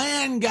your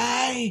plan,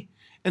 guy?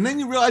 And then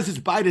you realize it's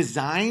by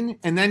design,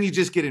 and then you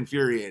just get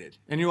infuriated.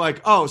 And you're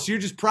like, oh, so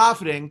you're just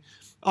profiting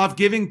off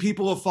giving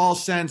people a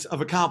false sense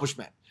of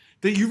accomplishment.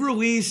 That you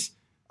release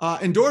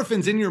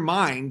endorphins in your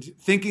mind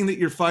thinking that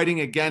you're fighting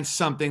against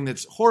something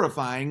that's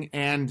horrifying,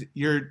 and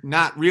you're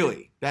not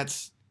really.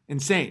 That's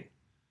insane.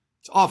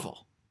 It's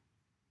awful.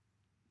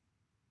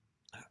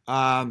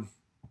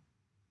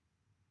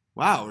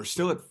 Wow, we're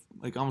still at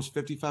like almost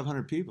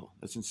 5,500 people.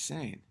 That's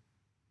insane.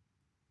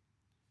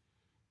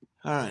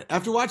 All right.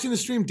 After watching the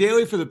stream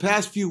daily for the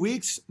past few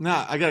weeks,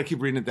 I got to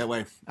keep reading it that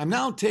way. I'm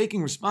now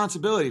taking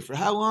responsibility for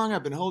how long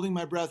I've been holding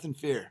my breath in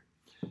fear.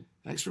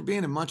 Thanks for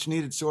being a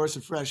much-needed source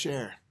of fresh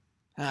air.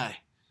 Hi,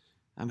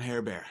 I'm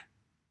Hair Bear.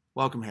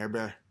 Welcome, Hair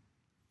Bear.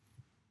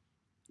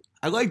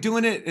 I like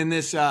doing it in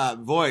this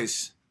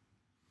voice.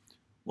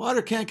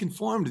 Water can't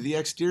conform to the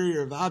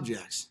exterior of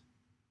objects.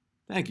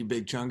 Thank you,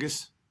 Big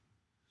Chungus.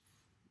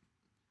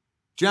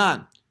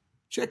 John,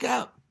 check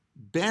out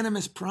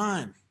Banimus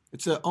Prime.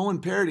 It's an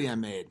Owen parody I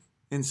made.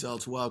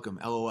 Insults welcome,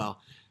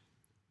 LOL.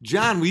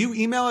 John, will you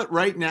email it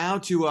right now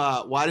to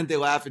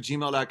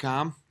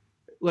whydidn'ttheylaugh@gmail.com?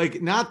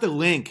 Like, not the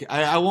link.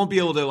 I won't be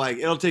able to, like,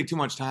 it'll take too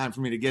much time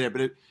for me to get it.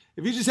 But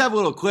if you just have a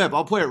little clip,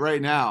 I'll play it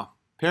right now.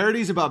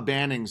 Parodies about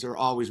bannings are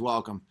always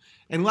welcome.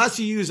 Unless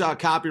you use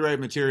copyright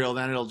material,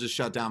 then it'll just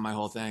shut down my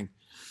whole thing.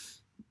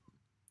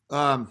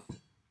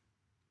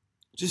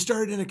 Just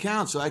started an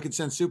account so I could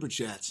send super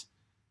chats.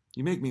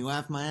 You make me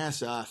laugh my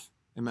ass off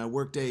and my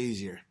workday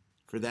easier.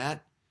 For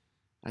that,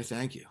 I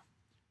thank you.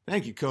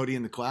 Thank you, Cody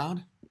in the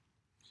Cloud.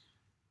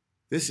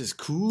 This is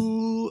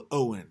Cool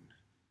Owen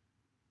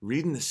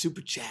reading the super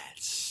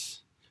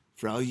chats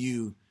for all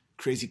you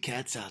crazy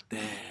cats out there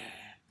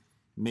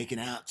making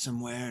out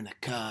somewhere in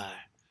a car.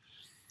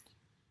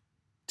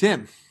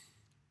 Tim,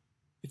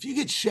 if you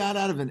get shot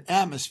out of an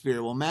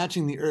atmosphere while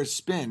matching the Earth's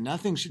spin,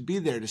 nothing should be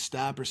there to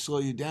stop or slow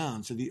you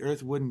down so the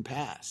Earth wouldn't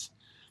pass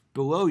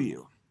below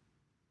you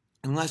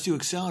unless you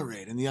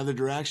accelerate in the other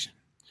direction.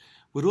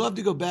 Would love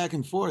to go back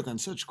and forth on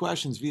such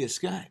questions via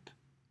Skype.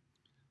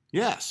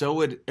 Yeah, so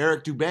would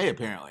Eric Dubé,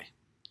 apparently.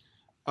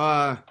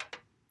 Yeah,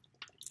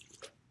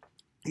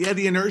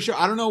 the inertia,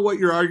 I don't know what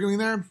you're arguing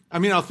there. I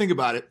mean, I'll think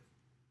about it.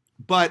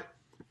 But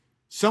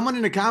someone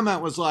in a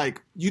comment was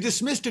like, you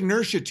dismissed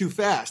inertia too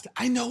fast.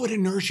 I know what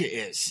inertia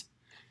is.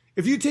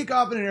 If you take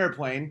off in an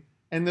airplane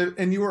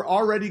and you were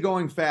already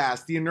going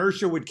fast, the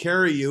inertia would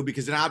carry you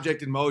because an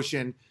object in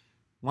motion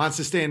wants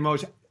to stay in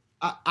motion.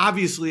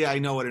 Obviously, I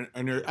know what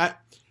inertia...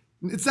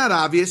 It's not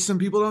obvious. Some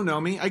people don't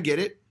know me. I get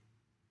it.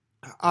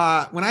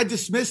 When I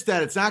dismiss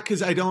that, it's not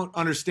because I don't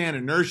understand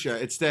inertia.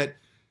 It's that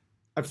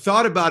I've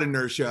thought about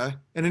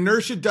inertia, and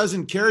inertia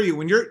doesn't carry you.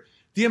 When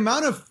the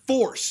amount of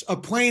force a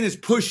plane is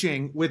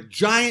pushing with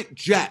giant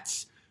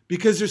jets,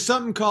 because there's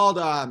something called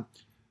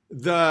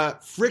the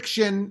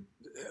friction.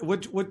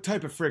 What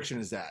type of friction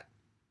is that?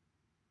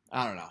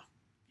 I don't know.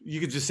 You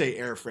could just say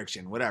air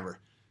friction,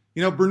 whatever.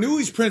 You know,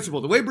 Bernoulli's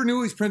principle. The way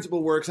Bernoulli's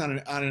principle works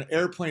on an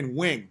airplane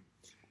wing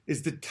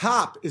is the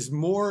top has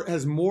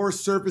more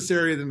surface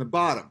area than the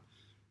bottom.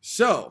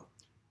 So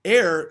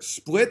air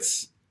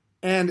splits,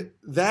 and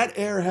that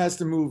air has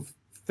to move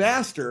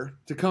faster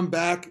to come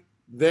back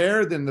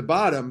there than the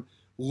bottom,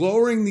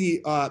 lowering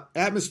the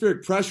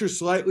atmospheric pressure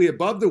slightly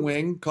above the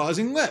wing,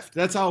 causing lift.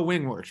 That's how a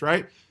wing works,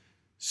 right?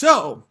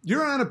 So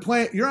you're on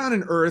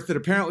an Earth that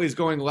apparently is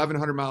going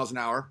 1,100 miles an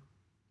hour.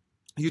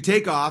 You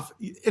take off.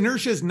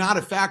 Inertia is not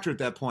a factor at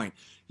that point.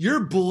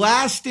 You're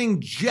blasting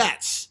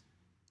jets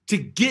to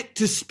get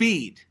to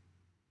speed.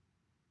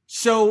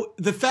 So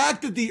the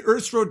fact that the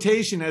Earth's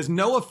rotation has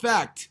no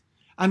effect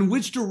on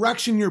which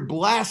direction you're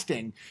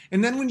blasting,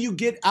 and then when you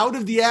get out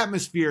of the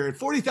atmosphere at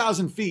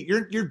 40,000 feet,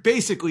 you're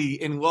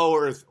basically in low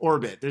Earth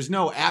orbit. There's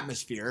no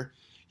atmosphere.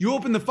 You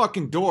open the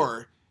fucking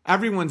door,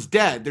 everyone's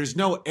dead. There's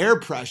no air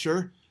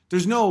pressure.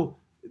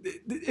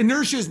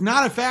 Inertia is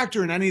not a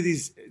factor in any of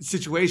these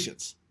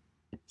situations.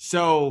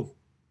 So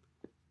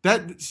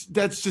that's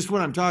just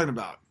what I'm talking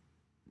about.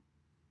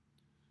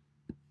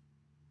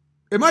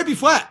 It might be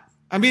flat.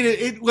 I mean,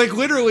 it like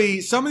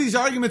literally some of these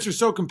arguments are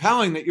so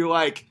compelling that you're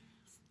like,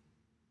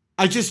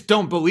 I just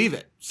don't believe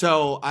it.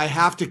 So I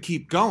have to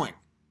keep going.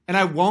 And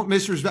I won't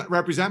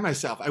misrepresent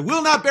myself. I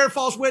will not bear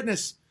false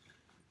witness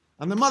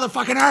on the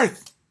motherfucking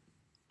Earth.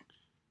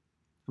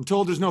 I'm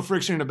told there's no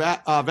friction in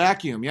a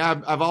vacuum. Yeah,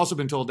 I've also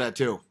been told that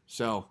too.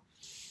 So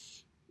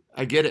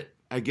I get it.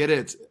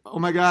 It's, oh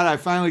my God, I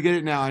finally get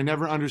it now. I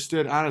never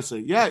understood,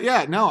 honestly.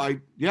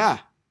 Yeah.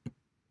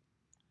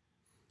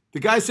 The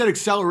guy said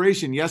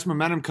acceleration. Yes,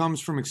 momentum comes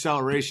from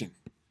acceleration.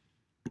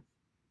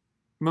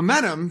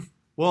 Momentum,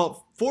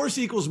 well, force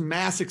equals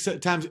mass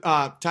times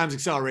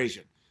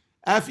acceleration.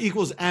 F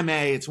equals ma.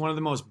 It's one of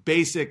the most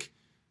basic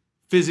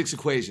physics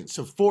equations.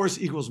 So force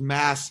equals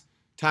mass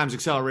times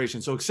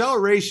acceleration. So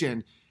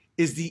acceleration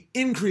is the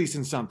increase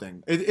in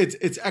something.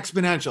 It's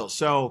exponential.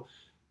 So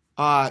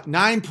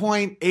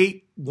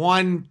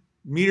 9.81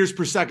 meters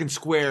per second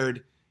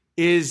squared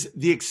is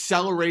the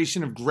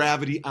acceleration of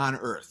gravity on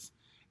Earth.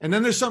 And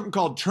then there's something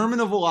called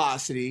terminal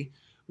velocity,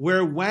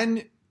 where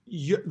when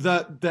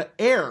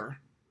the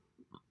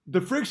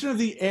friction of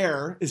the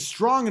air is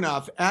strong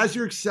enough as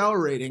you're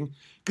accelerating,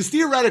 because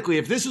theoretically,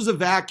 if this was a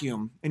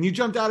vacuum and you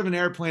jumped out of an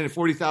airplane at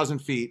 40,000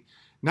 feet,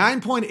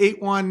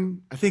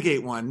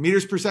 9.81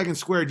 meters per second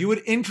squared, you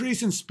would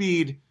increase in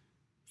speed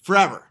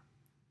forever.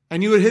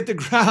 And you would hit the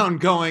ground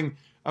going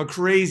a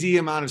crazy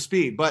amount of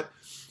speed. But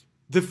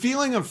the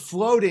feeling of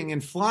floating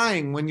and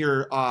flying when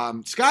you're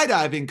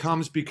skydiving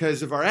comes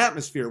because of our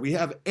atmosphere. We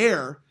have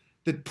air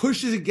that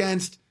pushes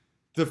against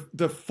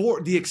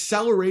the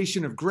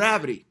acceleration of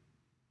gravity.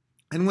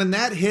 And when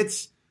that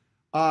hits,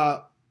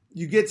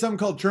 you get something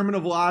called terminal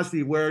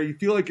velocity, where you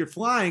feel like you're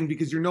flying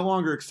because you're no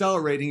longer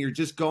accelerating. You're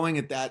just going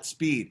at that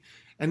speed.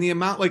 And the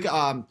amount,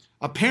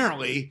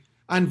 apparently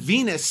on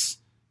Venus,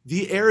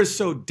 the air is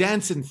so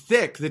dense and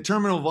thick, the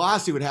terminal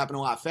velocity would happen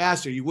a lot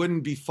faster. You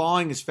wouldn't be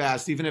falling as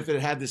fast, even if it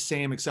had the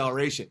same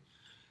acceleration.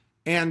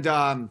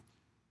 And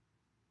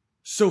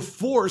so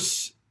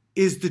force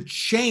is the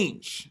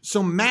change.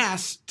 So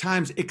mass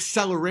times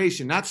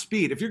acceleration, not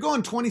speed. If you're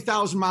going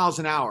 20,000 miles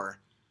an hour,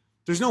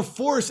 there's no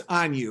force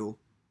on you.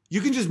 You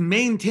can just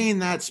maintain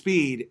that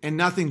speed and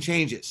nothing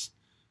changes.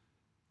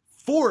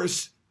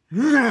 Force,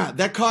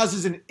 that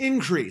causes an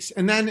increase.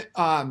 And then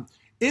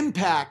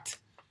impact.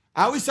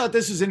 I always thought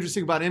this was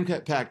interesting about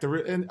impact,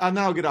 and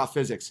now I'll get off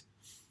physics.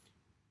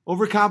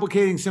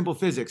 Overcomplicating simple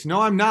physics. No,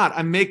 I'm not.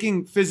 I'm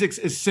making physics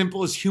as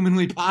simple as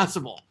humanly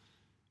possible.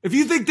 If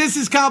you think this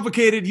is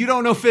complicated, you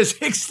don't know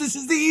physics. This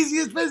is the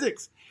easiest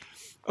physics.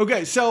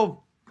 Okay,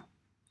 so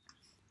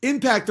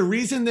impact, the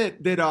reason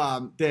that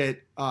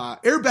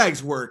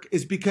airbags work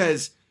is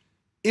because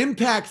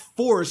impact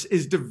force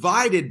is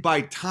divided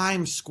by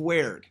time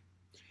squared.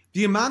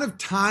 The amount of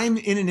time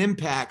in an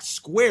impact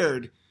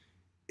squared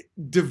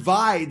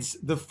divides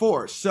the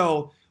force.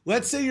 So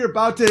let's say you're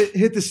about to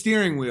hit the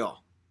steering wheel.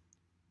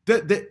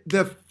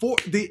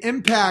 The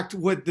impact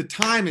with the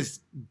time is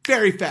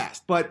very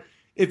fast. But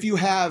if you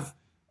have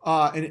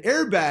an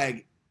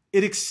airbag,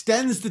 it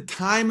extends the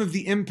time of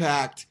the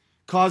impact,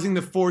 causing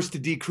the force to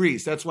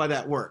decrease. That's why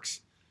that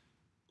works.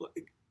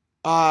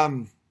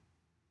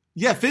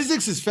 Yeah,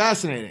 physics is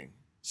fascinating.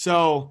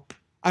 So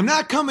I'm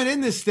not coming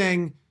in this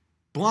thing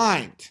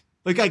blind.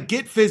 Like, I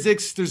get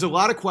physics. There's a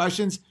lot of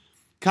questions.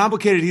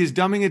 Complicated. He is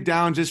dumbing it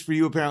down just for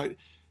you, apparently.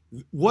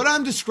 What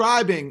I'm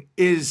describing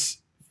is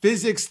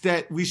physics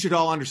that we should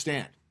all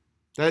understand.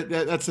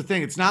 That's the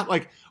thing. It's not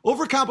like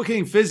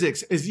overcomplicating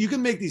physics is you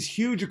can make these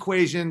huge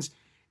equations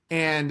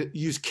and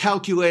use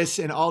calculus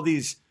and all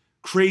these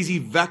crazy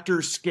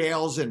vector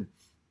scales. And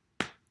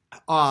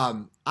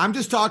I'm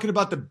just talking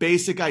about the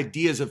basic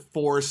ideas of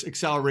force,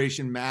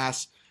 acceleration,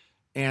 mass,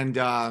 and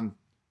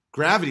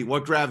gravity,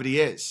 what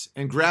gravity is.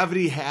 And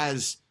gravity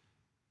has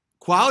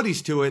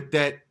qualities to it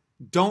that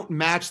don't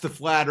match the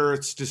flat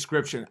Earth's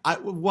description.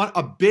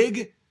 A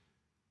big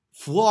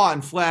flaw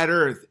in flat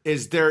Earth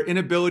is their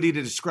inability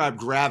to describe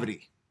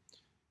gravity.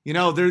 You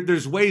know,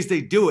 there's ways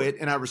they do it,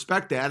 and I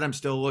respect that. I'm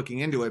still looking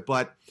into it.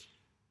 But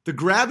the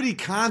gravity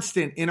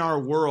constant in our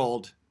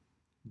world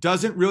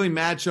doesn't really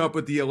match up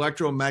with the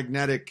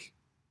electromagnetic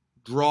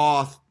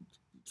draw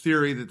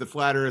theory that the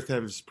flat Earth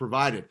has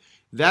provided.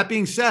 That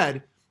being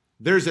said,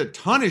 there's a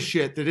ton of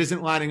shit that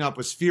isn't lining up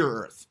with sphere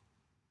Earth.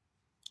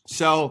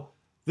 So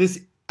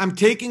I'm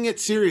taking it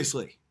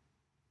seriously.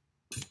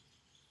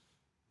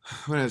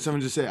 What did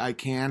someone just say? I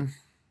can.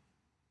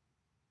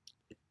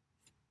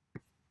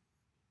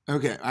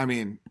 Okay, I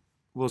mean,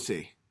 we'll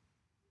see.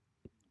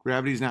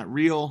 Gravity's not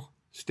real.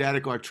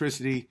 Static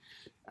electricity.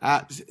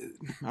 All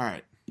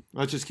right,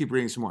 let's just keep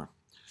reading some more.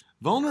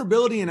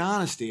 Vulnerability and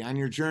honesty on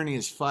your journey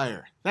is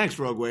fire. Thanks,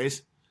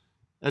 Rogueways.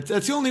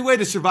 That's the only way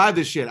to survive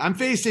this shit. I'm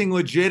facing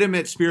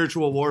legitimate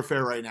spiritual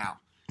warfare right now.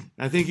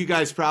 I think you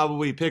guys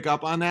probably pick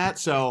up on that.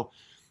 So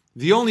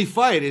the only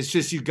fight is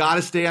just you got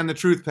to stay on the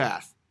truth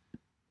path.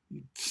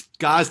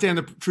 Got to stay on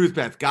the truth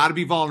path. Got to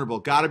be vulnerable.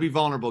 Got to be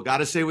vulnerable. Got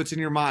to say what's in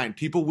your mind.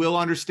 People will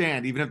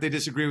understand, even if they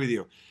disagree with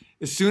you.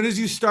 As soon as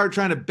you start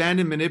trying to bend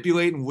and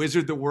manipulate and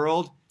wizard the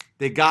world,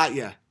 they got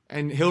you.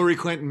 And Hillary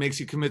Clinton makes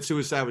you commit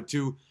suicide with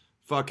 2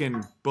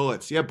 fucking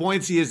bullets. Yeah,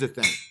 buoyancy is a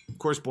thing. Of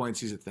course,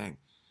 buoyancy is a thing.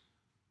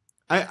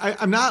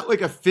 I'm not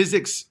like a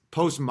physics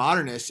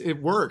postmodernist.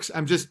 It works.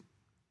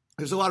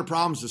 There's a lot of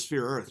problems with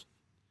sphere Earth.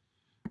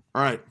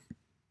 All right.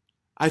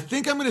 I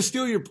think I'm going to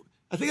steal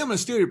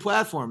your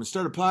platform and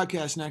start a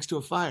podcast next to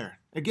a fire.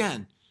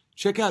 Again,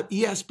 check out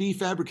ESB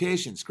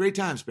Fabrications. Great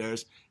times,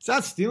 Bears. It's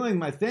not stealing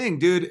my thing,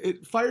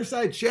 dude.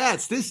 Fireside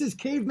Chats. This is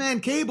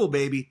caveman cable,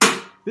 baby.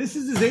 This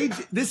is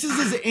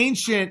as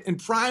ancient and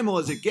primal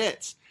as it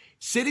gets.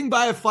 Sitting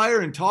by a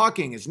fire and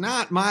talking is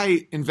not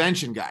my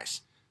invention,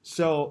 guys.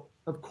 So,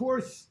 of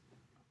course,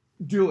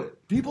 do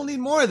it. People need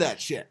more of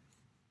that shit.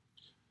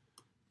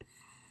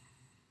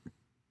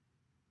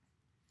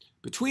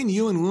 Between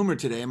you and Loomer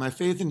today, my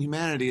faith in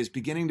humanity is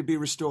beginning to be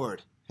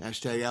restored.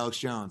 Hashtag Alex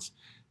Jones.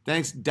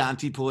 Thanks,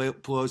 Dante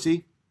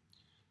Pelosi.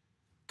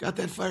 Got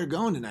that fire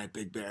going tonight,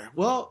 Big Bear.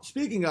 Well,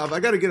 speaking of, I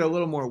got to get a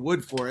little more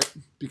wood for it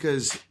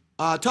because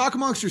talk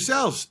amongst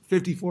yourselves,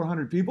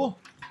 5,400 people.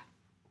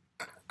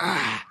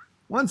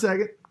 1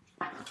 second.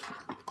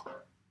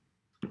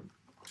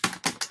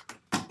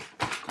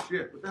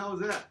 Shit, what the hell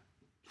is that?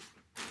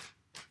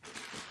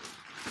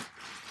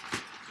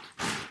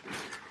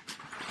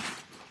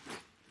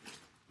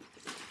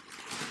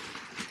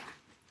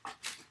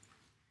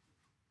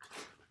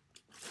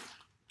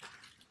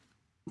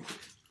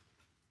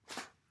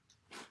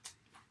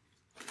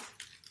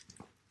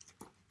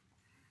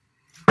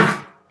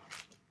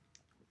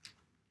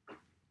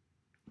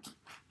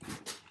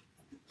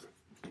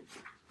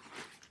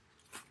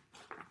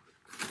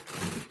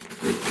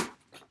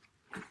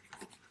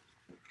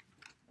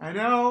 I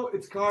know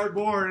it's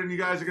cardboard, and you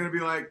guys are gonna be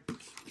like,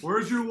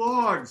 "Where's your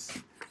logs?"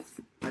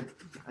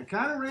 I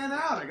kind of ran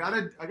out. I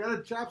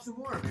gotta chop some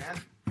more,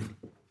 man.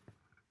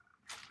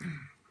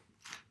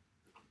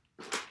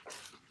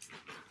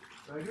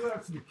 But I do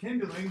have some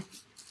kindling.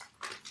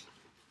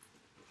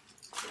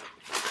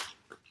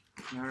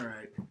 All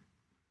right,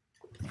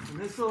 and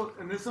this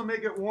will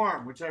make it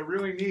warm, which I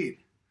really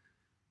need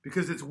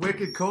because it's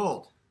wicked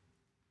cold.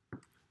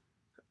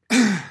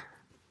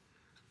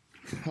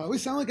 I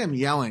always sound like I'm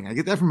yelling. I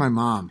get that from my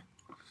mom.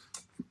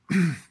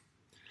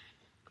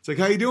 It's like,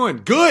 how you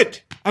doing?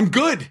 Good. I'm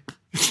good.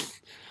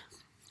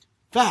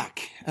 Fuck.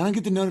 I don't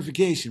get the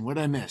notification. What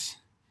did I miss?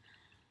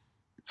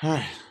 All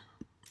right.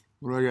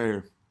 What do I got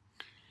here?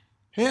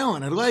 Hey,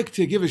 Ellen, I'd like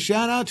to give a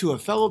shout out to a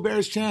fellow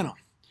Bears channel.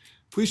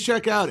 Please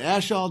check out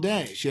Ash All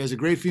Day. She has a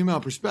great female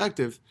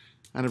perspective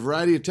on a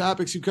variety of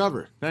topics you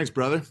cover. Thanks,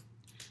 brother.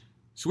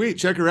 Sweet.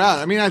 Check her out.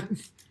 I mean,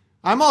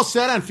 I'm all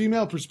set on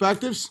female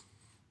perspectives,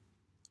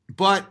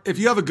 but if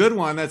you have a good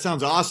one, that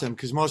sounds awesome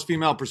because most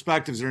female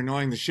perspectives are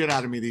annoying the shit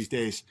out of me these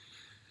days.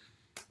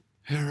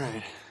 All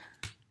right.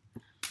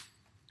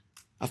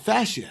 A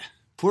fascia,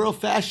 plural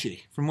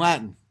fasciae, from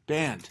Latin,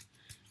 band,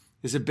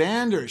 is a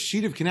band or a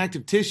sheet of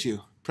connective tissue,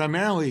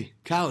 primarily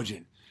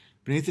collagen,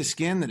 beneath the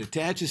skin that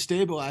attaches,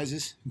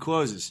 stabilizes, and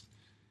closes,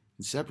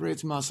 and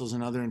separates muscles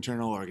and other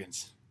internal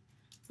organs.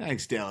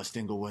 Thanks, Dallas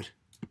Dinglewood.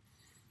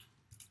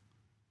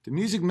 The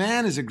Music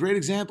Man is a great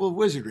example of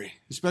wizardry,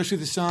 especially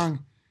the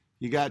song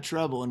You Got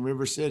Trouble in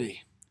River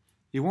City.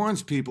 He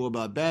warns people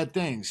about bad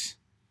things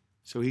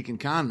so he can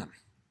con them.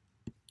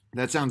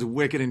 That sounds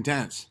wicked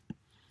intense.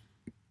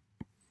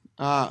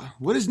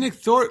 What does Nick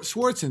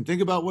Swartzen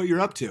think about what you're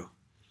up to?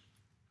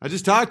 I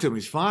just talked to him.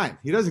 He's fine.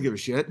 He doesn't give a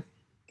shit.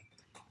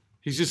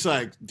 He's just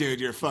like, dude,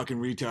 you're a fucking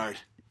retard.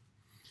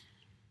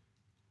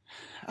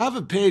 I have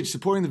a page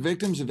supporting the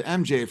victims of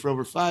MJ for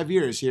over 5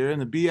 years here,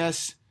 and the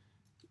BS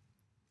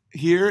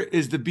here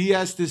is the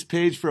BS this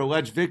page for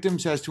alleged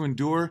victims has to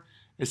endure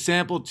a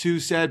sample to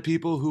sad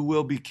people who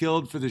will be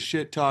killed for the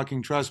shit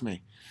talking, trust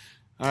me.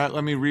 All right,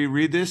 let me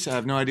reread this. I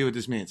have no idea what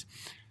this means.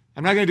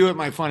 I'm not going to do it in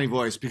my funny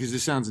voice because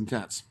this sounds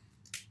intense.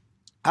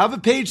 I have a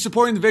page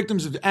supporting the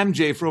victims of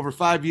MJ for over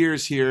 5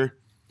 years here.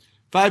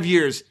 5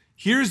 years.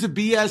 Here's the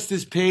BS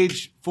this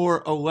page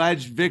for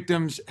alleged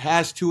victims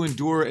has to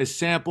endure a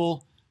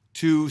sample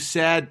to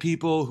sad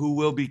people who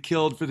will be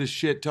killed for the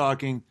shit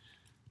talking.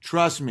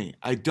 Trust me,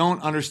 I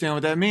don't understand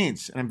what that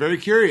means, and I'm very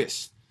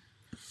curious.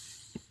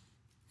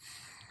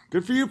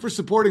 Good for you for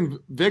supporting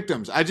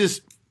victims.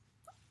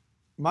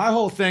 My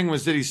whole thing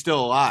was that he's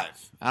still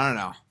alive. I don't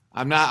know.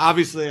 I'm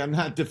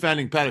not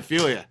defending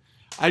pedophilia.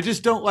 I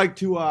just don't like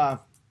to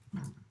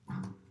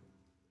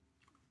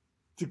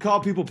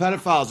call people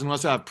pedophiles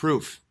unless I have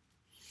proof.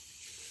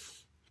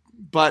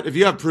 But if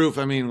you have proof,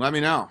 I mean, let me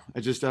know. I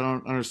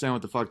don't understand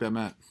what the fuck that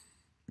meant.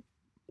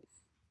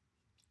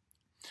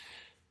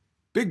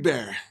 Big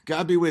Bear,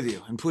 God be with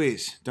you. And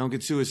please, don't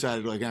get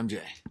suicided like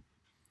MJ.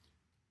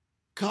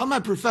 Called my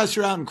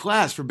professor out in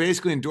class for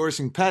basically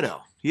endorsing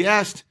pedo. He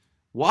asked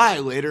why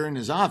later in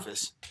his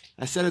office.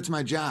 I said, it's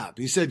my job.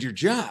 He said, your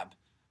job?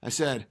 I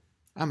said,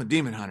 I'm a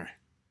demon hunter.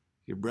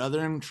 Your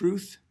brother in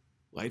truth?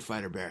 Light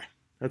fighter bear.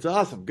 That's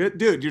awesome. Good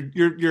dude.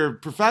 Your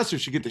professor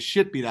should get the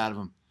shit beat out of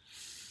him.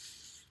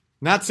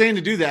 Not saying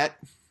to do that.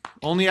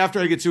 Only after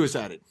I get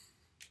suicided.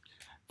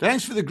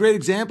 Thanks for the great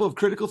example of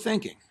critical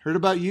thinking. Heard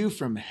about you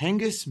from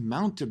Hengist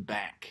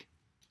Mountebank.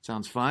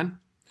 Sounds fun.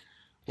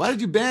 Why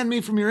did you ban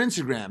me from your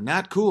Instagram?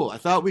 Not cool. I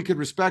thought we could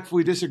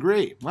respectfully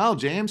disagree. Well,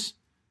 James,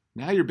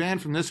 now you're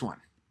banned from this one.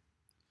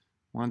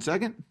 1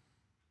 second.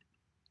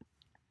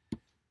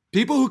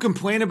 People who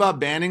complain about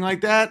banning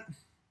like that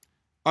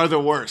are the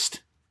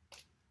worst.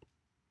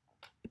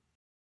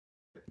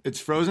 It's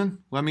frozen.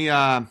 Let me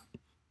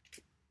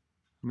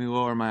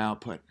lower my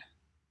output.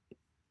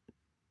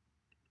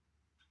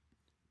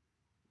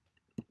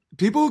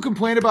 People who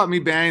complain about me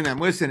banning them,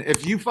 listen,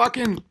 if you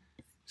fucking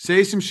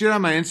say some shit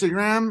on my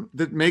Instagram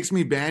that makes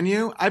me ban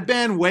you, I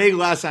ban way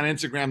less on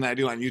Instagram than I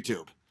do on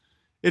YouTube.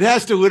 It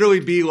has to literally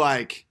be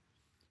like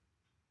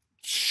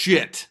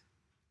shit.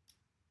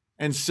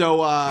 And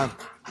so,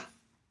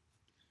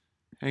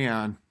 hang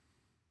on.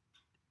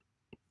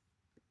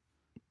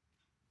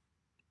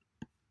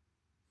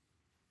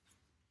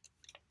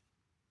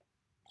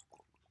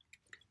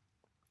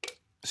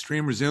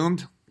 Stream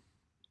resumed.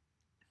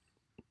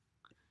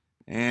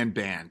 And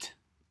banned.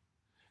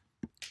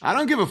 I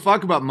don't give a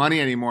fuck about money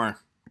anymore.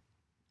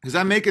 Because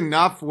I make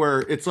enough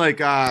where it's like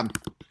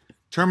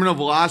terminal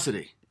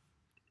velocity.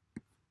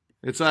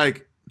 It's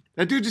like,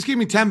 that dude just gave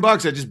me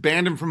 $10. I just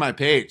banned him from my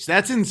page.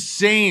 That's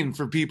insane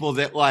for people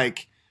that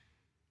like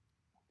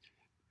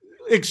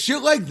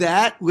shit like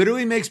that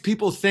literally makes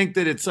people think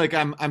that it's like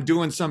I'm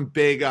doing some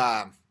big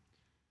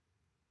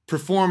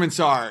performance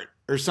art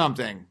or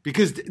something.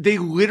 Because they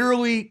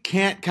literally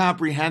can't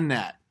comprehend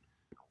that.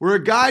 Where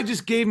a guy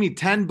just gave me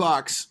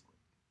 $10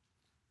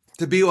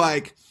 to be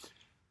like,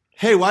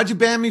 hey, why'd you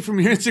ban me from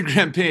your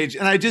Instagram page?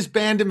 And I just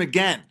banned him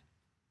again.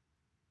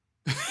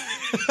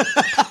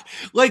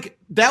 Like,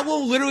 that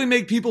will literally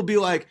make people be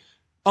like,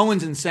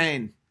 Owen's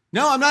insane.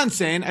 No, I'm not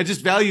insane. I just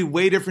value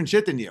way different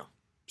shit than you.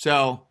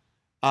 So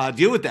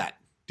deal with that.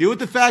 Deal with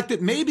the fact that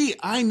maybe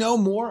I know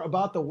more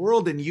about the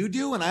world than you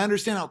do, and I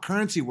understand how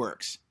currency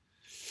works.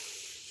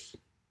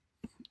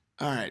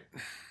 All right.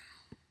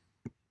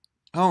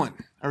 Owen,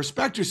 I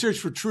respect your search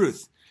for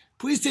truth.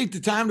 Please take the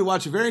time to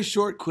watch a very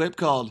short clip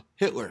called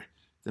Hitler,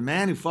 the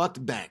Man Who Fought the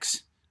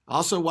Banks.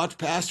 Also watch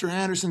Pastor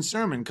Anderson's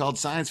sermon called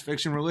Science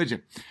Fiction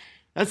Religion.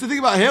 That's the thing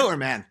about Hitler,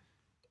 man.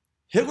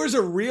 Hitler's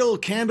a real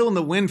candle in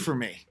the wind for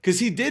me because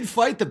he did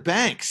fight the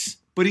banks,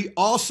 but he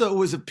also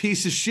was a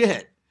piece of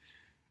shit.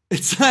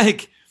 It's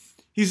like,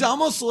 he's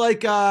almost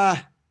like,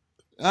 I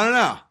don't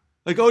know,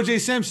 like O.J.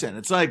 Simpson.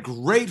 It's like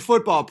great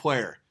football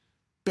player,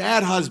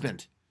 bad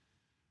husband.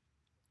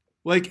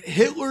 Like,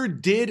 Hitler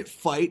did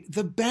fight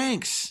the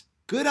banks.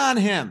 Good on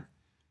him.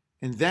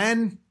 And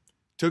then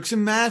took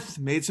some meth,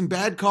 made some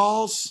bad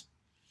calls.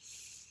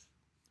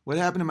 What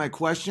happened to my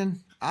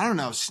question? I don't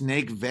know.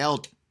 Snake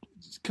Veil.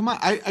 Come on.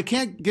 I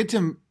can't get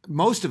to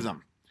most of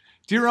them.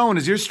 Dear Owen,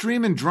 is your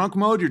stream in drunk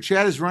mode? Your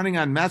chat is running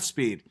on meth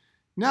speed.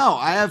 No,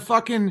 I have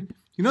fucking,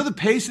 you know the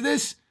pace of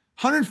this?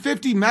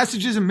 150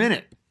 messages a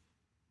minute.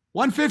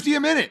 150 a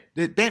minute.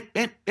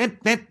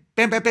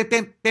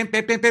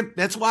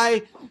 That's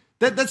why,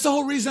 that's the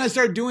whole reason I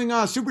started doing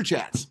super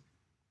chats.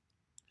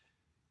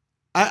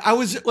 I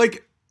was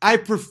like, I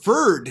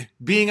preferred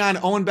being on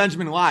Owen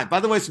Benjamin Live.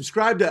 By the way,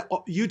 subscribe to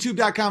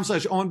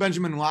youtube.com/Owen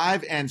Benjamin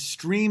Live and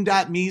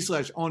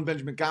stream.me/Owen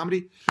Benjamin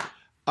Comedy.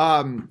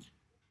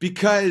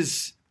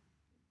 Because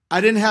I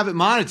didn't have it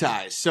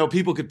monetized. So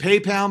people could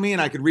PayPal me and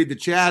I could read the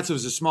chats. It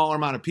was a smaller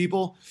amount of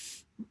people.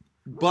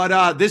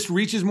 But this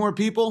reaches more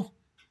people.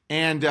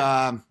 And,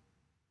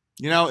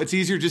 you know, it's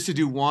easier just to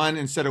do one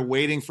instead of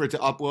waiting for it to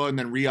upload and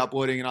then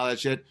re-uploading and all that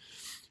shit.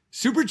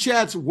 Super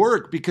chats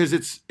work because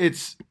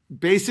it's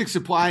basic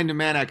supply and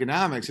demand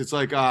economics. It's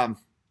like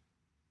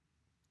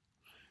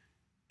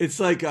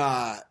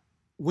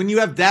when you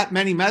have that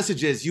many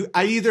messages,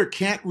 I either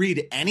can't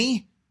read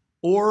any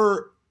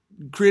or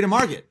create a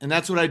market. And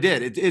that's what I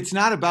did. It's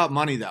not about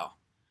money though.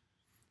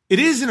 It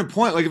is in a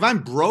point. Like if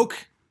I'm broke,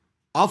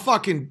 I'll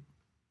fucking,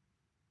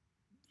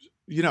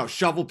 you know,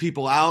 shovel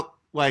people out.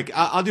 Like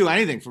I'll do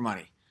anything for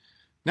money.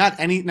 Not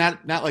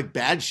like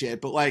bad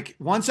shit, but like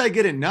once I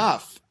get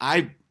enough,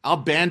 I'll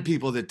ban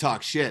people that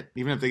talk shit,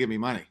 even if they give me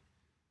money.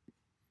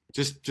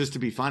 Just to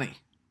be funny.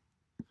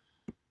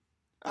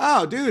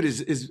 Oh, dude,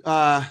 is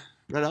Red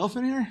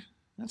Elephant here?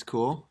 That's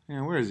cool.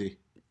 Yeah, where is he?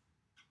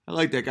 I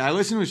like that guy. I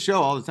listen to his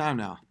show all the time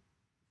now.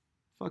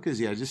 Fuck is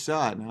he? I just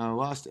saw it. Now I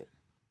lost it.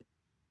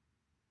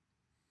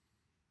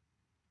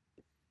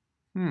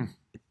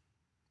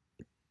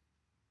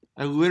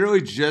 I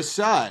literally just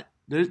saw it.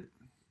 The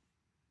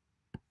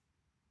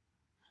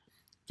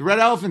Red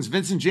Elephant's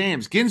Vincent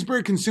James.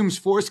 Ginsburg consumes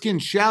foreskin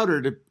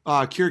chowder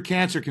to cure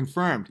cancer,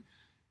 confirmed.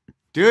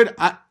 Dude,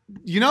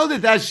 you know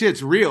that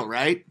shit's real,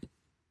 right?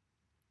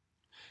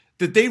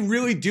 That they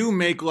really do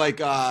make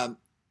like,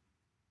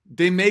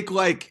 they make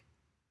like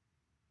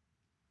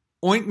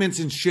ointments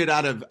and shit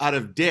out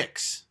of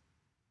dicks.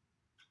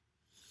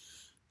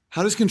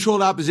 How does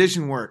controlled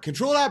opposition work?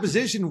 Controlled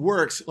opposition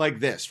works like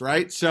this,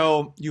 right?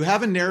 So you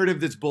have a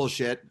narrative that's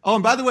bullshit. Oh,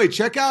 and by the way,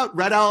 check out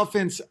Red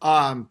Elephant's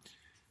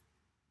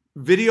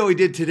video he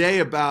did today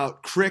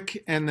about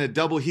Crick and the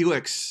double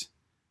helix.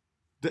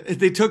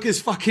 They took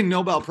his fucking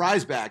Nobel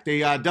Prize back. They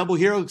double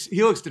helix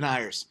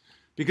deniers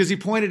because he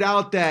pointed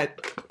out that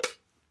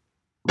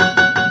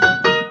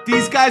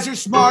these guys are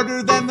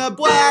smarter than the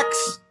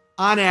blacks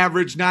on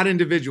average, not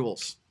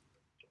individuals.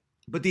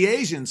 But the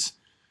Asians,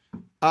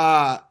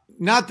 not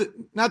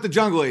the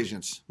jungle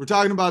Asians. We're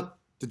talking about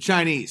the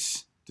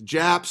Chinese, the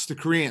Japs, the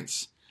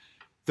Koreans.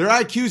 Their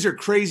IQs are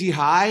crazy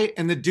high,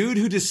 and the dude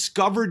who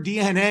discovered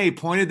DNA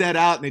pointed that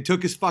out, and they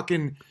took his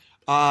fucking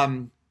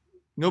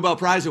Nobel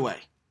Prize away.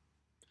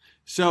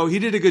 So he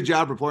did a good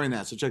job reporting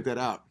that, so check that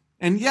out.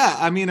 And yeah,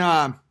 I mean,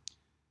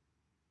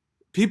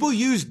 people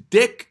use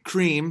dick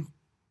cream,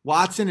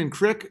 Watson and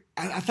Crick.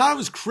 I thought it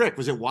was Crick.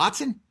 Was it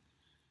Watson?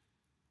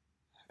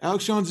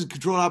 Alex Jones is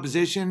controlled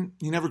opposition.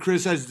 He never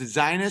criticized the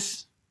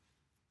Zionists.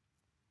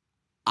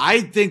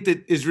 I think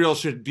that Israel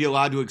should be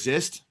allowed to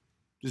exist.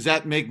 Does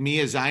that make me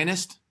a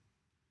Zionist?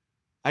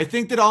 I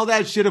think that all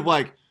that shit of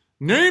like,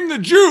 name the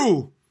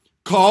Jew,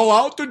 call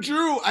out the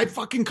Jew. I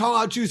fucking call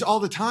out Jews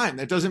all the time.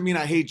 That doesn't mean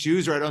I hate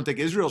Jews or I don't think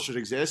Israel should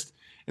exist.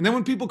 And then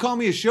when people call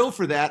me a shill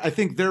for that, I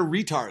think they're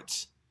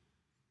retards.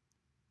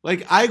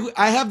 Like I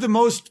have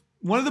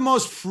one of the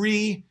most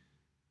free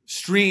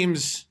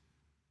streams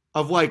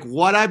of like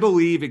what I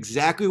believe,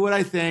 exactly what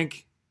I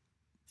think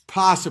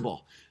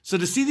possible. So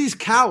to see these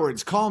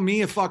cowards call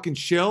me a fucking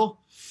shill,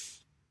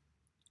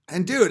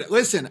 and dude,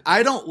 listen,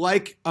 I don't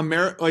like a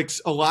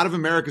lot of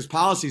America's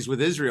policies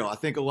with Israel. I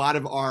think a lot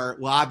of our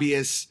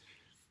lobbyists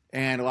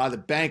and a lot of the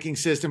banking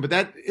system,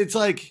 but it's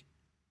like,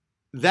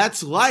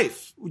 that's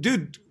life.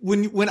 Dude,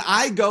 when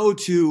I go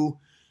to,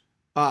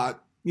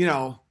 you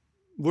know,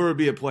 where would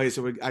be a place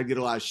that I'd get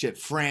a lot of shit?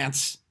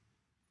 France.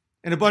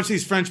 And a bunch of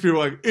these French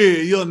people are like,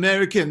 hey, you're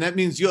American. That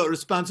means you're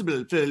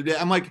responsible.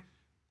 I'm like,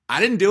 I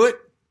didn't do it.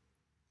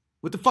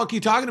 What the fuck are you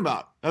talking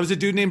about? That was a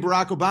dude named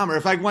Barack Obama. Or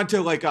if I went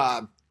to like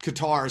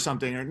Qatar or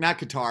something, or not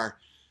Qatar,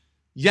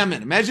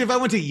 Yemen. Imagine if I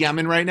went to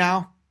Yemen right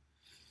now.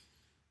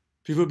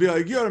 People would be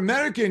like, you're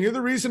American. You're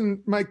the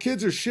reason my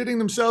kids are shitting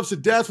themselves to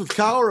death with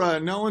cholera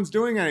and no one's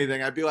doing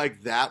anything. I'd be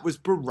like, that was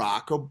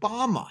Barack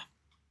Obama.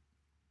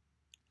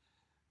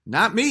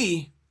 Not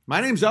me.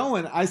 My name's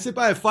Owen. I sit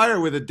by a fire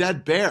with a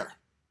dead bear.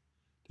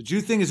 The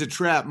Jew thing is a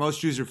trap.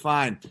 Most Jews are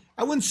fine.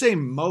 I wouldn't say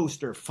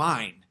most are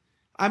fine.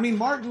 I mean,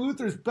 Martin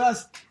Luther's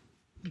best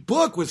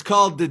book was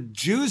called The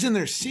Jews and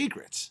Their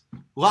Secrets.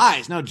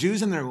 Lies. No,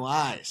 Jews and Their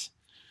Lies.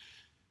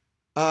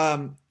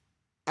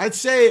 I'd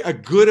say a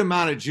good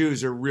amount of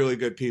Jews are really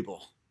good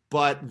people.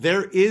 But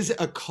there is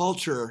a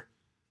culture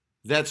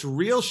that's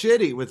real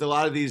shitty with a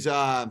lot of these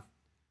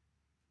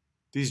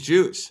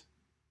Jews.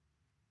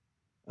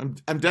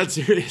 I'm dead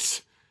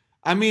serious.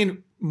 I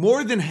mean,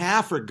 more than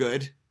half are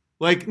good.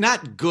 Like,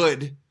 not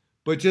good,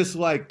 but just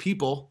like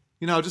people,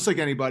 you know, just like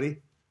anybody.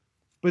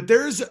 But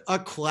there's a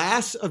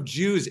class of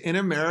Jews in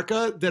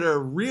America that are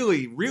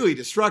really, really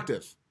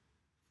destructive.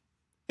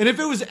 And if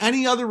it was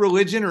any other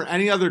religion or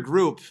any other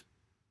group,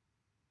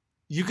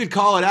 you could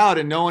call it out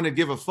and no one would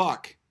give a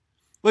fuck.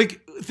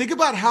 Like, think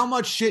about how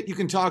much shit you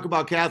can talk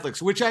about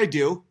Catholics, which I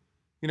do.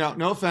 You know,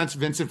 no offense,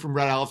 Vincent from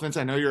Red Elephants.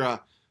 I know you're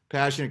a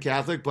passionate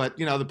Catholic, but,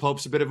 you know, the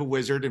Pope's a bit of a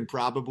wizard and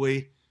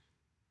probably,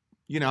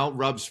 you know,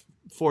 rubs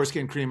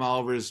foreskin cream all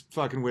over his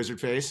fucking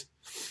wizard face.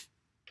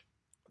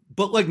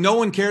 But, like, no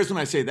one cares when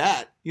I say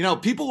that. You know,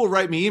 people will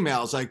write me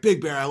emails like,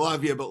 Big Bear, I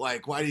love you, but,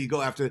 like, why do you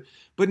go after...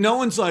 But no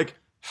one's like,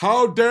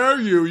 how dare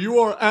you? You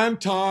are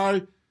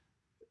anti...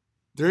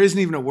 There isn't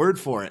even a word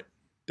for it.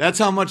 That's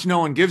how much no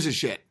one gives a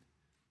shit.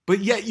 But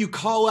yet you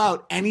call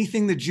out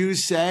anything the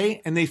Jews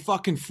say and they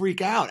fucking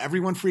freak out.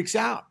 Everyone freaks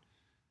out.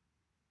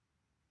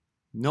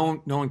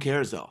 No one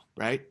cares, though,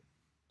 right?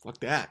 Fuck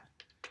that.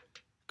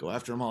 Go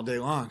after them all day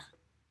long.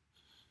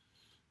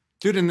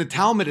 Dude, in the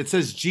Talmud, it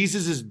says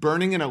Jesus is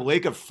burning in a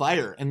lake of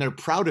fire, and they're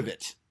proud of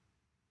it.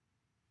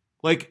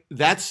 Like,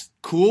 that's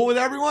cool with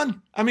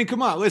everyone? I mean,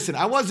 come on, listen,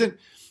 I was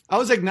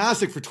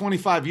agnostic for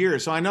 25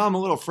 years, so I know I'm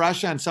a little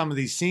fresh on some of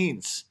these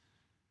scenes.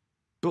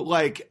 But,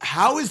 like,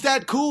 how is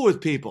that cool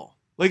with people?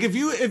 Like, if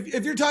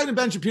you're talking to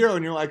Ben Shapiro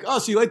and you're like, oh,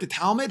 so you like the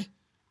Talmud?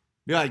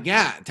 You're like,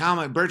 yeah,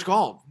 Talmud, Birch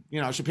Gold, you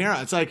know, Shapiro.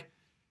 It's like,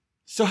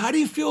 so how do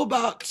you feel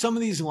about some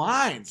of these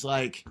lines?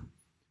 Like,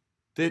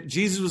 that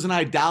Jesus was an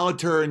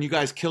idolater and you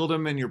guys killed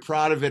him and you're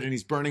proud of it and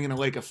he's burning in a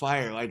lake of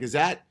fire. Like,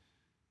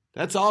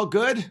 that's all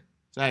good?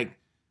 It's like,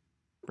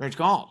 Birch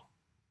Gold.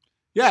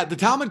 Yeah, the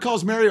Talmud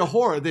calls Mary a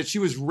whore, that she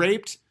was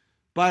raped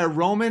by a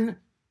Roman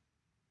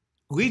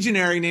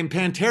legionary named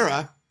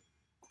Pantera,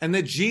 and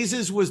that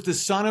Jesus was the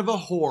son of a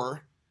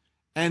whore,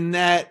 and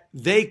that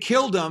they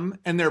killed him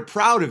and they're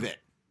proud of it.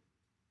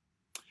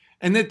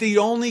 And that the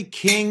only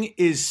king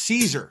is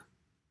Caesar.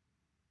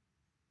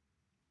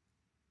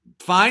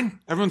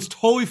 Fine? Everyone's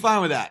totally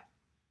fine with that.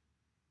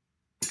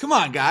 Come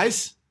on,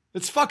 guys.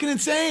 That's fucking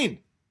insane.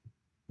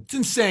 It's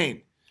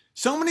insane.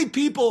 So many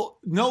people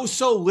know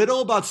so little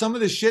about some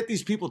of the shit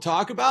these people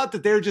talk about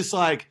that they're just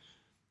like,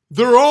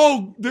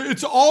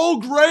 it's all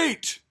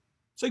great.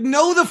 It's like,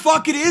 no, the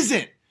fuck it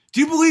isn't. Do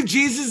you believe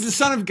Jesus is the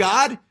Son of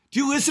God? Do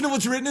you listen to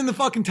what's written in the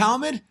fucking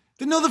Talmud?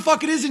 Then no, the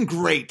fuck it isn't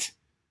great.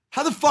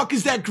 How the fuck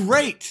is that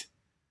great?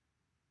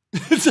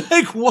 It's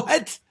like,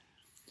 what?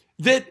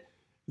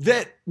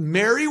 That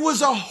Mary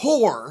was a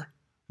whore,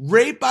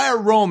 raped by a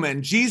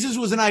Roman, Jesus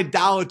was an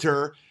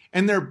idolater,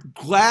 and they're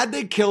glad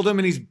they killed him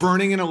and he's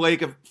burning in a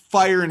lake of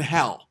fire in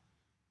hell.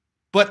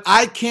 But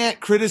I can't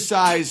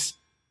criticize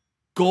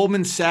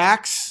Goldman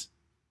Sachs.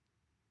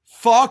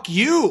 Fuck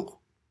you.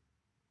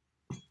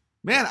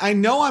 Man, I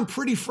know I'm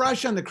pretty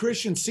fresh on the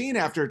Christian scene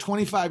after a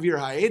 25-year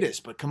hiatus,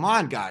 but come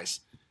on,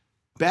 guys.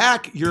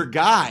 Back your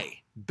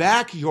guy.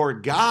 Back your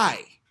guy.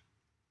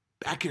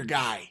 Back your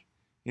guy.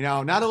 You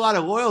know, not a lot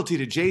of loyalty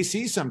to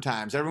JC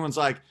sometimes. Everyone's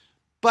like,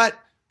 but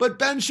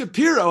Ben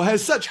Shapiro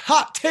has such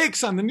hot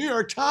takes on the New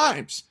York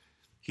Times.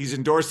 He's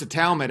endorsed the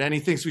Talmud and he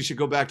thinks we should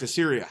go back to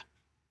Syria.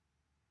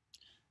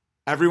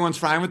 Everyone's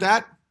fine with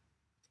that?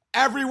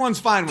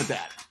 Everyone's fine with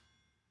that.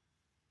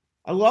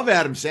 I love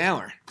Adam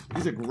Sandler.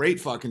 He's a great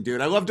fucking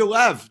dude. I love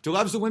Dolev.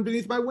 Dolev's the wind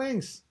beneath my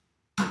wings.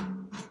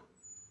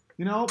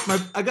 You know,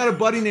 I got a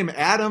buddy named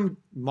Adam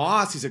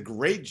Moss. He's a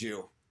great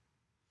Jew.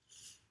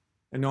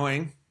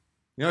 Annoying.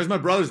 You know, he's my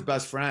brother's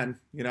best friend,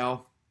 you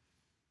know.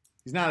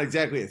 He's not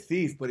exactly a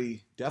thief, but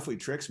he definitely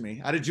tricks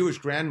me. I had a Jewish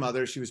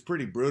grandmother. She was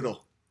pretty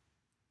brutal.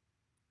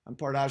 I'm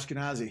part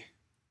Ashkenazi.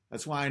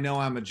 That's why I know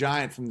I'm a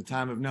giant from the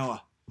time of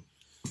Noah.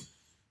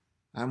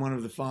 I'm one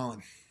of the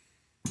fallen.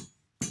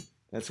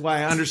 That's why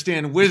I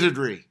understand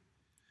wizardry.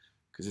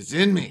 Because it's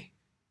in me.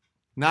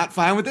 Not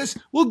fine with this?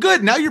 Well,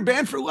 good. Now you're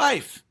banned for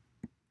life.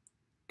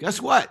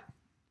 Guess what?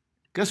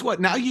 Guess what?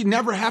 Now you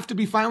never have to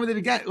be fine with it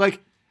again.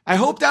 Like, I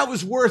hope that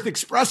was worth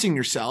expressing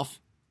yourself.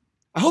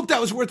 I hope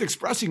that was worth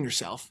expressing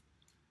yourself.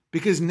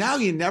 Because now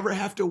you never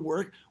have to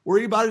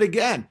worry about it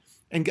again.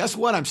 And guess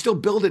what? I'm still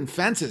building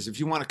fences if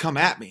you want to come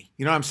at me.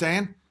 You know what I'm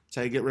saying? That's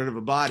how you get rid of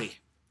a body.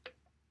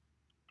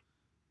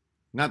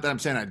 Not that I'm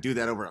saying I'd do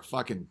that over a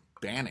fucking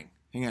banning.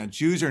 Hang on.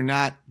 Jews are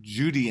not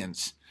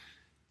Judeans.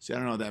 See, I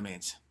don't know what that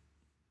means.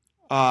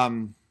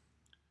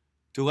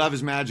 Dolev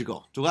is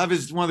magical. Dolev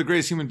is one of the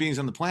greatest human beings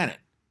on the planet.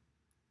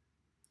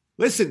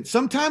 Listen,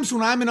 sometimes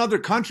when I'm in other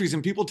countries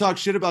and people talk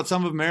shit about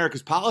some of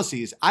America's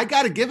policies, I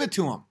got to give it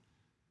to them.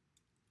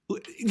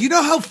 You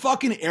know how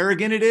fucking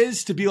arrogant it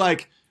is to be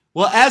like,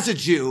 well, as a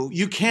Jew,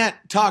 you can't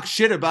talk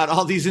shit about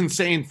all these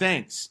insane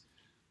things.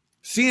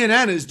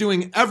 CNN is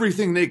doing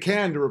everything they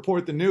can to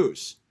report the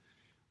news.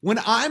 When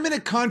I'm in a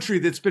country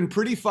that's been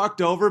pretty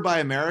fucked over by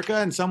America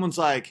and someone's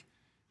like,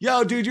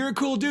 yo, dude, you're a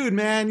cool dude,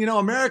 man. You know,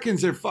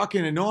 Americans are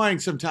fucking annoying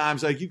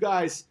sometimes. Like, you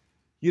guys,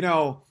 you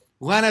know,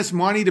 lent us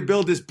money to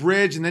build this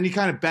bridge and then you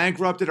kind of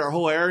bankrupted our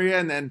whole area.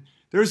 And then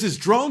there's this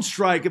drone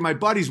strike at my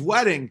buddy's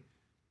wedding.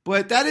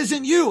 But that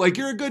isn't you. Like,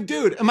 you're a good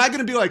dude. Am I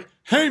going to be like,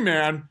 hey,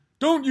 man,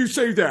 don't you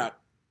say that?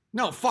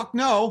 No, fuck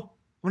no.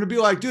 I'm going to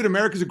be like, dude,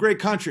 America's a great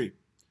country.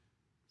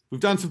 We've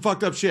done some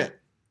fucked up shit.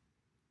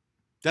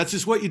 That's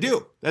just what you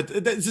do.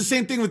 It's the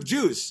same thing with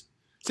Jews.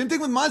 Same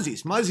thing with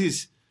Muzzies.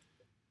 Muzzies,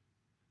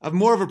 I have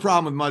more of a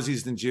problem with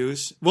Muzzies than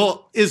Jews.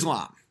 Well,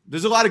 Islam.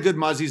 There's a lot of good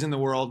Muzzies in the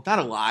world. Not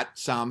a lot,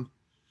 some.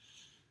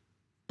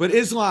 But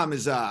Islam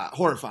is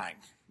horrifying.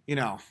 You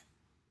know,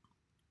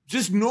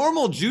 just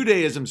normal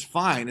Judaism's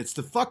fine. It's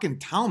the fucking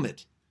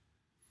Talmud.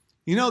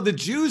 You know, the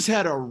Jews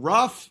had a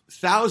rough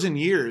 1,000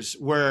 years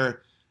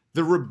where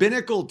the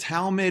rabbinical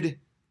Talmud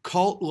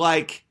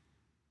cult-like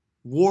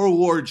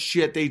warlord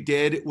shit they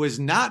did was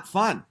not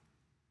fun.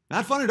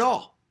 Not fun at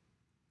all.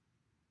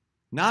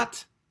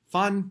 Not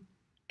fun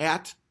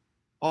at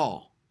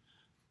all.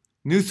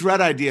 New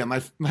thread idea.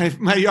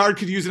 My yard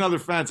could use another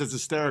fence. It's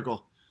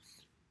hysterical.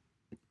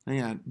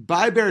 Hang on.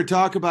 Bye Bear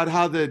talk about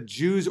how the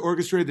Jews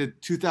orchestrated the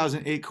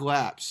 2008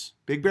 collapse.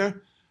 Big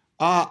Bear?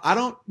 I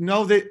don't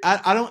know that.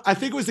 I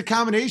think it was the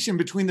combination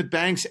between the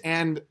banks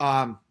and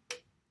our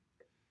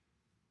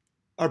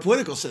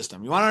political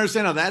system. You want to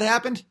understand how that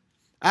happened?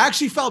 I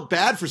actually felt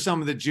bad for some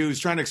of the Jews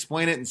trying to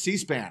explain it in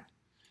C-SPAN.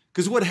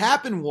 Because what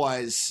happened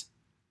was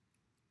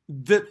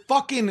the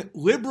fucking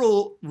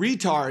liberal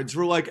retards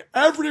were like,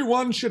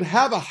 everyone should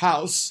have a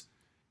house.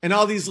 And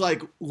all these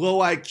like low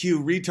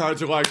IQ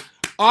retards are like,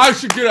 I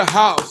should get a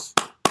house.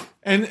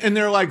 And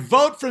they're like,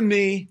 vote for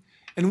me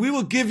and we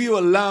will give you a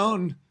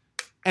loan.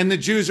 And the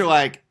Jews are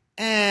like,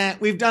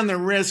 we've done the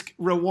risk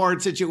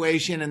reward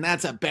situation and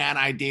that's a bad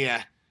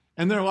idea.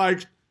 And they're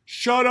like,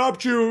 shut up,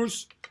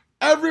 Jews.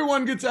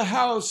 Everyone gets a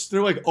house.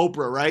 They're like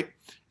Oprah, right?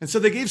 And so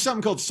they gave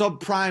something called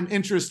subprime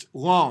interest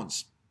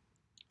loans.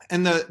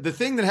 And the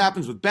thing that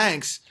happens with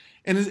banks,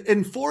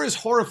 and for as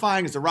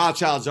horrifying as the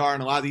Rothschilds are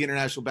and a lot of the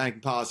international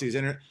banking policies,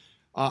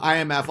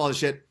 IMF, all this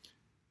shit,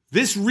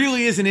 this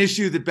really is an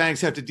issue that banks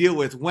have to deal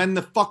with when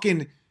the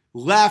fucking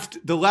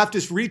left, the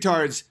leftist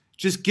retards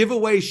just give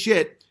away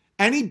shit.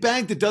 Any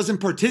bank that doesn't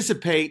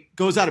participate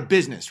goes out of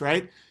business,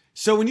 right?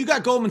 So when you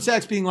got Goldman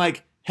Sachs being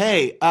like,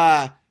 hey,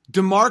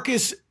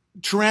 DeMarcus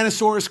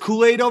Tyrannosaurus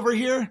Kool-Aid over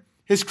here,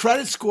 his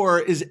credit score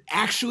is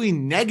actually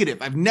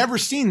negative. I've never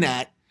seen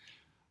that.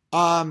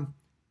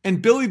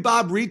 And Billy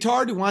Bob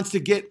Retard, who wants to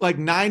get like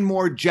 9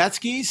 more jet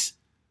skis.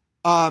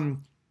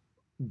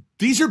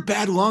 These are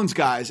bad loans,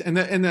 guys. And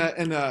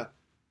the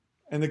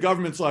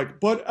government's like,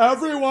 but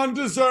everyone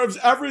deserves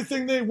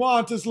everything they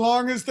want as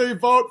long as they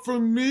vote for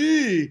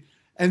me.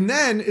 And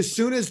then as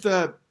soon as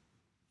the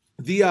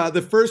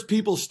first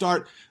people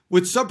start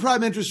with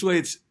subprime interest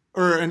rates,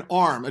 or an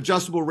ARM,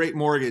 adjustable rate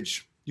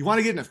mortgage, you want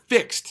to get in a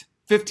fixed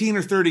 15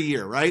 or 30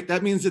 year, right?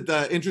 That means that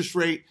the interest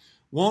rate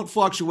won't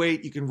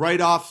fluctuate. You can write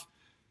off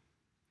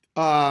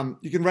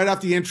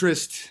the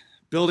interest,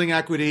 building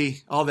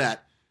equity, all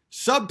that.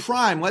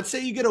 Subprime, let's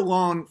say you get a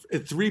loan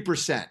at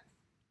 3%,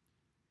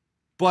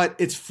 but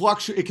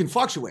it can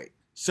fluctuate.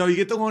 So you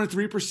get the loan at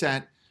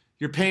 3%,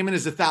 your payment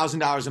is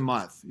 $1,000 a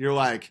month. You're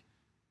like,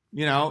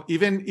 you know,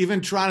 even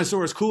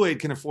Tyrannosaurus Kool-Aid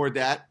can afford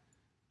that.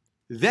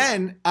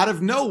 Then, out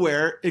of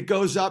nowhere, it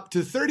goes up to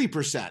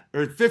 30%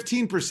 or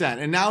 15%,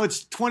 and now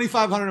it's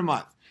 $2,500 a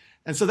month.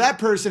 And so that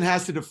person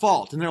has to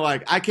default, and they're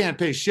like, I can't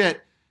pay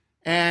shit,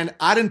 and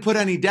I didn't put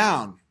any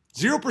down.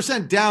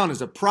 0% down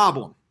is a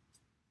problem.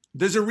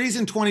 There's a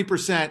reason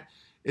 20%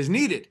 is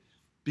needed,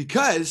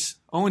 because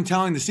Owen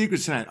telling the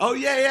secrets tonight. Oh,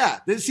 yeah.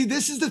 See,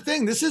 this is the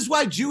thing. This is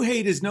why Jew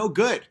hate is no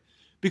good,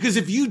 because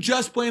if you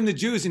just blame the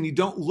Jews and you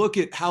don't look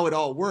at how it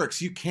all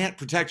works, you can't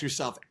protect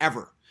yourself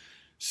ever.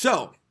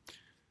 So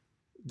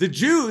the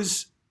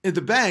Jews at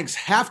the banks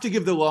have to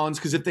give the loans,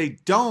 because if they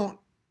don't,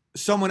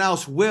 someone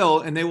else will,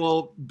 and they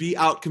will be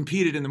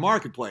outcompeted in the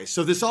marketplace.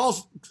 So this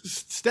all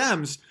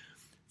stems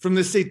from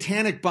the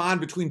satanic bond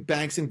between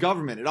banks and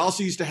government. It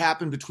also used to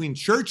happen between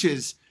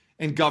churches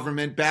and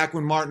government back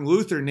when Martin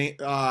Luther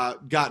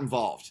got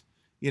involved.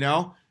 You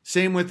know,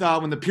 same with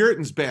when the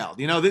Puritans bailed.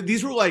 You know,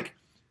 these were like,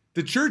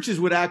 the churches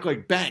would act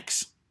like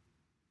banks.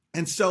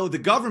 And so the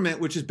government,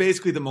 which is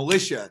basically the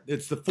militia,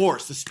 it's the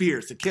force, the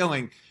spears, the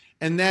killing,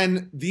 and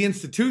then the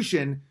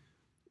institution,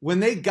 when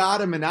they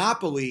got a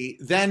monopoly,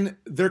 then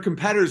their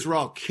competitors were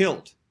all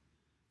killed.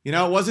 You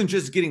know, it wasn't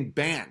just getting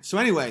banned. So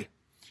anyway,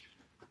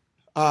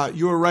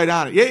 you were right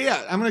on it.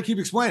 Yeah. I'm going to keep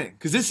explaining,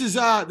 because this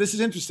is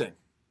interesting.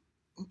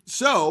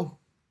 So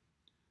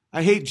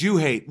I hate Jew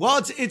hate.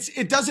 Well,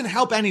 it doesn't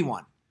help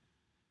anyone.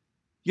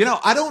 You know,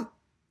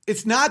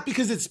 it's not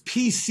because it's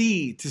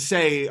PC to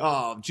say,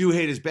 oh, Jew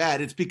hate is bad.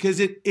 It's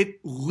because it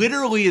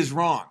literally is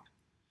wrong.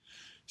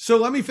 So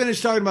let me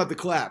finish talking about the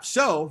collapse.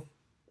 So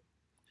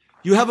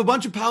you have a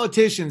bunch of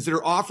politicians that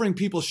are offering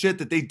people shit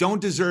that they don't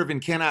deserve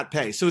and cannot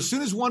pay. So as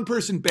soon as one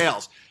person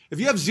bails, if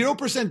you have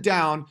 0%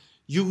 down,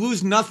 you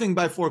lose nothing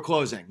by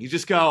foreclosing. You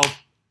just go,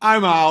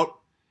 I'm out.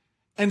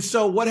 And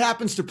so what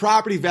happens to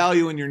property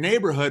value in your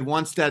neighborhood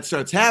once that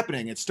starts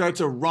happening? It starts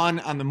a run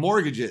on the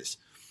mortgages.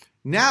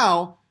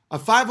 Now, a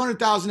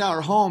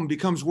 $500,000 home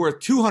becomes worth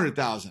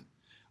 $200,000.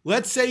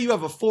 Let's say you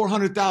have a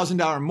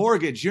 $400,000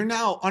 mortgage. You're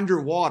now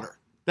underwater.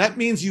 That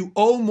means you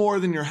owe more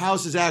than your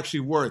house is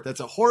actually worth. That's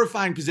a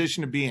horrifying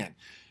position to be in.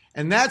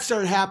 And that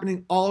started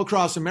happening all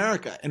across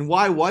America. And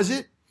why was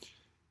it?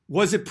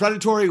 Was it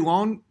predatory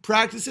loan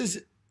practices?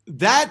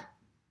 That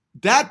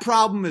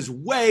problem is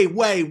way,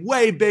 way,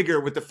 way bigger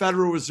with the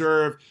Federal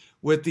Reserve,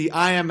 with the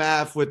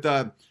IMF,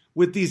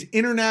 with these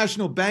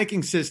international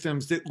banking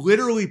systems that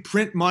literally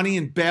print money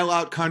and bail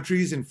out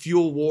countries and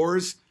fuel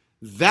wars.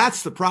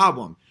 That's the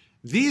problem.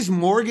 These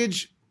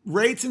mortgage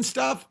rates and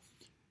stuff,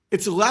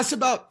 it's less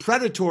about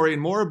predatory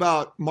and more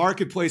about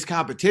marketplace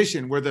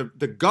competition, where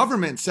the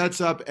government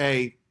sets up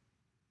a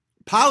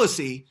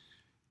policy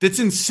that's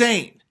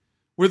insane,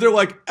 where they're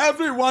like,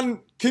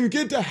 everyone can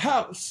get a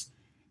house.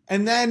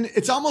 And then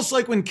it's almost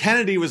like when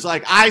Kennedy was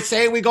like, I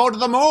say we go to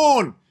the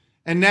moon.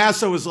 And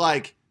NASA was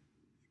like,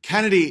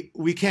 Kennedy,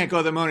 we can't go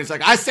to the moon. He's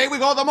like, I say we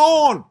go to the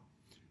moon.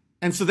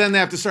 And so then they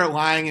have to start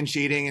lying and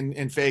cheating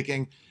and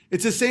faking.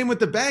 It's the same with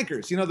the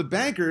bankers. You know, the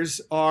bankers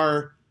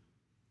are,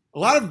 a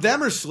lot of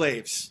them are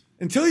slaves.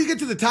 Until you get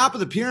to the top of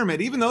the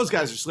pyramid, even those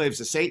guys are slaves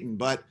to Satan.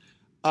 But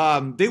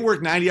they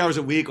work 90 hours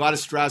a week, a lot of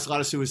stress, a lot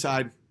of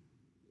suicide.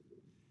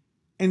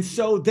 And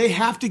so they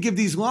have to give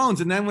these loans.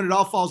 And then when it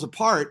all falls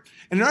apart,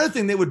 and another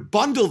thing, they would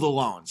bundle the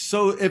loans.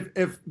 So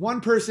if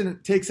one person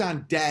takes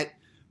on debt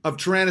of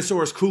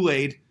Tyrannosaurus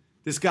Kool-Aid,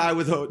 this guy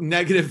with a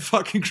negative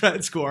fucking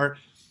credit score,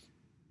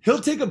 he'll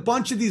take a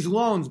bunch of these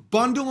loans,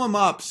 bundle them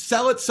up,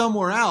 sell it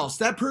somewhere else.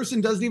 That person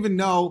doesn't even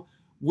know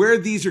where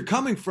these are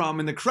coming from,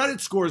 and the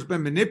credit score has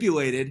been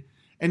manipulated.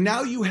 And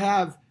now you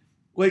have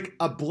like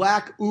a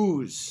black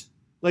ooze,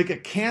 like a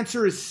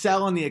cancerous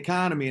cell in the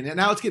economy. And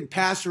now it's getting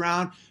passed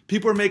around.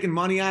 People are making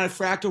money on it.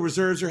 Fractal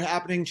reserves are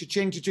happening.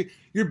 Cha-ching, cha-ching.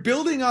 You're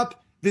building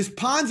up this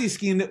Ponzi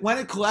scheme that when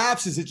it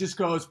collapses, it just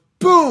goes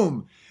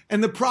boom.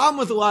 And the problem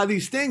with a lot of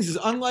these things is,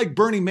 unlike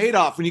Bernie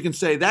Madoff, when you can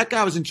say that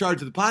guy was in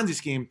charge of the Ponzi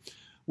scheme,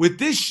 with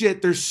this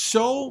shit, there's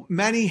so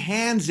many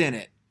hands in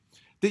it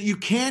that you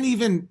can't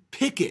even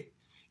pick it.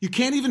 You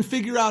can't even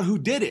figure out who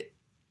did it.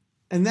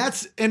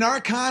 And our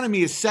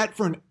economy is set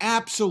for an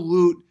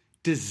absolute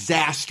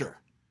disaster.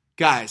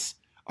 Guys,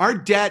 our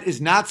debt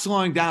is not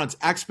slowing down. It's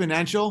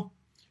exponential,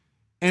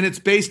 and it's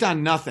based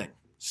on nothing.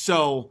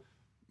 So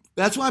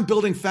that's why I'm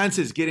building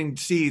fences, getting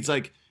seeds.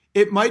 Like,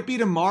 it might be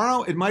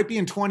tomorrow, it might be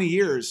in 20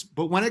 years,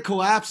 but when it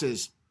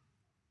collapses,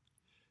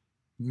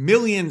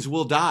 millions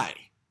will die.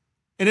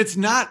 And it's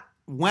not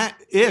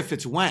if,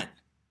 it's when.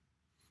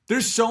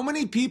 There's so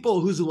many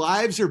people whose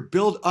lives are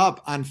built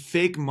up on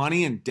fake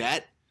money and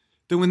debt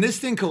that when this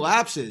thing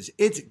collapses,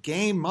 it's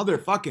game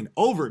motherfucking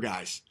over,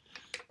 guys.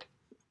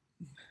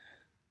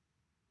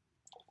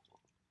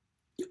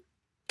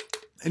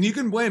 And you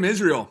can blame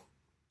Israel,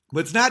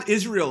 but it's not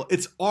Israel.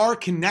 It's our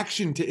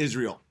connection to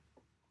Israel.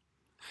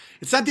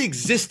 It's not the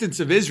existence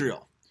of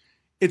Israel.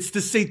 It's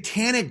the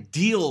satanic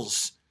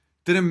deals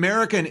that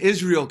America and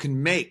Israel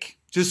can make,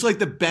 just like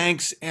the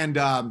banks and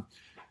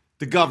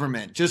the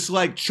government, just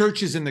like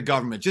churches and the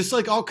government, just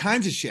like all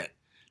kinds of shit,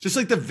 just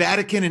like the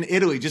Vatican in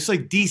Italy, just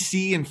like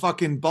DC and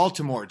fucking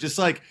Baltimore, just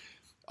like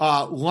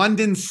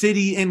London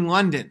City in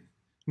London.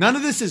 None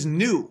of this is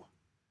new.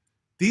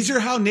 These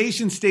are how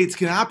nation states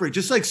can operate,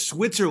 just like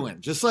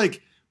Switzerland, just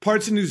like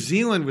parts of New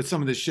Zealand with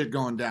some of this shit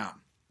going down.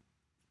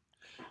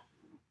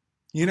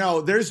 You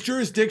know, there's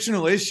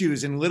jurisdictional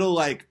issues and little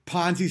like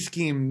Ponzi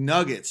scheme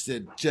nuggets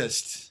that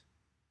just...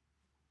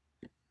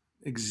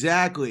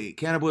 Exactly.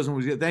 Cannibalism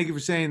was good. Thank you for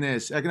saying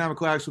this. Economic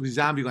collapse will be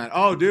zombie land.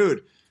 Oh,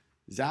 dude.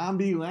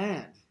 Zombie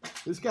land.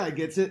 This guy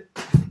gets it.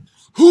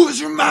 Who is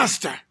your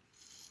master?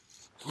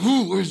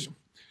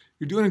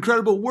 You're doing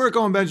incredible work,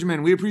 Owen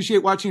Benjamin. We appreciate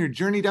watching your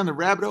journey down the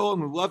rabbit hole,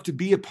 and we'd love to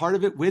be a part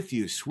of it with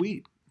you.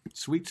 Sweet.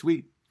 Sweet,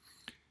 sweet.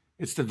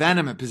 It's the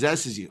venom that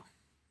possesses you.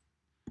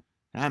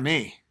 Not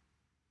me.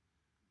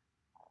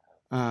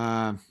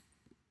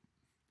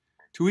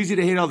 Too easy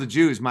to hate all the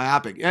Jews.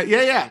 Myopic.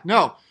 Yeah.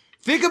 No.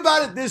 Think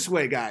about it this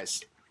way,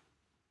 guys.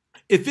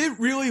 If it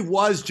really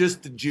was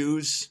just the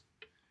Jews,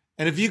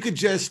 and if you could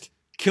just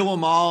kill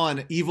them all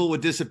and evil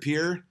would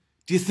disappear,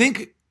 do you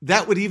think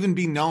that would even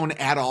be known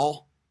at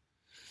all?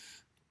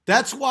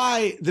 That's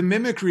why the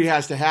mimicry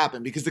has to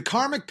happen, because the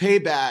karmic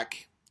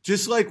payback,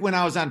 just like when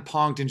I was on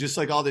Punk'd and just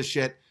like all this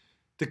shit,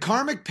 the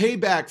karmic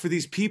payback for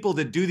these people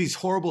that do these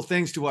horrible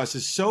things to us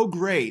is so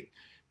great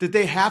that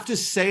they have to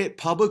say it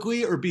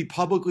publicly or be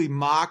publicly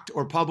mocked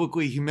or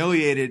publicly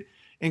humiliated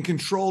in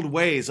controlled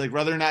ways, like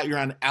whether or not you're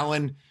on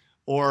Ellen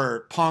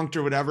or Punk'd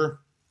or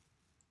whatever.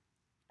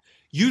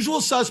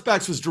 Usual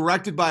Suspects was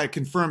directed by a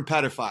confirmed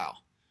pedophile,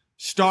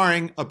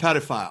 starring a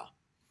pedophile,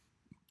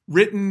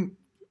 written,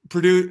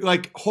 produced,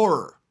 like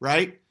horror,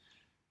 right?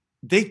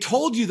 They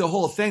told you the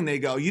whole thing. They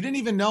go, you didn't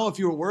even know if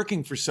you were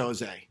working for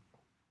Soze,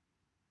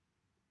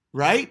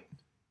 right?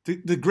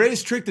 The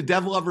greatest trick the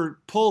devil ever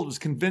pulled was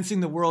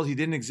convincing the world he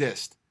didn't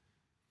exist.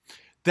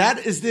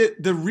 That is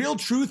the real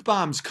truth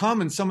bombs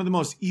come in some of the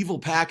most evil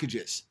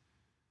packages.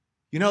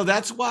 You know,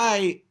 that's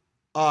why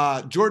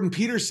Jordan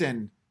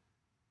Peterson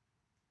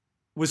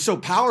was so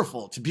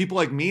powerful to people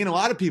like me and a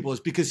lot of people, is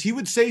because he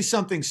would say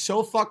something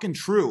so fucking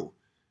true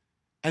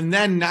and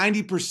then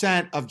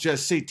 90% of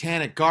just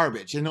satanic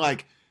garbage. And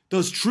like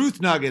those truth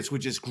nuggets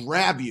would just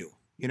grab you,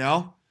 you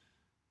know?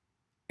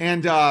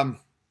 And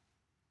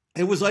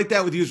it was like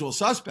that with Usual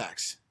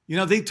Suspects. You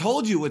know, they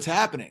told you what's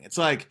happening.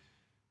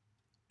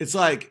 It's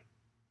like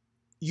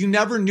you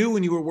never knew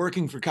when you were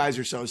working for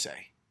Kaiser Sose.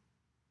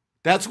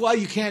 That's why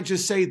you can't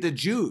just say the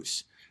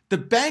Jews. The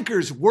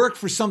bankers work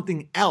for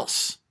something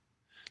else.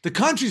 The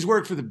countries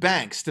work for the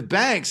banks. The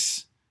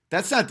banks,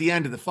 that's not the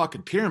end of the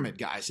fucking pyramid,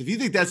 guys. If you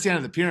think that's the end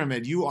of the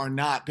pyramid, you are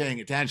not paying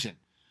attention.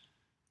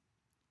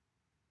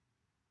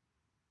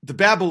 The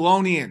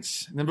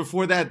Babylonians, and then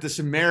before that, the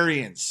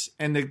Sumerians,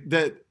 and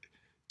the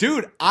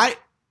dude, I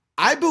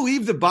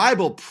believe the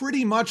Bible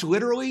pretty much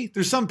literally.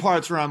 There's some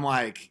parts where I'm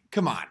like,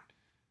 come on.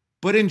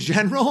 But in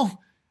general,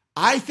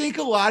 I think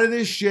a lot of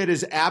this shit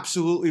is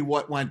absolutely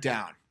what went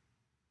down.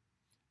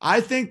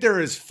 I think there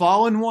is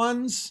fallen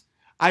ones.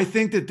 I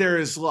think that there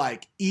is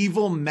like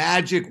evil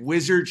magic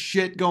wizard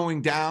shit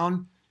going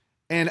down.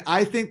 And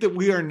I think that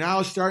we are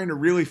now starting to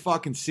really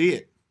fucking see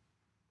it.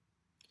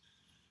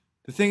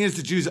 The thing is,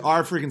 the Jews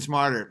are freaking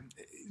smarter.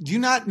 Do you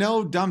not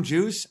know dumb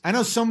Jews? I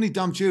know so many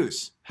dumb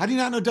Jews. How do you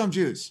not know dumb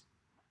Jews?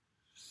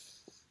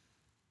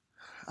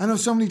 I know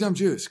so many dumb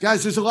Jews.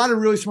 Guys, there's a lot of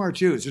really smart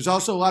Jews. There's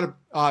also a lot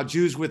of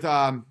Jews with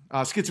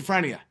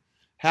schizophrenia.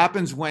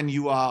 Happens when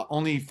you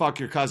only fuck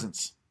your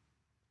cousins.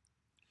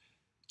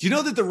 Do you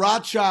know that the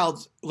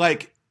Rothschilds,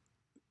 like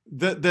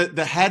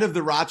the head of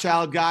the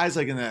Rothschild guys,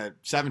 like in the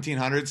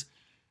 1700s,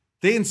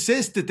 they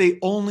insist that they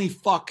only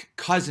fuck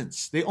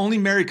cousins. They only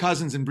marry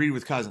cousins and breed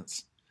with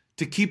cousins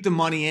to keep the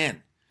money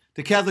in.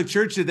 The Catholic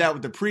Church did that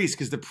with the priests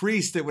because the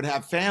priests that would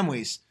have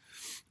families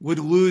would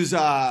lose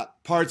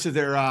parts of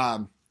their,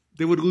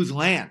 they would lose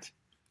land.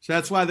 So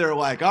that's why they're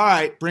like, all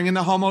right, bring in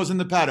the homos and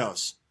the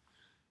pedos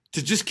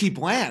to just keep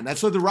land.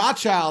 That's why the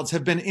Rothschilds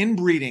have been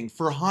inbreeding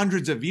for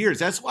hundreds of years.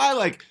 That's why,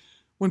 like,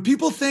 when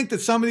people think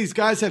that some of these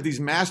guys have these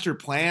master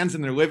plans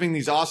and they're living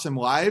these awesome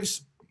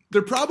lives,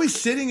 they're probably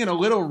sitting in a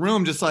little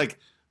room just like,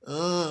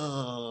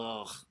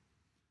 oh,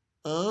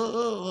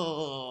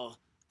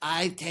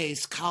 I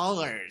taste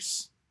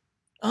colors.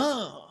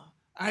 Oh,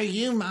 are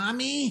you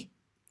mommy?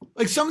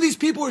 Like, some of these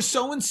people are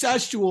so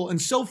incestual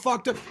and so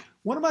fucked up.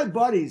 One of my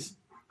buddies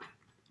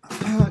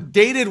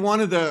dated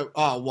one of the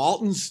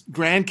Walton's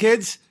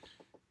grandkids.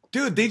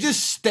 Dude, they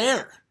just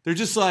stare. They're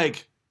just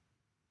like,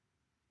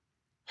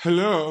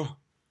 hello,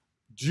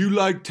 do you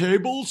like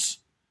tables?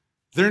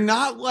 They're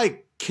not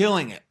like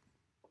killing it.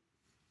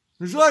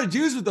 There's a lot of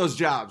Jews with those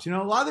jobs. You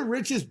know, a lot of the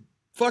richest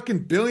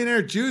fucking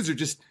billionaire Jews are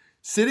just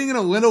sitting in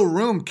a little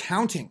room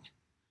counting.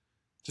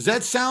 Does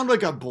that sound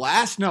like a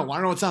blast? No, I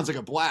don't know what sounds like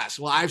a blast.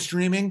 Live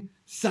streaming,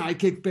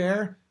 Sidekick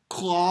Bear,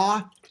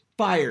 Claw,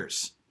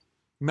 fires,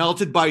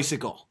 melted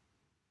bicycle.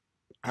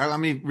 All right, let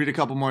me read a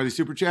couple more of these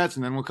super chats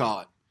and then we'll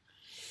call it.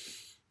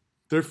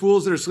 They're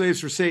fools that are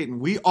slaves for Satan.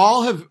 We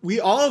all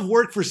have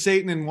worked for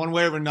Satan in one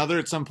way or another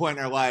at some point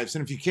in our lives.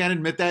 And if you can't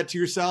admit that to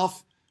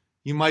yourself,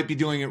 you might be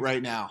doing it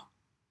right now.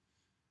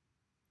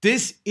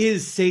 This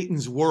is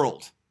Satan's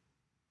world.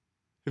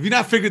 Have you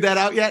not figured that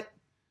out yet?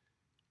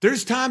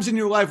 There's times in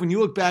your life when you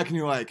look back and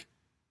you're like,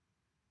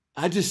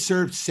 I just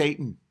served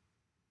Satan.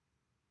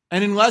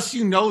 And unless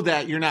you know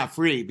that, you're not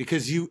free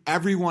because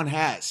everyone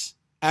has.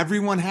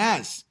 Everyone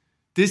has.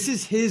 This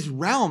is his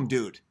realm,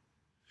 dude.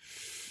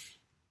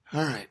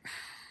 All right.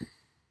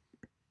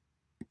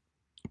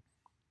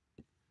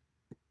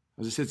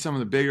 I'll just hit some of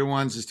the bigger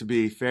ones just to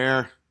be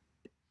fair.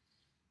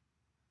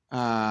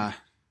 BB,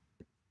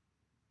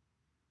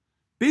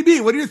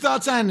 what are your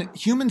thoughts on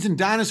humans and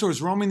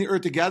dinosaurs roaming the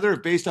earth together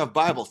based off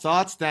Bible?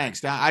 Thoughts?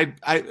 Thanks. I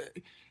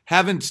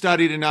haven't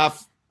studied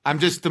enough. I'm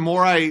just, the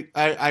more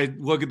I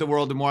look at the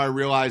world, the more I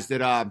realize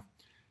that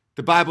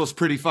the Bible is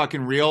pretty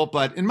fucking real.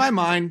 But in my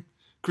mind,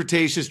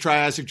 Cretaceous,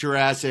 Triassic,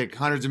 Jurassic,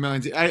 hundreds of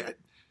millions.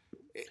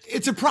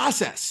 It's a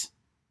process.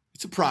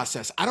 It's a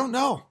process. I don't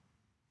know.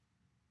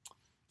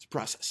 It's a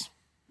process.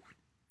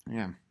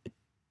 Yeah.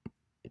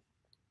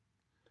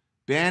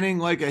 Banning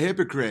like a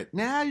hypocrite.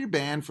 Nah, you're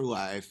banned for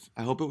life.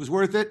 I hope it was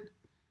worth it.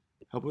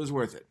 Hope it was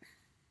worth it.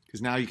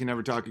 Because now you can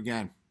never talk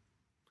again.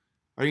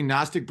 Are you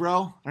Gnostic,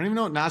 bro? I don't even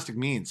know what Gnostic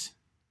means.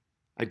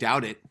 I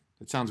doubt it.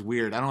 That sounds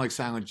weird. I don't like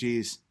silent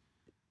G's.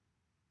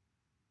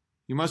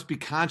 You must be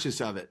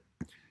conscious of it.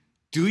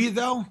 Do you,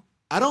 though?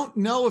 I don't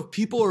know if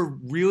people are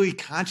really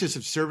conscious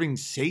of serving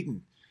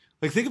Satan.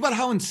 Like, think about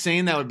how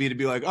insane that would be to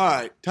be like, all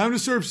right, time to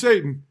serve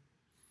Satan.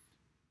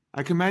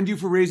 I commend you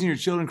for raising your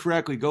children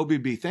correctly. Go,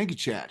 BB. Thank you,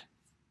 Chad.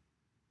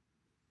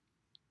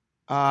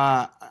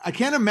 I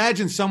can't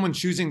imagine someone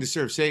choosing to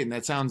serve Satan.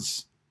 That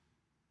sounds...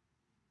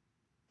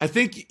 I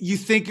think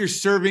you're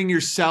serving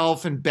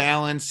yourself and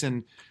balance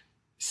and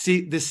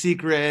the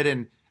secret.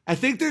 And I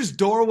think there's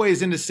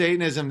doorways into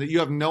Satanism that you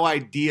have no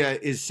idea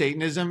is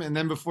Satanism. And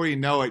then before you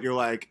know it, you're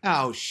like,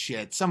 oh,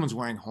 shit, someone's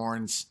wearing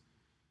horns.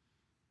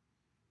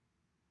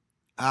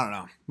 I don't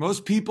know.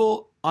 Most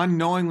people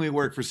unknowingly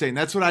work for Satan.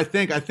 That's what I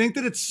think. I think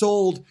that it's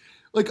sold.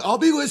 Like, I'll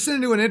be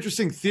listening to an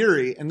interesting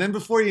theory, and then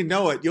before you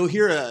know it, you'll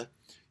hear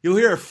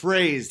a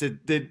phrase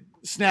that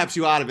snaps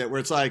you out of it, where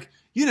it's like,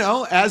 you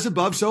know, as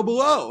above, so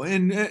below.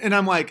 And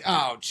I'm like,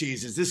 oh,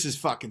 Jesus, this is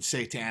fucking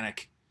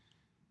satanic.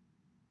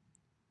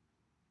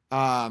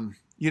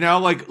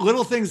 Like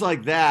little things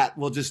like that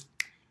will just,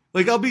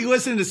 like I'll be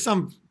listening to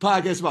some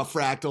podcast about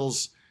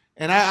fractals,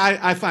 and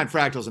I find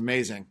fractals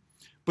amazing.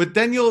 But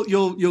then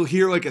you'll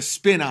hear like a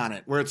spin on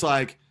it where it's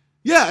like,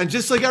 yeah, and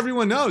just like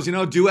everyone knows,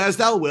 do as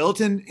thou wilt.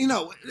 And,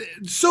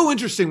 it's so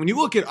interesting when you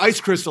look at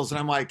ice crystals and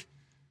I'm like,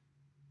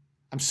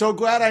 I'm so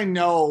glad I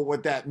know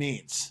what that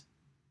means.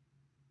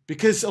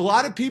 Because a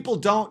lot of people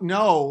don't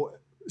know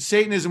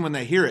Satanism when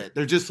they hear it.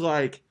 They're just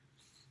like,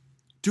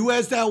 do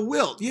as thou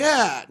wilt.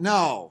 Yeah,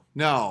 no.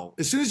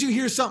 As soon as you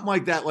hear something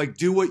like that, like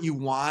do what you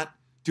want,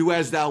 do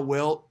as thou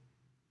wilt,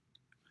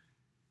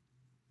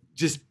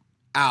 just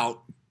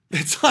out.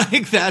 It's like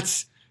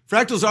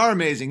fractals are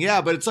amazing.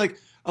 Yeah, but it's like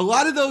a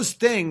lot of those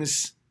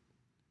things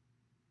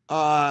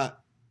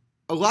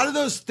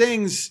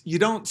you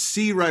don't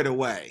see right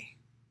away.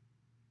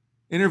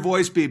 Inner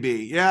voice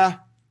BB. Yeah.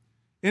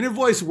 Inner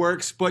voice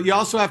works, but you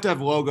also have to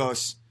have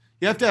logos.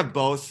 You have to have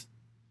both.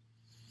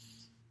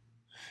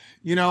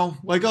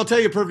 Like I'll tell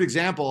you a perfect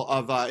example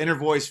of inner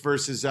voice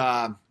versus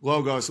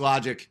logos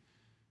logic.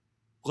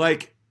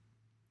 Like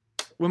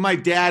when my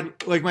dad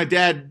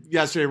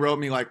yesterday wrote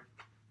me like,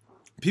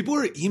 people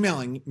are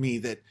emailing me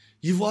that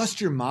you've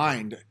lost your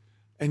mind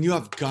and you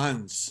have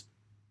guns.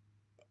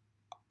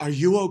 Are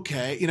you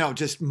okay?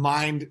 Just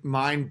mind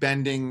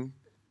bending.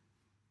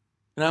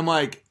 And I'm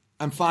like,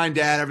 I'm fine,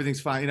 Dad.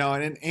 Everything's fine.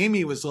 And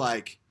Amy was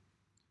like,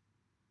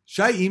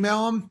 should I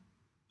email him?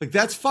 Like,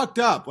 that's fucked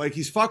up. Like,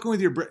 he's fucking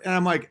with your brain. And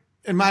I'm like,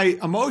 and my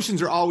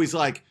emotions are always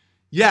like,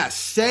 yes,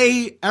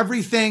 say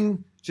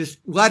everything. Just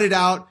let it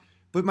out.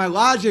 But my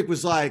logic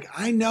was like,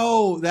 I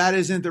know that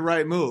isn't the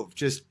right move.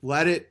 Just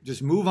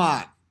move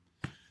on.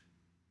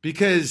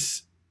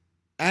 Because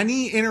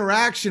any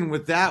interaction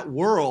with that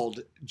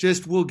world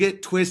just will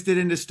get twisted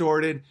and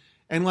distorted.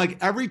 And like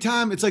every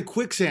time, it's like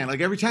quicksand.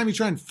 Like every time you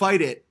try and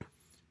fight it,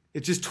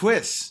 it just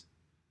twists.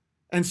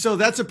 And so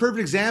that's a perfect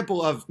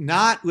example of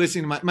not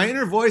listening to my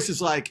inner voice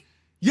is like,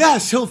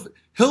 yes, he'll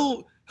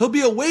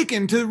be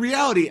awakened to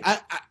reality.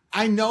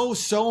 I know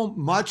so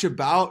much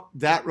about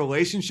that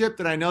relationship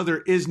that I know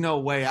there is no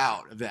way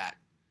out of that.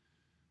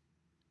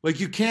 Like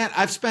you can't,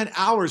 I've spent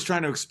hours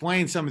trying to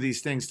explain some of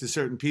these things to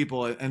certain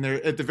people, and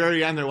they're at the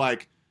very end, they're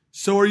like,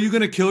 so are you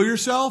going to kill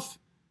yourself?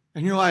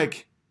 And you're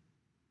like,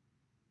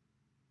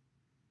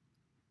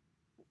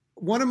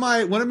 one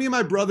of me and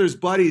my brother's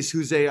buddies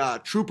who's a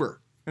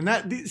trooper. And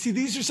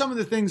these are some of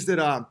the things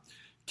that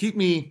keep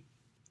me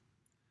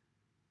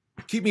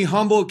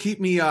humble,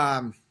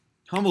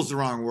 humble's the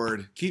wrong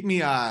word. Gives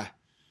me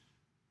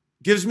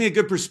a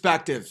good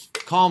perspective,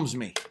 calms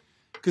me.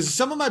 Because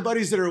some of my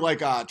buddies that are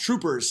like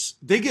troopers,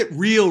 they get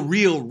real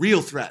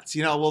threats.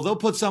 They'll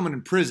put someone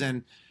in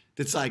prison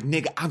that's like,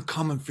 nigga, I'm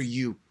coming for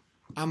you.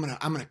 I'm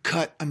gonna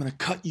cut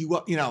you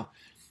up.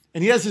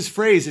 And he has this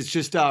phrase. It's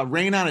just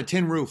rain on a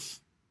tin roof.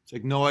 It's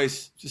like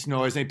noise, just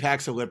noise. And he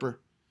packs a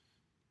lipper.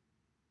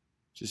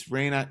 Just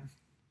rain on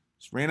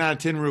a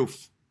tin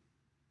roof.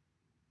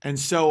 And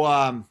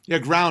so,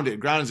 grounded.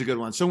 Grounded's a good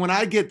one. So when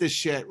I get this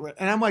shit,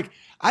 and I'm like,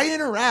 I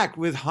interact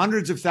with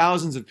hundreds of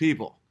thousands of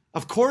people.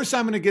 Of course,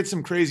 I'm going to get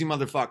some crazy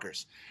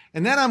motherfuckers.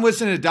 And then I'm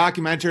listening to a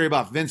documentary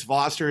about Vince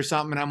Foster or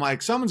something, and I'm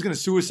like, someone's going to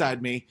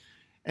suicide me.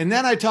 And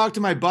then I talk to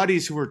my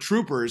buddies who are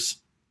troopers,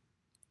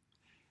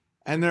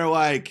 and they're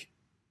like,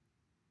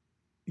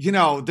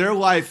 their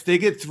life, they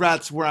get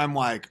threats where I'm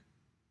like,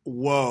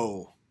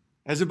 whoa.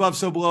 As above,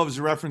 so below is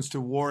a reference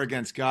to war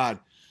against God.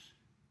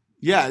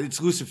 Yeah,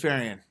 it's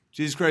Luciferian.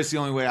 Jesus Christ is the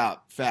only way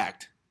out.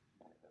 Fact.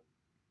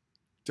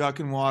 Duck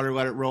in water,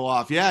 let it roll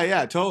off.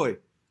 Yeah, totally.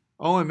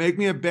 Oh, and make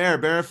me a bear.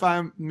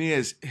 Verify me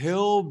as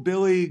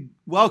Hillbilly.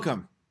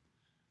 Welcome.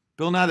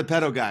 Bill Nye the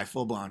pedo guy,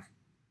 full blown.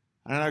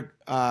 I don't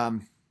know.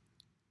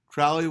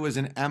 Crowley was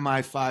an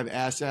MI5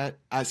 asset.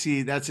 I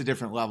see, that's a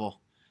different level.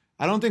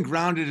 I don't think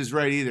grounded is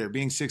right either,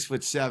 being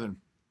 6'7",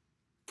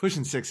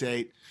 pushing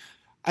 6'8".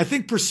 I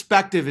think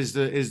perspective is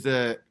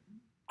the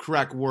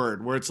correct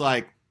word, where it's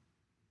like,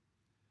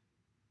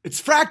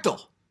 it's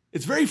fractal.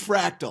 It's very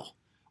fractal.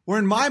 Where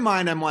in my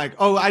mind, I'm like,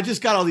 oh, I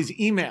just got all these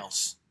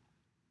emails.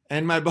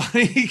 And my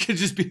buddy could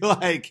just be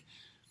like,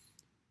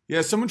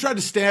 yeah, someone tried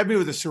to stab me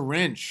with a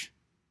syringe.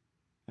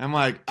 I'm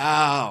like,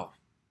 oh,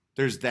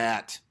 there's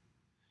that.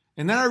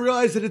 And then I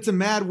realized that it's a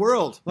mad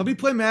world. Let me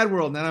play Mad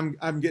World, and then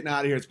I'm getting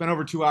out of here. It's been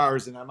over 2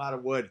 hours, and I'm out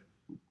of wood.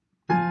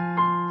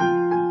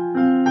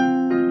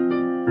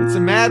 It's a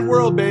mad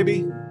world,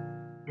 baby.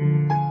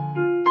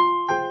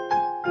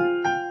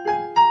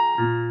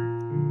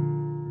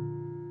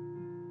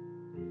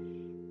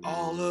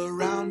 All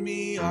around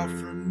me are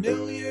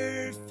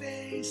familiar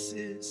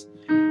faces,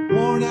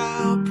 worn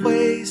out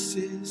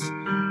places,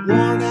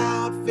 worn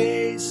out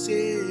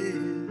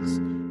faces,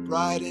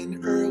 bright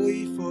and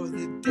early for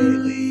the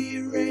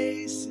daily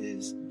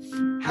races.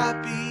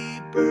 Happy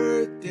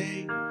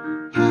birthday,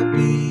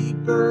 happy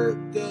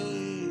birthday.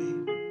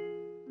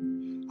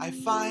 I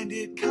find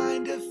it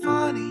kind of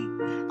funny,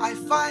 I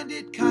find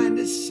it kind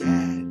of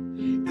sad.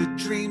 The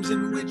dreams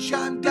in which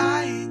I'm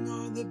dying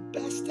are the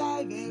best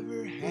I've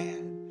ever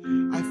had.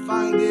 I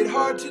find it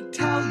hard to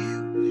tell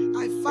you,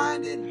 I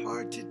find it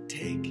hard to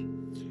take.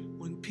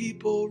 When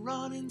people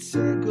run in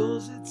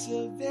circles, it's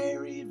a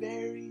very,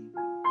 very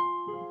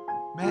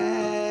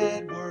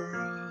mad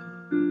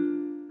world.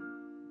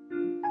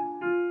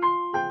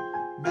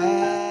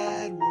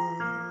 Mad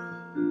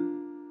world.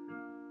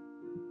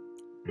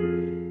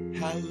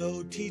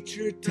 Hello,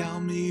 teacher, tell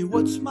me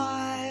what's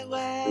my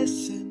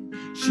lesson.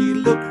 She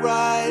looked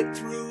right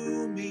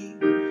through me,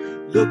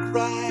 looked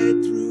right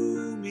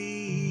through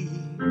me.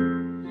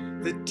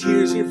 The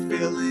tears are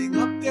filling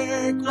up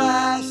their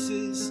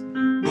glasses.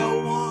 No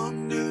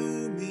one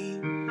knew me,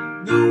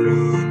 no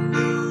one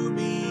knew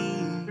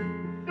me.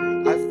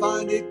 I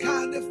find it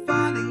kind of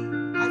funny,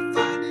 I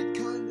find it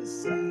kind of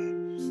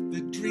sad.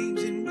 The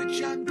dreams in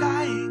which I'm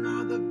dying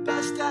are the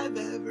best I've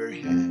ever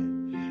had.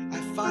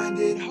 I find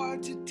it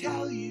hard to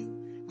tell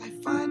you, I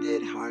find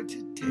it hard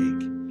to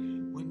take.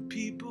 When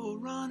people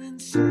run in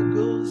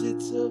circles,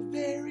 it's a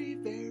very,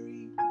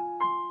 very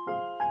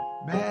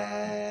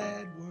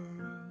mad world.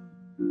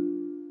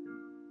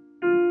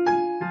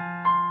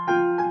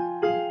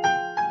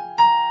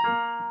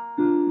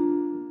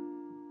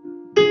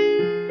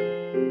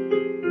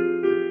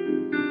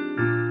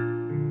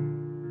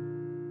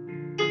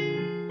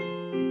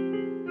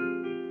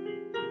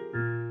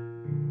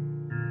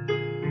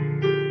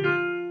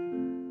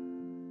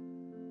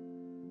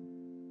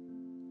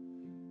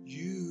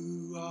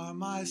 You are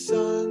my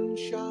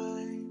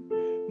sunshine,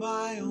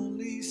 my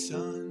only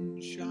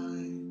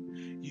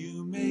sunshine.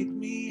 You make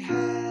me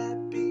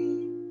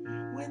happy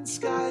when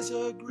skies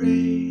are gray.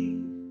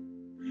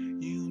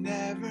 You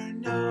never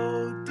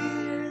know,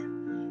 dear,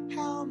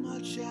 how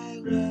much I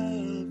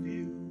love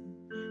you.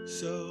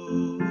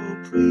 So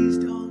please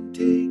don't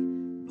take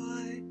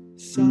my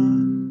sunshine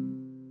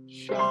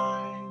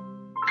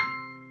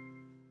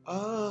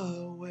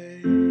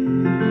away.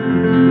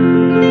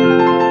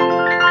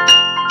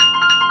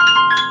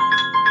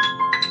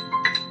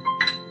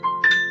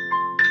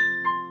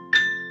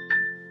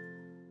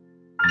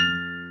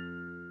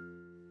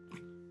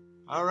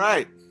 All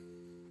right.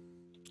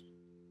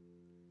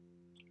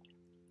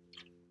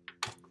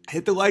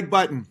 Hit the like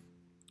button.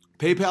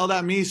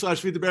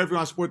 PayPal.me/feedthebear if you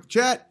want to support the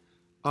chat.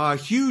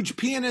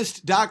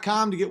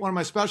 Hugepianist.com to get one of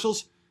my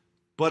specials.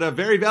 But a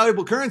very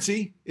valuable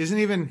currency isn't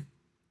even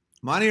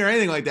money or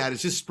anything like that.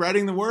 It's just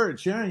spreading the word,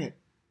 sharing it.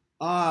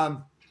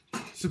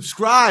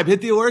 Subscribe.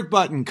 Hit the alert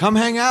button. Come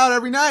hang out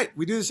every night.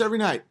 We do this every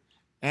night.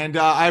 And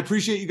I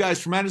appreciate you guys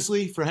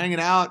tremendously for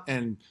hanging out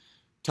and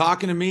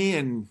talking to me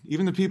and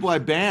even the people I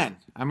ban.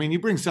 I mean, you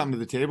bring something to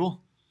the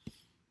table.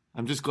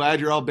 I'm just glad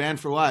you're all banned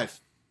for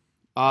life.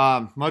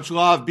 Much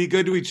love. Be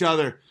good to each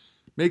other.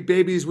 Make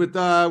babies with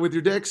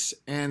your dicks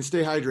and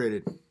stay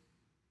hydrated.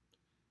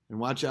 And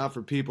watch out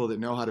for people that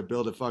know how to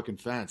build a fucking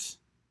fence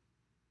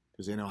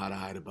because they know how to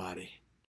hide a body.